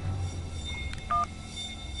ധൈര്യമില്ലെന്ന്.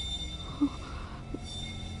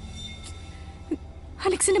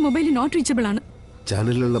 അലക്സിന്റെ മൊബൈൽ നോട്ട് റീച്ചബിൾ ആണ്.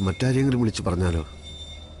 ചാനലിലുള്ള മറ്റാരെങ്കിലും വിളിച്ചു പറഞ്ഞാലോ?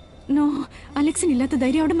 നോ, അലക്സിന് ഇല്ലാത്ത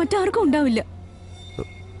ധൈര്യം അവിടെ മറ്റാർക്കും ഉണ്ടാവില്ല.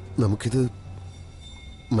 നമുക്കിത്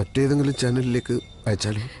മറ്റേതെങ്കിലും ചാനലിലേക്ക്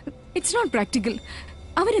അയച്ചാലോ? It's not practical.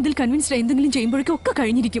 അവരിതിൽ കൺവിൻസ്ഡ് എന്തെങ്കിലും ചെയ്യുമ്പോഴേക്കും ഒക്കെ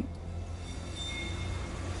കഴിഞ്ഞിരിക്കും.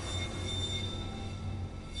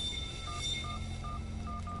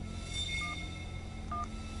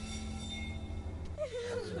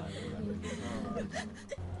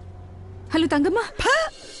 ഹലോ തങ്കമ്മ.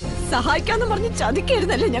 സഹായിക്കാന്ന് പറഞ്ഞ്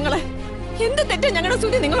ചതിക്കായിരുന്നല്ലേ ഞങ്ങളെ? എന്ത് തെറ്റാ ഞങ്ങളുടെ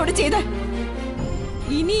സൂര്യ നിങ്ങളോട് ചെയ്തേ?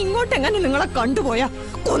 ഇനി ഇങ്ങോട്ട് എങ്ങനെ നിങ്ങളെ കണ്ടുപോയാ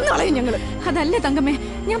കൊന്നളയും ഞങ്ങള്. അതല്ല തങ്കമ്മേ,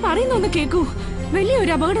 ഞാൻ പറയുന്ന ഒന്ന് കേൾക്കൂ.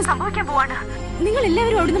 വലിയൊരു അപകടം സംഭവിക്കാൻ പോവാണ്. നിങ്ങൾ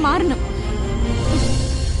എല്ലാവരും അവിടുന്ന് മാറണം.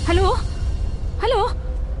 Hello hello.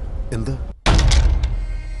 എന്താ?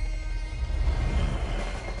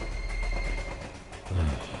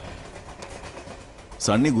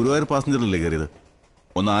 സണ്ണി ഗുരുവായൂർ പാസഞ്ചറിലല്ലേ കയറിയത്?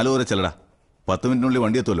 ഒന്ന് ആലോചന ചെല്ലടാ. 10 മിനിറ്റിനുള്ളിൽ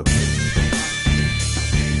വണ്ടി എത്തുമല്ലോ.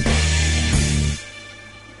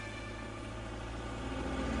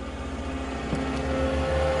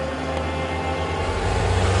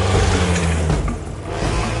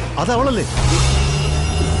 അതവളല്ലേ?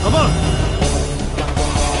 അപ്പൊ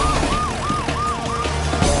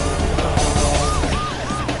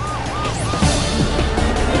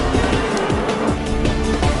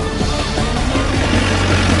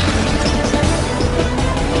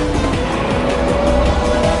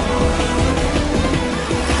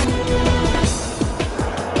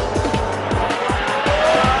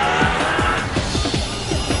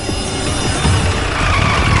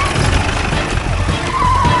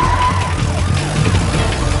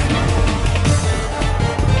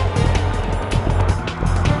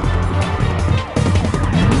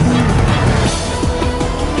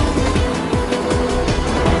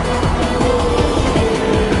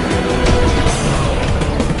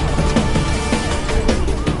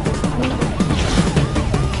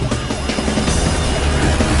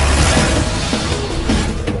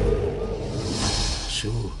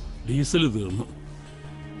ഡീസൽ തീർന്നു.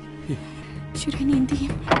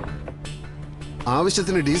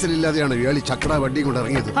 ആവശ്യത്തിന് ഡീസൽ ഇല്ലാതെയാണ് ഇയാൾ ചക്ര വണ്ടിയും കൊണ്ട്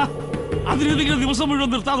ഇറങ്ങിയത്. അതിനെന്തെങ്കിലും ദിവസം മുഴുവൻ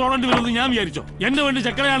നിർത്താതെ ഓടേണ്ടി വരുമെന്ന് ഞാൻ വിചാരിച്ചോ? എന്റെ വണ്ടി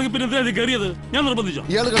ചക്രയാണെങ്കിൽ പിന്നെ എന്തിനാ കയറിയത്? ഞാൻ നിർബന്ധിച്ചോ?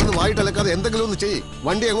 ഇയാൾ കിടന്ന് വായിട്ടലക്കാതെ എന്തെങ്കിലും ഒന്ന് ചെയ്യ്.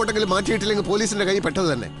 വണ്ടി എങ്ങോട്ടെങ്കിലും മാറ്റിയിട്ടില്ലെങ്കിൽ പോലീസിന്റെ കൈ പെട്ടത്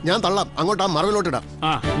തന്നെ. ഞാൻ തള്ളാം. അങ്ങോട്ട് ആ മറവിലോട്ടിടാം.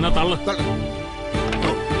 ആ എന്നാ തള്ള.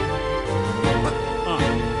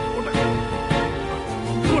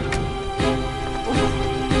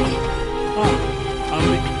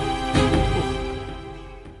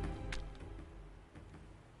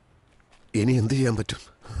 ഇനി എന്ത് ചെയ്യാൻ പറ്റും?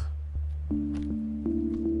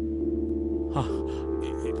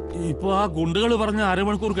 ഇപ്പൊ ആ ഗുണ്ടുകൾ പറഞ്ഞ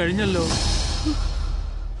അരമണിക്കൂർ കഴിഞ്ഞല്ലോ.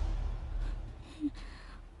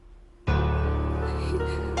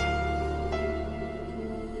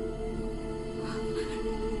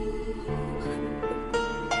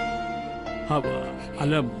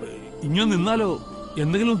 അല്ല ഇങ്ങനെ നിന്നാലോ?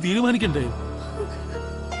 എന്തെങ്കിലും തീരുമാനിക്കണ്ടേ?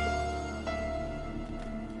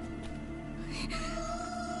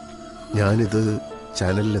 ഞാനിത്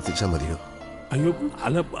ചാനലിൽ എത്തിച്ചാൽ മതിയോ? അയ്യോ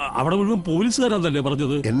അല്ല, അവിടെ മുഴുവൻ പോലീസുകാരാന്നല്ലേ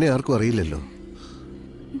പറഞ്ഞത്? എന്നെ ആർക്കും അറിയില്ലല്ലോ.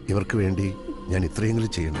 ഇവർക്ക് വേണ്ടി ഞാൻ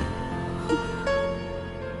ഇത്രയെങ്കിലും ചെയ്യണം.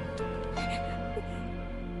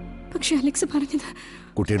 പക്ഷെ അലക്സ് പറഞ്ഞത്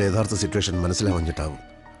കുട്ടിയുടെ യഥാർത്ഥ സിറ്റുവേഷൻ മനസ്സിലാവാഞ്ഞിട്ടാവും.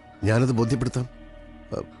 ഞാനത് ബോധ്യപ്പെടുത്താം.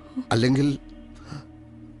 അല്ലെങ്കിൽ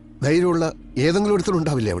ധൈര്യമുള്ള ഏതെങ്കിലും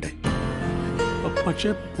ഒരുത്തരുണ്ടാവില്ലേ അവിടെ? പക്ഷെ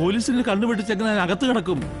പോലീസിന് കണ്ടുപിടിച്ചെങ്ങനെ അകത്ത്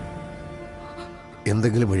കിടക്കും?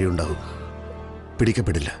 എന്തെങ്കിലും വഴിയുണ്ടാവും.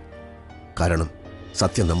 പിടിക്കപ്പെടില്ല. കാരണം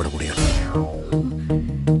സത്യം നമ്മുടെ കൂടെയാണ്.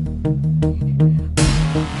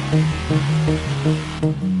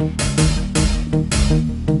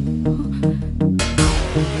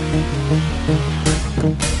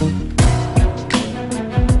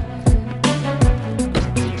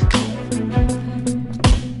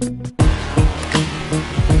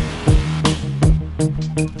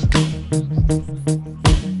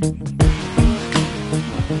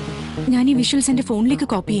 ഞാൻ ഈ വിഷ്വൽസ് എന്റെ ഫോണിലേക്ക്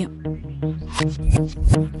കോപ്പി ചെയ്യാം.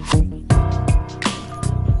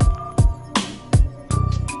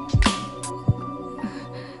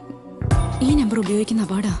 ഈ നമ്പർ ഉപയോഗിക്കുന്ന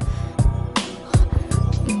അപാടാ.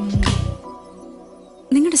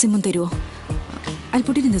 നിങ്ങളുടെ സിമ്മും തരുമോ? I'll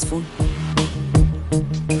put it in this phone.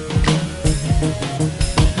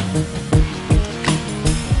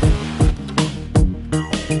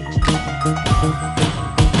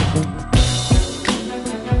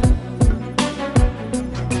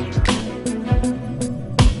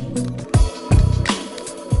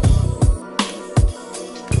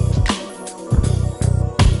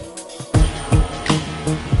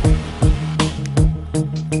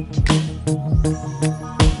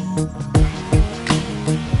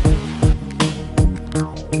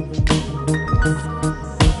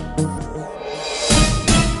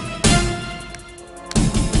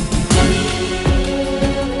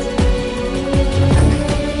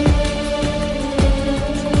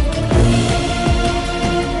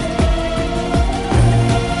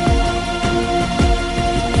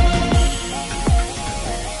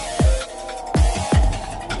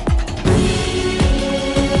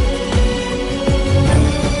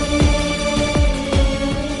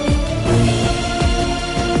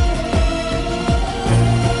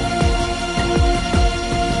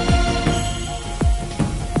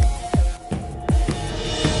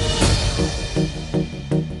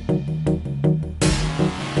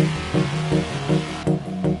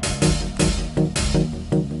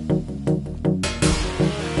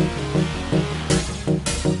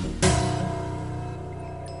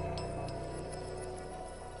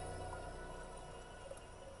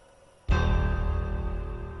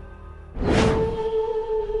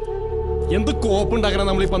 എന്ത് കോപ്പുണ്ടാക്കണം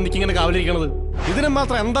നമ്മൾ ഈ പന്നിക്ക് ഇങ്ങനെ കാവലിരിക്കണത്? ഇതിനെ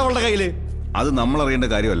മാത്രം എന്താ അവളുടെ കയ്യില്? അത് നമ്മൾ അറിയേണ്ട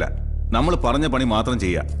കാര്യമല്ല. നമ്മൾ പറഞ്ഞ പണി മാത്രം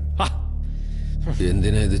ചെയ്യാം.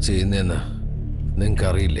 എന്തിനാ ഇത് ചെയ്യുന്നതെന്ന് നിങ്ങൾക്ക്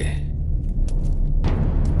അറിയില്ലേ?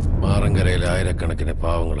 മാറങ്കരയിലെ ആയിരക്കണക്കിന്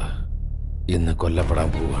പാവങ്ങള് ഇന്ന് കൊല്ലപ്പെടാൻ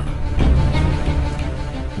പോവുകയാണ്.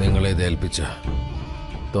 നിങ്ങളെ ഇത് ഏൽപ്പിച്ച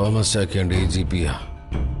തോമസ് ചാക്കേണ്ട DGP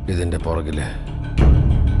ഇതിന്റെ പുറകില്.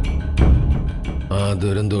 ആ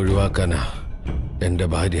ദുരന്തം ഒഴിവാക്കാനാ എന്റെ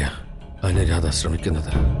ഭാര്യ അനുരാധ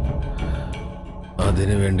ശ്രമിക്കുന്നത്.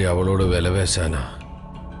 അതിനുവേണ്ടി അവളോട് വിലവേശാനാ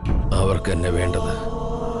അവർക്ക് എന്നെ വേണ്ടത്.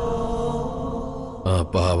 ആ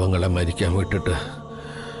പാവങ്ങളെ മരിക്കാൻ വിട്ടിട്ട്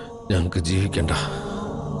ഞങ്ങൾക്ക് ജീവിക്കണ്ട.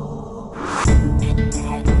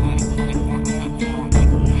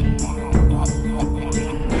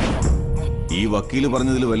 ഈ വക്കീല്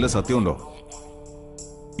പറഞ്ഞതിൽ വല്ല സത്യമുണ്ടോ?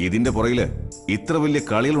 ഇതിന്റെ പുറകില് ഇത്ര വലിയ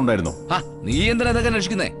കളികളുണ്ടായിരുന്നോ? നീ എന്തിനാ ഇതൊക്കെ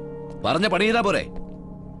അന്വേഷിക്കുന്നേ? പറഞ്ഞ പണി ചെയ്താ പോരെ?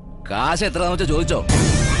 കാശ് എത്രയാന്ന് വെച്ചാ ചോദിച്ചോ?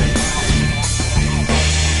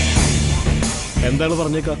 എന്താണ്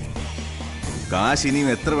പറഞ്ഞേക്ക? കാശ് ഇനിയും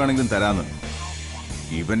എത്ര വേണമെങ്കിലും തരാന്ന്.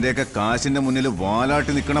 ഇവന്റെയൊക്കെ കാശിന്റെ മുന്നിൽ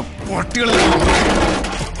വാലാട്ടി നിൽക്കണ പട്ടികളെ.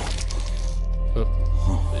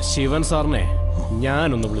 ശിവൻ സാറിനെ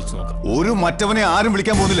ഞാനൊന്ന് വിളിച്ചു നോക്കാം. ഒരു മറ്റവനെ ആരും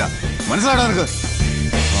വിളിക്കാൻ പോകുന്നില്ല. മനസ്സിലാടാ നിനക്ക്?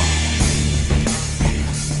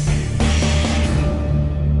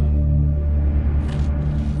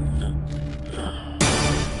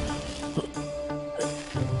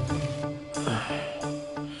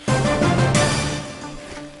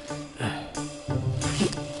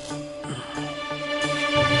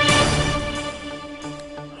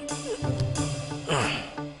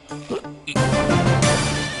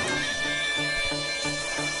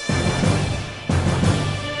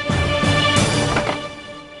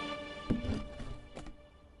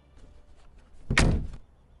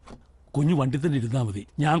 കുഞ്ഞു വണ്ടി തന്നെ ഇരുന്നാൽ മതി.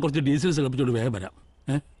 ഞാൻ കുറച്ച് ഡീസൽ തിളപ്പിച്ചോണ്ട് വേഗം വരാം.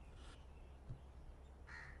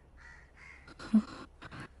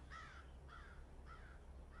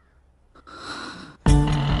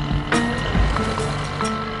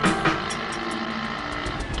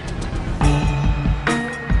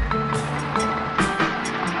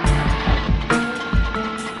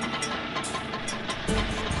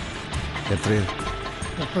 എത്രയാ?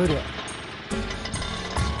 30 രൂപ.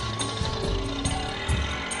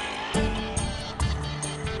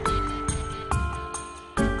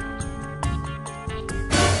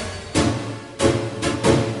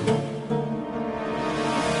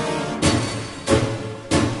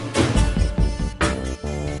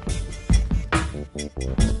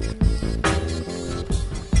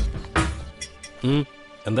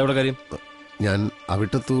 എന്താ ഇവിടെ കാര്യം? ഞാൻ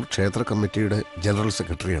അവിട്ടത്തൂർ ക്ഷേത്ര കമ്മിറ്റിയുടെ ജനറൽ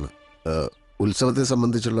സെക്രട്ടറിയാണ്. ഉത്സവത്തെ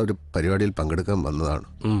സംബന്ധിച്ചുള്ള ഒരു പരിപാടിയിൽ പങ്കെടുക്കാൻ വന്നതാണ്.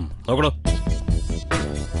 നോക്കണോ?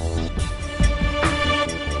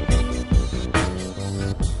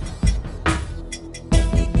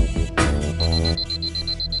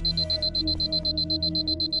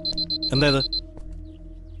 എന്താ ഇത്?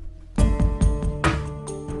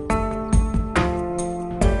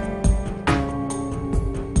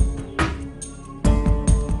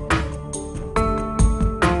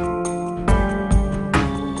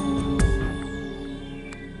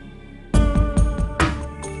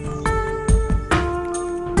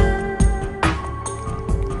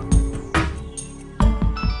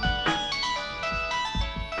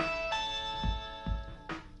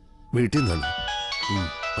 വീട്ടിൽ നിന്നാണ്.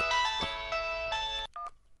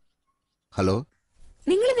 ഹലോ,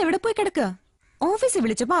 നിങ്ങളിന്ന് എവിടെ പോയി കിടക്കുക? ഓഫീസിൽ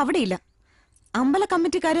വിളിച്ചപ്പോ അവിടെ ഇല്ല. അമ്പല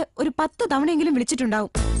കമ്മിറ്റിക്കാര് ഒരു 10 തവണയെങ്കിലും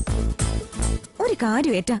വിളിച്ചിട്ടുണ്ടാവും. ഒരു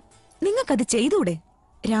കാര്യം ഏറ്റാ, നിങ്ങൾക്കത് ചെയ്തൂടെ?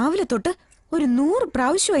 രാവിലെ തൊട്ട് ഒരു 100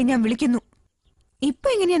 പ്രാവശ്യമായി ഞാൻ വിളിക്കുന്നു. ഇപ്പൊ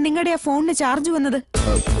എങ്ങനെയാ നിങ്ങളുടെ ആ ഫോണിന് ചാർജ് വന്നത്?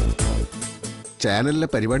 ചാനലിലെ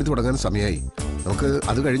പരിപാടി തുടങ്ങാൻ സമയമായി. നമുക്ക്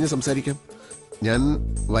അത് കഴിഞ്ഞ് സംസാരിക്കാം. ഞാൻ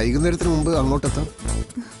വൈകുന്നേരത്തിന് മുമ്പ് അങ്ങോട്ടെത്താം.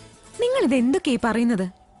 നിങ്ങൾ ഇത് എന്തൊക്കെയാ പറയുന്നത്?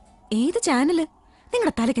 ഏത് ചാനല്?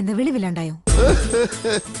 നിങ്ങളുടെ തലയ്ക്ക് എന്താ വെളിവില്ലാണ്ടായോ?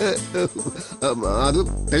 അത്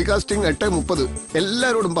ടെലികാസ്റ്റിംഗ് 8:30.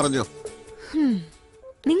 എല്ലാരോടും പറഞ്ഞോ?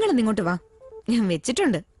 നിങ്ങൾ ഇങ്ങോട്ട് വാ, ഞാൻ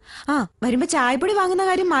വെച്ചിട്ടുണ്ട്. ആ, വരുമ്പോ ചായപ്പൊടി വാങ്ങുന്ന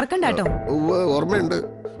കാര്യം മറക്കണ്ട കേട്ടോ. ഓർമ്മയുണ്ട്.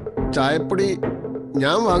 ചായപ്പൊടി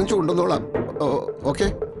ഞാൻ വാങ്ങിച്ചു കൊണ്ടുവന്നോളാം. ഓക്കെ.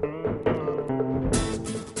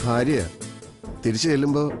 ഭാര്യ തിരിച്ചു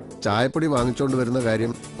ചെല്ലുമ്പോ ചായപ്പൊടി വാങ്ങിച്ചോണ്ട് വരുന്ന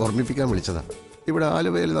കാര്യം ഓർമ്മിപ്പിക്കാൻ വിളിച്ചതാ. ഇവിടെ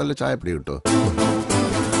ആലുവയിൽ നല്ല ചായപ്പൊടി കിട്ടുമോ?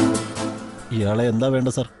 ഇയാളെ എന്താ വേണ്ട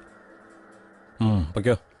സാർ?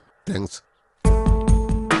 താങ്ക്സ്.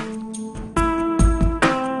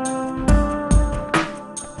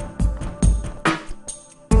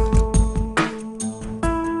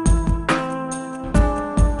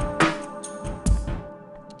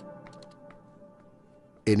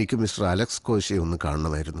 എനിക്ക് മിസ്റ്റർ അലക്സ് കോശിയെ ഒന്ന്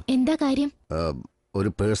കാണണമായിരുന്നു. എന്താ കാര്യം? ഒരു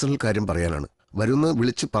പേഴ്സണൽ കാര്യം പറയാനാണ്. വരുന്ന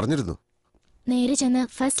വിളിച്ച് പറഞ്ഞിരുന്നു. നേരെ ചെന്ന്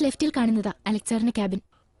ഫസ്റ്റ് ലെഫ്റ്റിൽ കാണുന്നതാ അലക്സാറിന്റെ ക്യാബിൻ.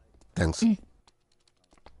 താങ്ക്സ്.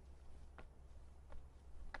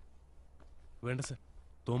 വേണ്ട സാർ,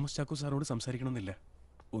 തോമസ് ചാക്കോ സാറോട് സംസാരിക്കണമെന്നില്ല.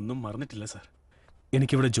 ഒന്നും മറന്നിട്ടില്ല സാർ.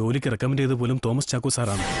 എനിക്കിവിടെ ജോലിക്ക് റെക്കമെൻഡ് ചെയ്ത പോലും തോമസ് ചാക്കോ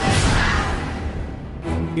സാറാണ്.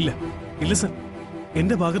 ഇല്ല ഇല്ല സാർ,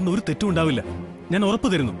 എന്റെ ഭാഗത്ത് നിന്ന് ഒരു തെറ്റും ഉണ്ടാവില്ല. ഞാൻ ഉറപ്പ്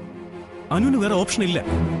തരുന്നു. അനുവിന് വേറെ ഓപ്ഷൻ ഇല്ല.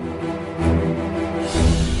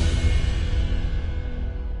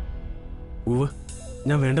 ഉവ്വ്,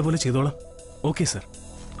 ഞാൻ വേണ്ട പോലെ ചെയ്തോളാം. Okay sir.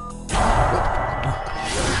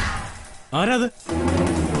 ആരാത്?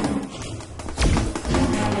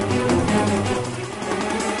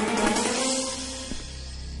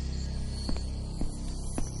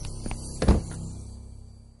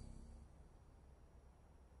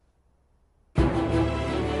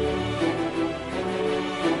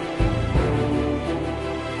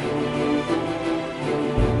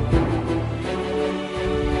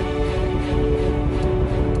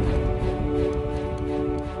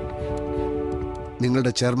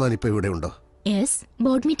 നിങ്ങളുടെ ചെയർമാൻ ഇപ്പൊ ഇവിടെ ഉണ്ടോ? യെസ്,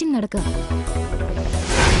 ബോർഡ് മീറ്റിംഗ് നടക്കുക.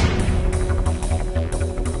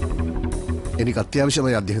 എനിക്ക്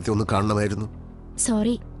അത്യാവശ്യമായി അദ്ദേഹത്തെ ഒന്ന് കാണണമായിരുന്നു.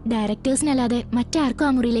 സോറി, ഡയറക്ടേഴ്സിനല്ലാതെ മറ്റാർക്കും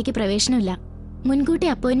ആ മുറിയിലേക്ക് പ്രവേശനമില്ല. മുൻകൂട്ടി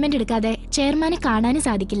അപ്പോയിന്റ്മെന്റ് എടുക്കാതെ ചെയർമാനെ കാണാനും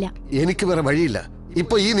സാധിക്കില്ല. എനിക്ക് വേറെ വഴിയില്ല.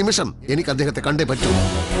 ഇപ്പൊ ഈ നിമിഷം എനിക്ക് അദ്ദേഹത്തെ കണ്ടേ പറ്റൂ.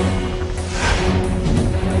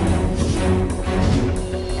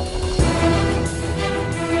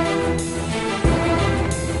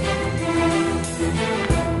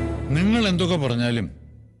 നിങ്ങൾ എന്തൊക്കെ പറഞ്ഞാലും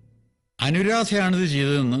അനുരാധയാണിത്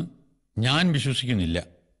ചെയ്തതെന്ന് ഞാൻ വിശ്വസിക്കുന്നില്ല.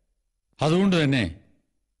 അതുകൊണ്ട് തന്നെ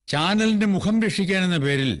ചാനലിന്റെ മുഖം രക്ഷിക്കാനെന്ന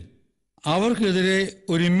പേരിൽ അവർക്കെതിരെ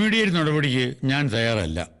ഒരു ഇമ്മീഡിയറ്റ് നടപടിക്ക് ഞാൻ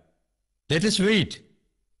തയ്യാറല്ല. Let us wait.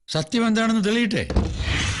 സത്യം എന്താണെന്ന് തെളിയട്ടെ.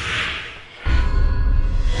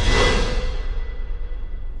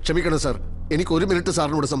 ക്ഷമിക്കണം സാർ, എനിക്ക് 1 മിനിറ്റ്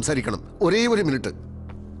സാറിനോട് സംസാരിക്കണം. ഒരേ 1 മിനിറ്റ്.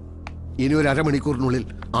 ഇനി ഒരു അരമണിക്കൂറിനുള്ളിൽ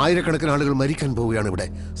ആയിരക്കണക്കിന് ആളുകൾ മരിക്കാൻ പോവുകയാണ് ഇവിടെ.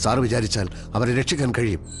 സാർ വിചാരിച്ചാൽ അവരെ രക്ഷിക്കാൻ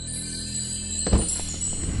കഴിയും.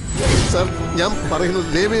 സാർ, ഞാൻ പറയുന്നത്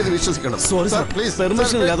ദയവേത് വിശ്വസിക്കണം. Sorry sir, please.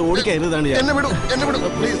 പെർമിഷൻ ഇല്ലാതെ ഓടിക്കരുതാണ്. എന്നെ വിടൂ, എന്നെ വിടൂ,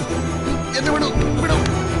 പ്ലീസ്. എന്നെ വിടൂ, വിടൂ.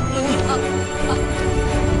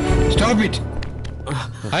 സ്റ്റോപ്പ്. Stop it.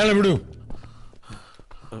 അയാളെ വിടൂ.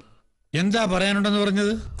 എന്താ പറയാനുണ്ടെന്ന്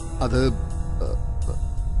പറഞ്ഞത്? അത്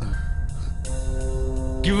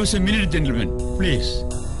Give us a minute, gentlemen, please.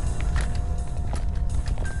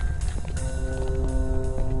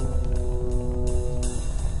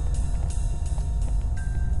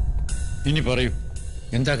 ഇനി പറയൂ,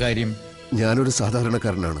 എന്താ കാര്യം? ഞാനൊരു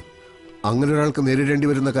സാധാരണക്കാരനാണ്. അങ്ങനെ ഒരാൾക്ക് നേരിടേണ്ടി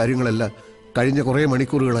വരുന്ന കാര്യങ്ങളല്ല കഴിഞ്ഞ കുറേ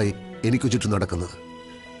മണിക്കൂറുകളായി എനിക്ക് ചുറ്റും നടക്കുന്നത്.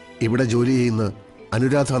 ഇവിടെ ജോലി ചെയ്യുന്ന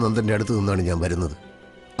അനുരാധാനന്ദന്റെ അടുത്ത് നിന്നാണ് ഞാൻ വരുന്നത്.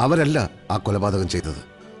 അവരല്ല ആ കൊലപാതകം ചെയ്തത്.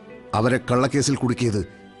 അവരെ കള്ളക്കേസിൽ കുടുക്കിയത്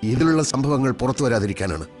ഇതിലുള്ള സംഭവങ്ങൾ പുറത്തു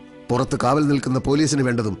വരാതിരിക്കാനാണ്. പുറത്ത് കാവൽ നിൽക്കുന്ന പോലീസിന്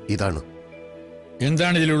വേണ്ടതും ഇതാണ്.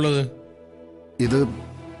 എന്താണ് ഇതിലുള്ളത്? ഇത്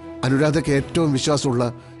അനുരാധയ്ക്ക് ഏറ്റവും വിശ്വാസമുള്ള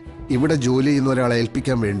ഇവിടെ ജോലി ചെയ്യുന്ന ഒരാളെ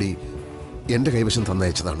ഏൽപ്പിക്കാൻ വേണ്ടി എൻ്റെ കൈവശം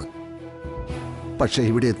തന്നയച്ചതാണ്. പക്ഷേ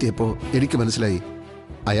ഇവിടെ എത്തിയപ്പോൾ എനിക്ക് മനസ്സിലായി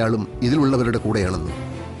അയാളും ഇതിലുള്ളവരുടെ കൂടെയാണെന്ന്.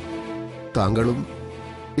 താങ്കളും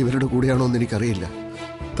ഇവരുടെ കൂടെയാണോ എന്ന് എനിക്കറിയില്ല.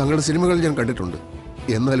 താങ്കളുടെ സിനിമകൾ ഞാൻ കണ്ടിട്ടുണ്ട്,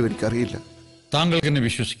 എന്നാലും എനിക്കറിയില്ല. താങ്കൾക്ക് എന്നെ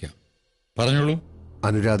വിശ്വസിക്കാം, പറഞ്ഞോളൂ.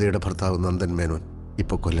 അനുരാധയുടെ ഭർത്താവ് നന്ദൻ മേനോൻ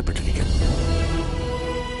ഇപ്പോൾ കൊല്ലപ്പെട്ടിരിക്കുന്നു.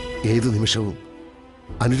 ഏതു നിമിഷവും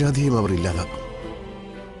അനുരാധയും അവർ ഇല്ലാതാക്കും.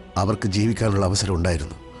 അവർക്ക് ജീവിക്കാനുള്ള അവസരം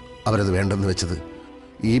ഉണ്ടായിരുന്നു. അവരത് വേണ്ടെന്ന് വെച്ചത്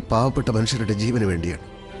ഈ പാവപ്പെട്ട മനുഷ്യരുടെ ജീവന് വേണ്ടിയാണ്.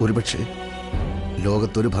 ഒരുപക്ഷെ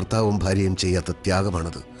ലോകത്തൊരു ഭർത്താവും ഭാര്യയും ചെയ്യാത്ത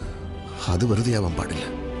ത്യാഗമാണത്. അത് വെറുതെ ആവാൻ പാടില്ല.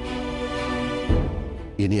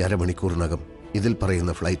 ഇനി അരമണിക്കൂറിനകം ഇതിൽ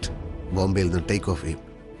പറയുന്ന ഫ്ലൈറ്റ് ബോംബെയിൽ നിന്ന് ടേക്ക് ഓഫ് ചെയ്യും.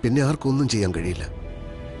 പിന്നെ ആർക്കൊന്നും ചെയ്യാൻ കഴിയില്ല.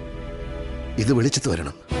 ഇത് വെളിച്ചത്ത്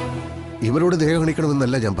വരണം. ഇവരോട് ദേഹം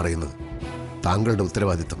കാണിക്കണമെന്നല്ല ഞാൻ പറയുന്നത്. താങ്കളുടെ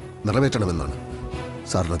ഉത്തരവാദിത്തം നിറവേറ്റണമെന്നാണ്.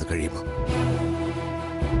 സാറിനത് കഴിയുമോ?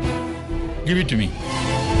 Give it to me.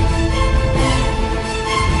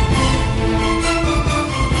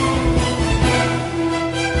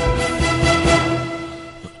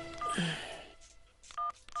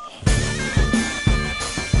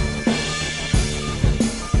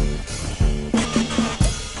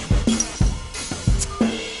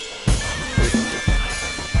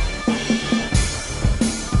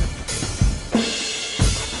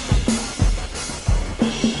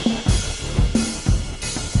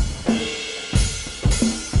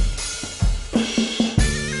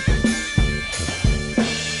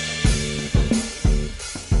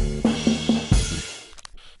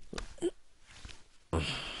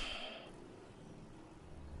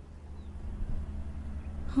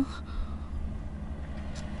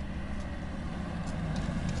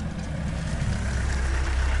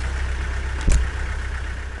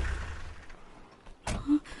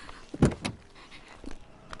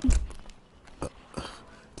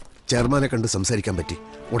 ചെയർമാനെ കണ്ട് സംസാരിക്കാൻ പറ്റി.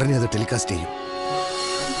 ഉടനെ അത് ടെലികാസ്റ്റ് ചെയ്യും.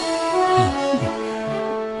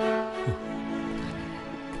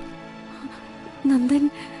 നന്ദൻ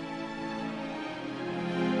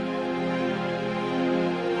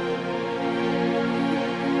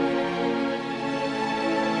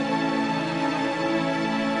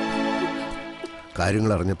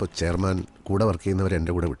കാര്യങ്ങൾ അറിഞ്ഞപ്പോൾ ചെയർമാൻ കൂടെ വർക്ക് ചെയ്യുന്നവരെ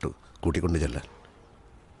എൻ്റെ കൂടെ വിട്ടു. കൂട്ടിക്കൊണ്ട് ചെല്ലാൻ.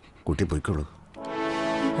 കൂട്ടി പോയിക്കോളൂ.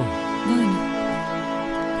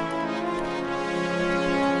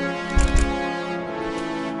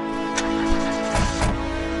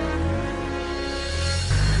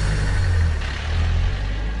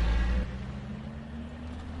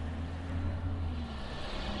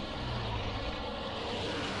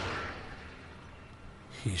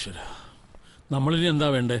 ഈശ്വര, നമ്മളിനി എന്താ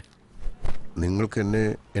വേണ്ടേ? നിങ്ങൾക്ക് എന്നെ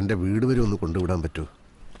എൻ്റെ വീട് വരെ ഒന്ന് കൊണ്ടുവിടാൻ പറ്റുമോ?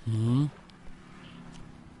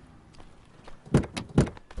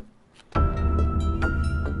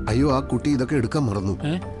 അയ്യോ, ആ കുട്ടി ഇതൊക്കെ എടുക്കാൻ മറന്നു.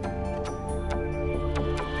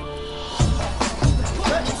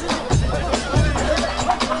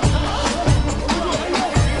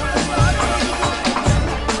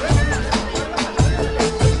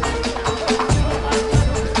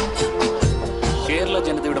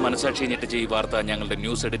 മനസാക്ഷി ഞെട്ടിച്ച ഈ വാർത്ത ഞങ്ങളുടെ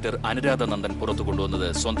ന്യൂസ് എഡിറ്റർ അനുരാധ നന്ദൻ പുറത്തു കൊണ്ടുവന്നത്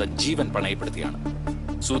സ്വന്തം ജീവൻ പണയപ്പെടുത്തിയാണ്.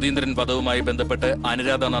 സുധീന്ദ്രൻ വധവുമായി ബന്ധപ്പെട്ട്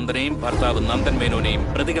അനുരാധ നന്ദനെയും ഭർത്താവ് നന്ദൻ മേനോനെയും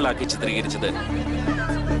പ്രതികളാക്കി ചിത്രീകരിച്ചത്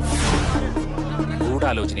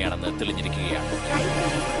ഗൂഢാലോചനയാണെന്ന് തെളിഞ്ഞിരിക്കുകയാണ്.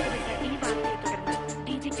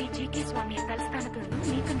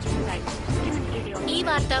 ഈ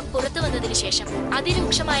വാർത്ത പുറത്തു വന്നതിന് ശേഷം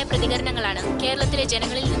അതിരൂക്ഷമായ പ്രതികരണങ്ങളാണ് കേരളത്തിലെ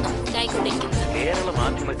ജനങ്ങളിൽ നിന്നും ഉണ്ടായിക്കൊണ്ടിരിക്കുന്നത്. കേരള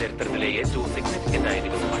മാധ്യമ ചരിത്രത്തിലെ ഏറ്റവും സിഗ്നിഫിക്കന്റ് ആയ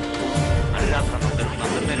ദിവസമാണ് അനുരാധ നന്ദൻ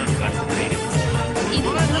നന്ദൻ മേനോൻ കാണിച്ചത്.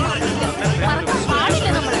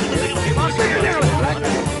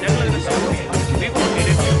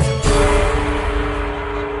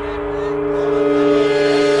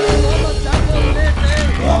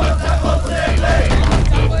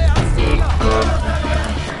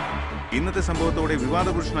 ഇന്നത്തെ സംഭവത്തോടെ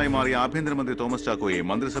വിവാദപുരുഷ അപ്രത്യക്ഷനായി മാറിയ ആഭ്യന്തരമന്ത്രി തോമസ് ചാക്കോയെ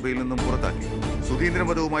മന്ത്രിസഭയിൽ നിന്നും പുറത്താക്കി. സുധീന്ദ്രൻ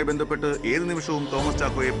വധവുമായി ബന്ധപ്പെട്ട് ഏത് നിമിഷവും തോമസ്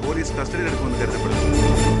ചാക്കോയെ പോലീസ് കസ്റ്റഡിയിലെടുക്കുമെന്ന് കരുതപ്പെടുന്നു.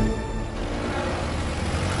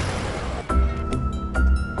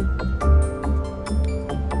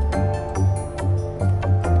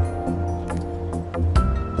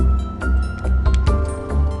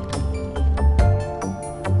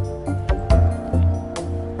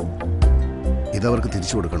 ഇതവർക്ക്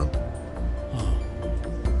തിരിച്ചു കൊടുക്കണം.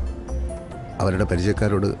 അവരുടെ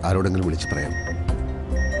പരിചയക്കാരോട് ആരോടെങ്കിലും വിളിച്ച് പറയാം.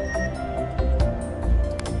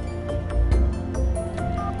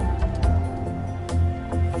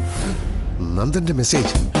 നന്ദന്റെ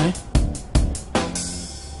message.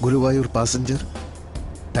 Guruvayur passenger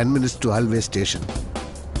 10 minutes to Alwaye station,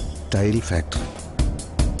 tile factory.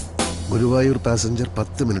 Guruvayur passenger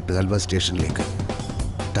 10 minute Alva സ്റ്റേഷനിലേക്ക്,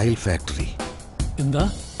 ടൈൽ ഫാക്ടറി. എന്താ?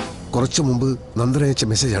 കുറച്ചു മുമ്പ് നന്ദൻ അയച്ച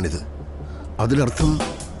മെസ്സേജാണിത്. അതിലർത്ഥം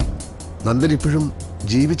നന്ദൻ ഇപ്പോഴും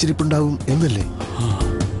ജീവിച്ചിരിപ്പുണ്ടാവും എന്നല്ലേ?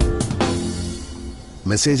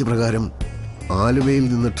 മെസ്സേജ് പ്രകാരം ആലുവയിൽ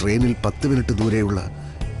നിന്ന് ട്രെയിനിൽ 10 minute ദൂരെയുള്ള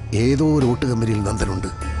ഏതോ ഒരു ഓട്ട് കമ്പനിയിൽ നന്ദനുണ്ട്.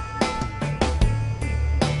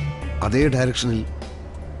 അതേ ഡയറക്ഷനിൽ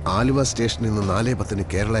ആലുവ സ്റ്റേഷനിൽ നിന്ന് 4:10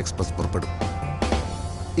 കേരള എക്സ്പ്രസ് പുറപ്പെടും.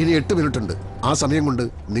 ഇനി 8 minute ഉണ്ട്. ആ സമയം കൊണ്ട്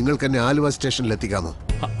നിങ്ങൾക്ക് എന്നെ ആലുവ സ്റ്റേഷനിൽ എത്തിക്കാമോ?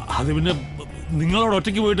 അത് പിന്നെ നിങ്ങളോട്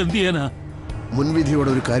ഒറ്റയ്ക്ക് പോയിട്ട് എന്ത് ചെയ്യാനാ? മുൻവിധിയോടെ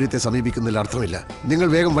ഒരു കാര്യത്തെ സമീപിക്കുന്നതിൽ അർത്ഥമില്ല. നിങ്ങൾ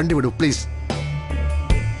വേഗം വണ്ടി വിടൂ പ്ലീസ്.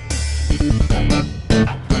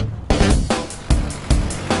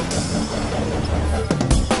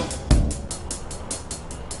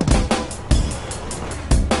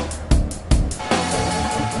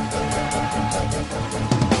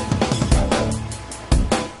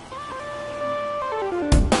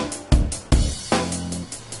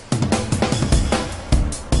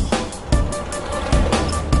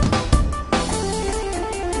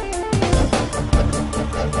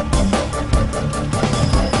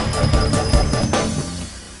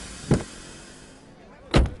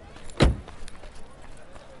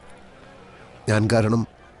 ഞാൻ കാരണം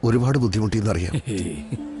ഒരുപാട് ബുദ്ധിമുട്ടിയെന്നറിയാം.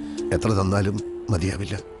 എത്ര തന്നാലും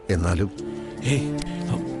മതിയാവില്ല. എന്നാലും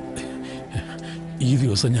ഈ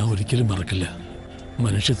ദിവസം ഞാൻ ഒരിക്കലും മറക്കില്ല.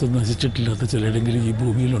 മനുഷ്യത്വം നശിച്ചിട്ടില്ലാത്ത ചിലരെങ്കിലും ഈ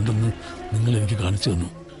ഭൂമിയിലുണ്ടെന്ന് നിങ്ങൾ എനിക്ക് കാണിച്ചു തന്നു.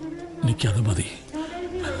 എനിക്കത് മതി,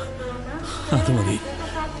 അത് മതി.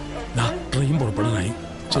 ട്രെയിൻ പുറപ്പെടാനായി.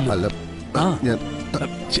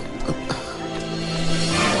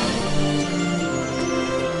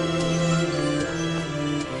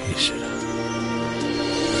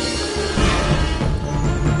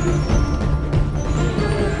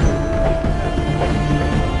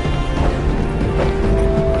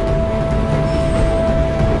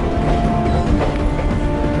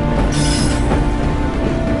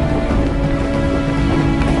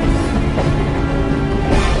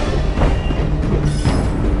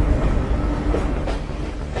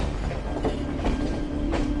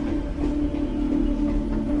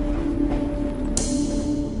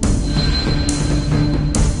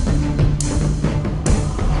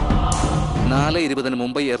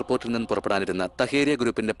 മുംബൈ എയർപോർട്ടിൽ നിന്ന് പുറപ്പെടാനിരുന്ന തഹേരിയ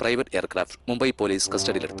ഗ്രൂപ്പിന്റെ പ്രൈവറ്റ് എയർക്രാഫ്റ്റ് മുംബൈ പോലീസ്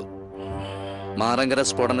കസ്റ്റഡിയിലെടുത്തു. മാറങ്കര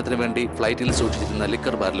സ്ഫോടനത്തിന് വേണ്ടി ഫ്ലൈറ്റിൽ സൂക്ഷിച്ചിരുന്ന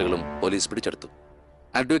ലിക്കർ ബാരലുകളും പോലീസ് പിടിച്ചെടുത്തു.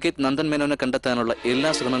 അഡ്വക്കേറ്റ് നന്ദൻ മേനോനെ കണ്ടെത്താനുള്ള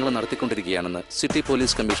എല്ലാ ശ്രമങ്ങളും നടത്തിക്കൊണ്ടിരിക്കുകയാണെന്ന് സിറ്റി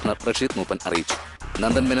പോലീസ് കമ്മീഷണർ റഷീദ് മൂപ്പൻ അറിയിച്ചു.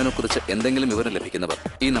 നന്ദൻ മേനോനെ കുറിച്ച് എന്തെങ്കിലും വിവരം ലഭിക്കുന്നവർ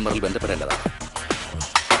ഈ നമ്പറിൽ ബന്ധപ്പെടേണ്ടതാണ്.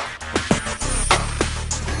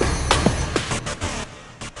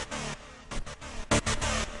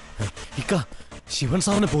 ശിവൻ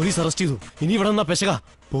സാറിനെ പോലീസ് അറസ്റ്റ് ചെയ്തു. ഇനി ഇവിടെ നിന്നാ പെശക.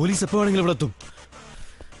 പോലീസ് എപ്പോ വേണമെങ്കിലും ഇവിടെ എത്തും.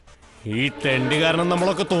 ഈ തെണ്ടി കാരണം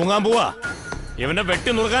നമ്മളൊക്കെ തൂങ്ങാൻ പോവാ. ഇവനെ വെട്ടി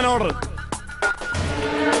നുറുക്കാൻ ഓർഡർ.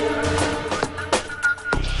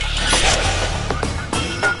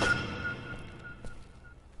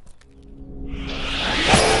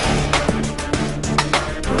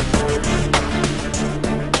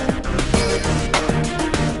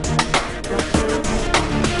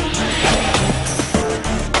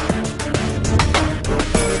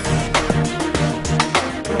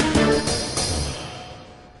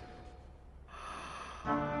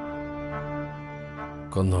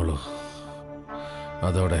 കൊന്നോളൂ.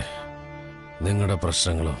 അതോടെ നിങ്ങളുടെ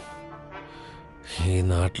പ്രശ്നങ്ങളും ഈ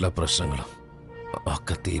നാട്ടിലെ പ്രശ്നങ്ങളും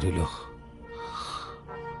ഒക്കെ തീരുമല്ലോ.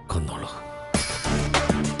 കൊന്നോളൂ.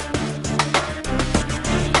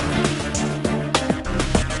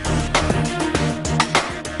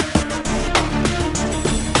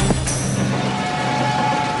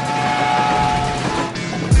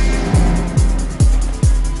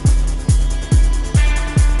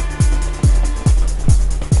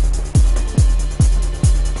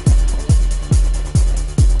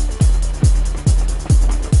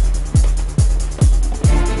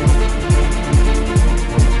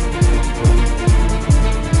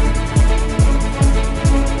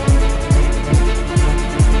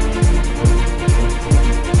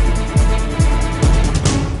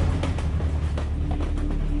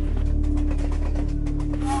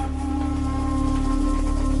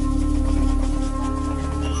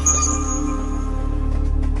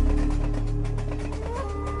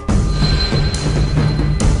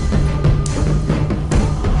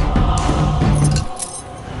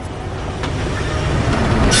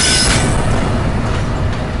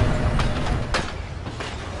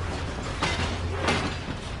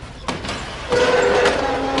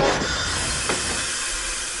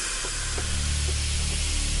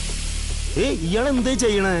 ഇയാൾ എന്തേ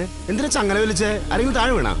ചെയ്യണേ? എന്തിനാ ചങ്ങല വലിച്ചേ? ആരെങ്കിലും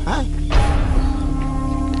താഴെ വീണാ?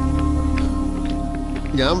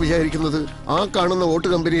 ഞാൻ വിചാരിക്കുന്നത് ആ കാണുന്ന വോട്ട്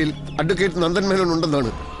കമ്പനിയിൽ അഡ്വക്കേറ്റ് നന്ദൻ മേനോൻ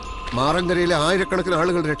ഉണ്ടെന്നാണ്. മാറങ്കരയിലെ ആയിരക്കണക്കിന്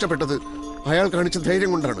ആളുകൾ രക്ഷപ്പെട്ടത് അയാൾ കാണിച്ച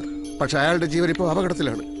ധൈര്യം കൊണ്ടാണ്. പക്ഷെ അയാളുടെ ജീവൻ ഇപ്പോൾ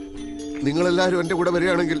അപകടത്തിലാണ്. നിങ്ങളെല്ലാവരും എന്റെ കൂടെ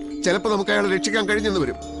വരികയാണെങ്കിൽ ചിലപ്പോൾ നമുക്ക് അയാളെ രക്ഷിക്കാൻ കഴിഞ്ഞെന്ന്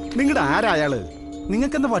വരും. നിങ്ങളുടെ ആരാ അയാള്?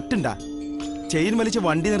 നിങ്ങൾക്കെന്താ വട്ടുണ്ടാ? ചെയിൻ വലിച്ച്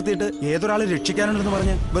വണ്ടി നിർത്തിയിട്ട് ഏതൊരാളെ രക്ഷിക്കാനുണ്ടെന്ന്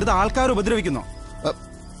പറഞ്ഞ് വെറുതെ ആൾക്കാർ ഉപദ്രവിക്കുന്നോ?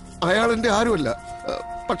 അയാൾ എന്റെ ആരുമല്ല.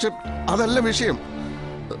 പക്ഷെ അതല്ല വിഷയം.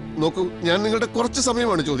 നോക്കൂ, ഞാൻ നിങ്ങളുടെ കുറച്ച്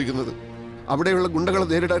സമയമാണ് ചോദിക്കുന്നത്. അവിടെയുള്ള ഗുണ്ടകളെ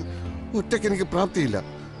നേരിടാൻ ഒറ്റയ്ക്ക് എനിക്ക് പ്രാപ്തിയില്ല.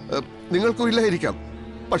 നിങ്ങൾക്കും ഇല്ലായിരിക്കാം.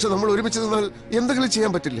 പക്ഷെ നമ്മൾ ഒരുമിച്ച് നിന്നാൽ എന്തെങ്കിലും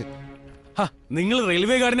ചെയ്യാൻ പറ്റില്ലേ? നിങ്ങൾ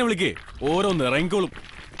റെയിൽവേ ഗാർഡിനെ വിളിക്കേ, ഓരോന്ന് ഇറങ്ങിക്കോളും.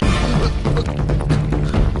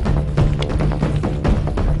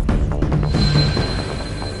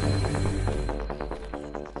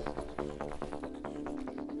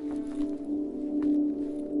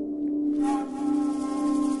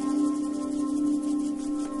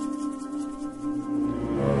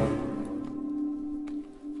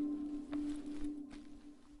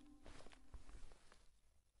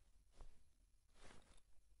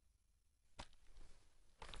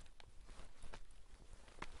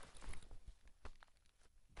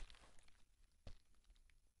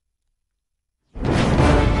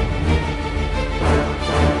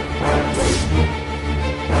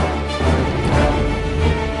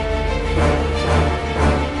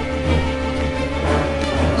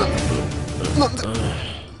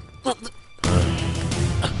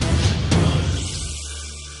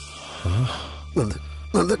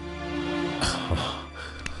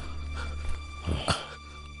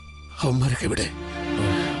 അവന്മാരൊക്കെ ഇവിടെ.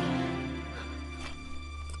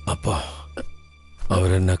 അപ്പോ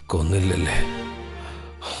അവരെന്നെ കൊന്നില്ലല്ലേ?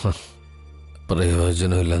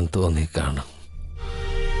 പ്രയോജനമില്ലെന്ന് തോന്നി കാണും.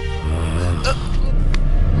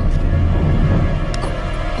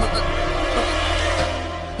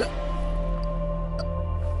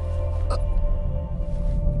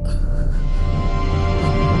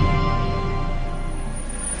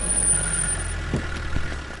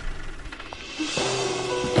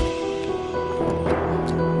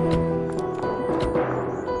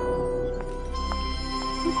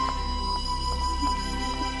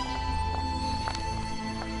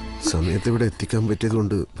 സമയത്ത് ഇവിടെ എത്തിക്കാൻ പറ്റിയത്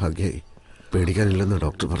കൊണ്ട് ഭാഗ്യമായി. പേടിക്കാനില്ലെന്ന്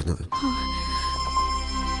ഡോക്ടർ പറഞ്ഞത്.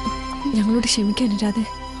 ഞങ്ങളോട് ക്ഷമിക്കാൻ രാധേ.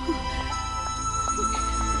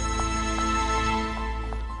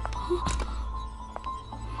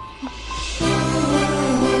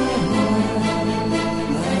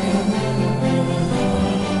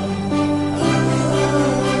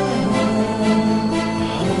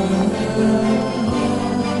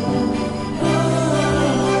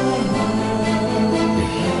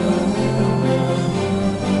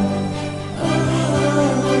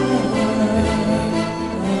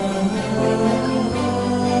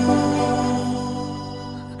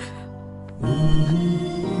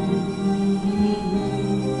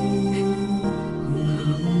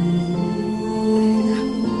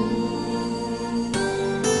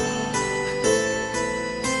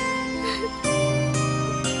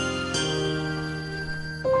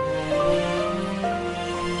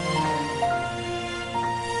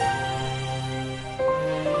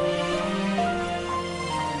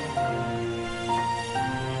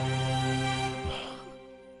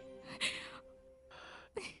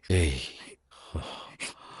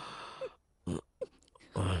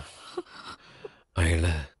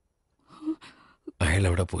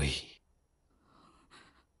 അയാളെവിടെ പോയി?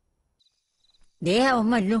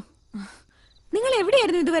 നിങ്ങൾ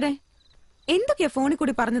എവിടെയായിരുന്നു ഇതുവരെ? എന്തൊക്കെയാ ഫോണിൽ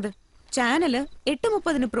കൂടി പറഞ്ഞത്? Channel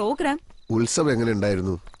 8:30 programme. ഉത്സവം എങ്ങനെ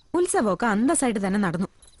ഉണ്ടായിരുന്നു? ഉത്സവമൊക്കെ അന്തസ്സായിട്ട് തന്നെ നടന്നു.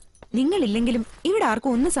 നിങ്ങളില്ലെങ്കിലും ഇവിടെ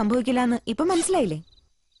ആർക്കും ഒന്നും സംഭവിക്കില്ല എന്ന് ഇപ്പൊ മനസ്സിലായില്ലേ?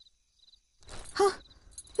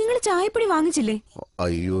 നിങ്ങൾ ചായപ്പൊടി വാങ്ങിച്ചില്ലേ?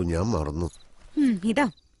 അയ്യോ, ഞാൻ മറന്നു. ഇതാ,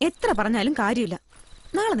 എത്ര പറഞ്ഞാലും കാര്യമില്ല.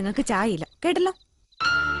 നാളെ നിങ്ങൾക്ക് ചായയില്ല, കേട്ടല്ലോ?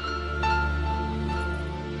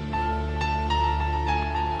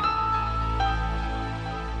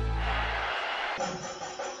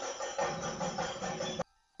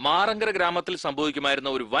 മാറങ്കര ഗ്രാമത്തിൽ സംഭവിക്കുമായിരുന്ന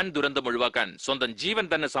ഒരു വൻ ദുരന്തം ഒഴിവാക്കാൻ സ്വന്തം ജീവൻ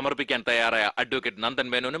തന്നെ സമർപ്പിക്കാൻ തയ്യാറായ അഡ്വക്കേറ്റ് നന്ദൻ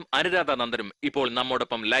മേനോനും അനുരാധ നന്ദനും ഇപ്പോൾ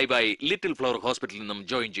നമ്മോടൊപ്പം ലൈവായി ലിറ്റിൽ ഫ്ലവർ ഹോസ്പിറ്റലിൽ നിന്നും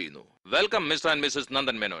ജോയിൻ ചെയ്യുന്നു. Welcome mister and Mises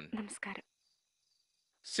Nandan Menon. നമസ്കാരം.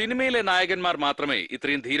 സിനിമയിലെ നായകന്മാർ മാത്രമേ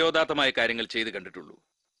ഇത്രയും ധീരോദാത്തമായ കാര്യങ്ങൾ ചെയ്തു കണ്ടിട്ടുള്ളൂ.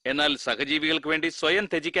 എന്നാൽ സഹജീവികൾക്ക് വേണ്ടി സ്വയം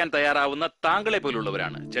ത്യജിക്കാൻ തയ്യാറാവുന്ന താങ്കളെ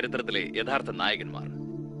പോലുള്ളവരാണ് ചരിത്രത്തിലെ യഥാർത്ഥ നായകന്മാർ.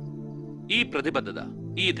 ഈ പ്രതിബദ്ധത,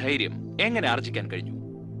 ഈ ധൈര്യം എങ്ങനെ ആർജിക്കാൻ കഴിഞ്ഞു?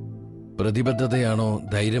 പ്രതിബദ്ധതയാണോ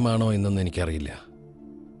ധൈര്യമാണോ എന്നൊന്നും എനിക്കറിയില്ല.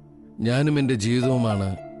 ഞാനും എൻ്റെ ജീവിതവുമാണ്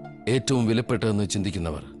ഏറ്റവും വിലപ്പെട്ടതെന്ന്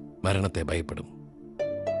ചിന്തിക്കുന്നവർ മരണത്തെ ഭയപ്പെടും.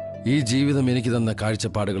 ഈ ജീവിതം എനിക്ക് തന്ന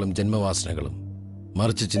കാഴ്ചപ്പാടുകളും ജന്മവാസനകളും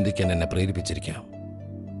മറിച്ച് ചിന്തിക്കാൻ എന്നെ പ്രേരിപ്പിച്ചിരിക്കാം.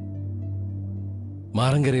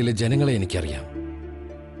 മാറങ്കരയിലെ ജനങ്ങളെ എനിക്കറിയാം.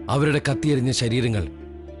 അവരുടെ കത്തിയെറിഞ്ഞ ശരീരങ്ങൾ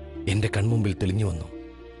എന്റെ കൺമുമ്പിൽ തെളിഞ്ഞു വന്നു.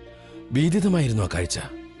 ഭീതിതമായിരുന്നു ആ കാഴ്ച.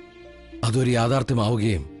 അതൊരു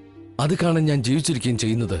യാഥാർത്ഥ്യമാവുകയും അത് കാണാൻ ഞാൻ ജീവിച്ചിരിക്കുകയും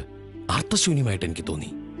ചെയ്യുന്നത് അർത്ഥശൂന്യമായിട്ട് എനിക്ക് തോന്നി.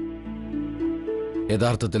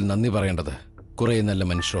 യഥാർത്ഥത്തിൽ നന്ദി പറയേണ്ടത് കുറെ നല്ല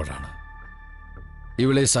മനുഷ്യരോടാണ്.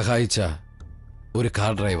 ഇവളെ സഹായിച്ച ഒരു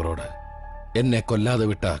കാർ ഡ്രൈവറോട്, എന്നെ കൊല്ലാതെ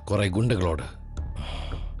വിട്ട കുറെ ഗുണ്ടകളോട്,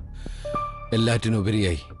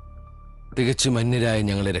 എല്ലാറ്റിനുപരിയായി തികച്ചും അന്യരായ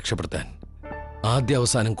ഞങ്ങളെ രക്ഷപ്പെടുത്താൻ ആദ്യ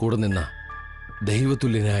അവസാനം കൂടെ നിന്ന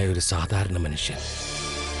ദൈവതുല്യനായ ഒരു സാധാരണ മനുഷ്യൻ.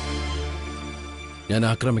 ഞാൻ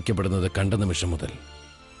ആക്രമിക്കപ്പെടുന്നത് കണ്ട നിമിഷം മുതൽ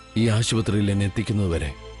ഈ ആശുപത്രിയിൽ എന്നെ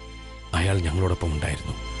എത്തിക്കുന്നതുവരെ അയാൾ ഞങ്ങളോടൊപ്പം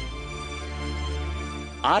ഉണ്ടായിരുന്നു.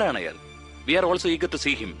 ആരാണ് അയാൾ? V are also eager to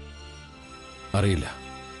see him. അറിയില്ല.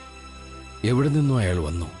 എവിടെ നിന്നും അയാൾ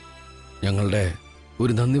വന്നു. ഞങ്ങളുടെ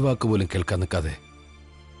ഒരു നന്ദി വാക്ക് പോലും കേൾക്കാൻ നിൽക്കാതെ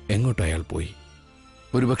എങ്ങോട്ടും അയാൾ പോയി.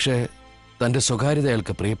 ഒരുപക്ഷെ തന്റെ സ്വകാര്യത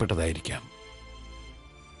അയാൾക്ക് പ്രിയപ്പെട്ടതായിരിക്കാം.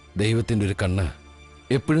 ദൈവത്തിൻ്റെ ഒരു കണ്ണ്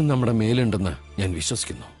എപ്പോഴും നമ്മുടെ മേലുണ്ടെന്ന് ഞാൻ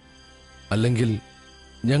വിശ്വസിക്കുന്നു. അല്ലെങ്കിൽ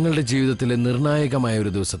ഞങ്ങളുടെ ജീവിതത്തിലെ നിർണായകമായ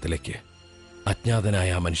ഒരു ദിവസത്തിലേക്ക്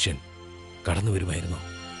അജ്ഞാതനായ ആ മനുഷ്യൻ കടന്നു വരുമായിരുന്നു.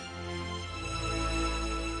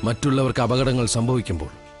 മറ്റുള്ളവർക്ക് അപകടങ്ങൾ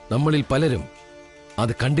സംഭവിക്കുമ്പോൾ നമ്മളിൽ പലരും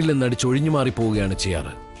അത് കണ്ടില്ലെന്നടിച്ച് ഒഴിഞ്ഞു മാറിപ്പോവുകയാണ്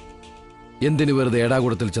ചെയ്യാറ്. എന്തിനു വെറുതെ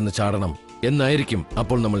ഏടാകൂടത്തിൽ ചെന്ന് ചാടണം എന്നായിരിക്കും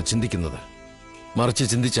അപ്പോൾ നമ്മൾ ചിന്തിക്കുന്നത്. മറിച്ച്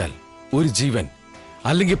ചിന്തിച്ചാൽ ഒരു ജീവൻ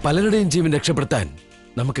അല്ലെങ്കിൽ പലരുടെയും ജീവൻ രക്ഷപ്പെടുത്താൻ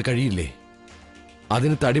നമുക്ക് കഴിയില്ലേ?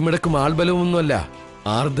 അതിന് തടിമിടക്കും ആൾബലമൊന്നുമല്ല,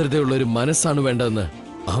 ആർദ്രതയുള്ള ഒരു മനസ്സാണ് വേണ്ടതെന്ന്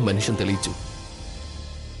ആ മനുഷ്യൻ തെളിയിച്ചു.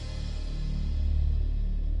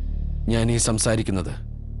 ഞാൻ ഈ സംസാരിക്കുന്നത്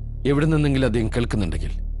എവിടെ നിന്നെങ്കിലും അദ്ദേഹം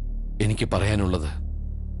കേൾക്കുന്നുണ്ടെങ്കിൽ എനിക്ക് പറയാനുള്ളത്,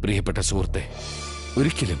 പ്രിയപ്പെട്ട സുഹൃത്തെ,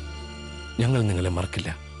 ഒരിക്കലും ഞങ്ങൾ നിങ്ങളെ മറക്കില്ല.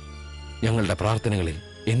 ഞങ്ങളുടെ പ്രാർത്ഥനകളിൽ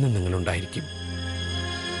എന്നും നിങ്ങളുണ്ടായിരിക്കും.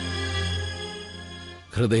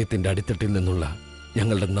 ഹൃദയത്തിന്റെ അടിത്തട്ടിൽ നിന്നുള്ള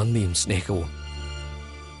ഞങ്ങളുടെ നന്ദിയും സ്നേഹവും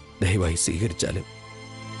ദയവായി സ്വീകരിച്ചാലും.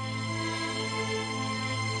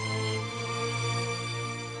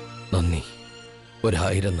 നന്ദി,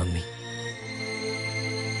 1000 നന്ദി.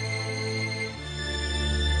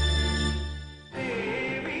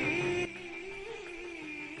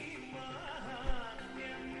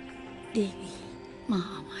 ദേവി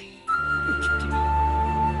മഹാമായി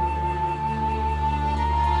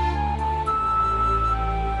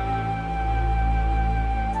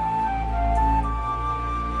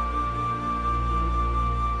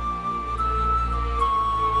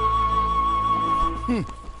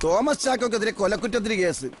തോമസ് ചാക്കോക്കെതിരെ കൊലക്കുറ്റത്തിന്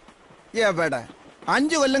കേസ്. എവിടെ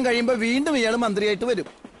 5 കൊല്ലം കഴിയുമ്പോ വീണ്ടും ഇയാൾ മന്ത്രിയായിട്ട് വരും.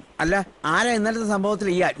 അല്ല, ആരാ ഇന്നലത്തെ സംഭവത്തിൽ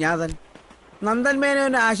ഈ അജ്ഞാതൻ? നന്ദൻ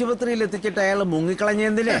മേനോനെ ആശുപത്രിയിൽ എത്തിച്ചിട്ട് അയാൾ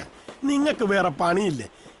മുങ്ങിക്കളഞ്ഞെന്തില്ലേ? നിങ്ങൾക്ക് വേറെ പണിയില്ലേ?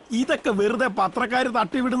 ഇതൊക്കെ വെറുതെ പത്രക്കാര്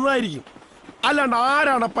തട്ടിവിടുന്നതായിരിക്കും. അല്ലാണ്ട്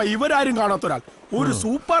ആരാണപ്പ ഇവരാരും കാണാത്തൊരാൾ? ഒരു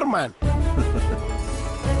സൂപ്പർമാൻ.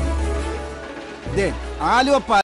 ആലുവ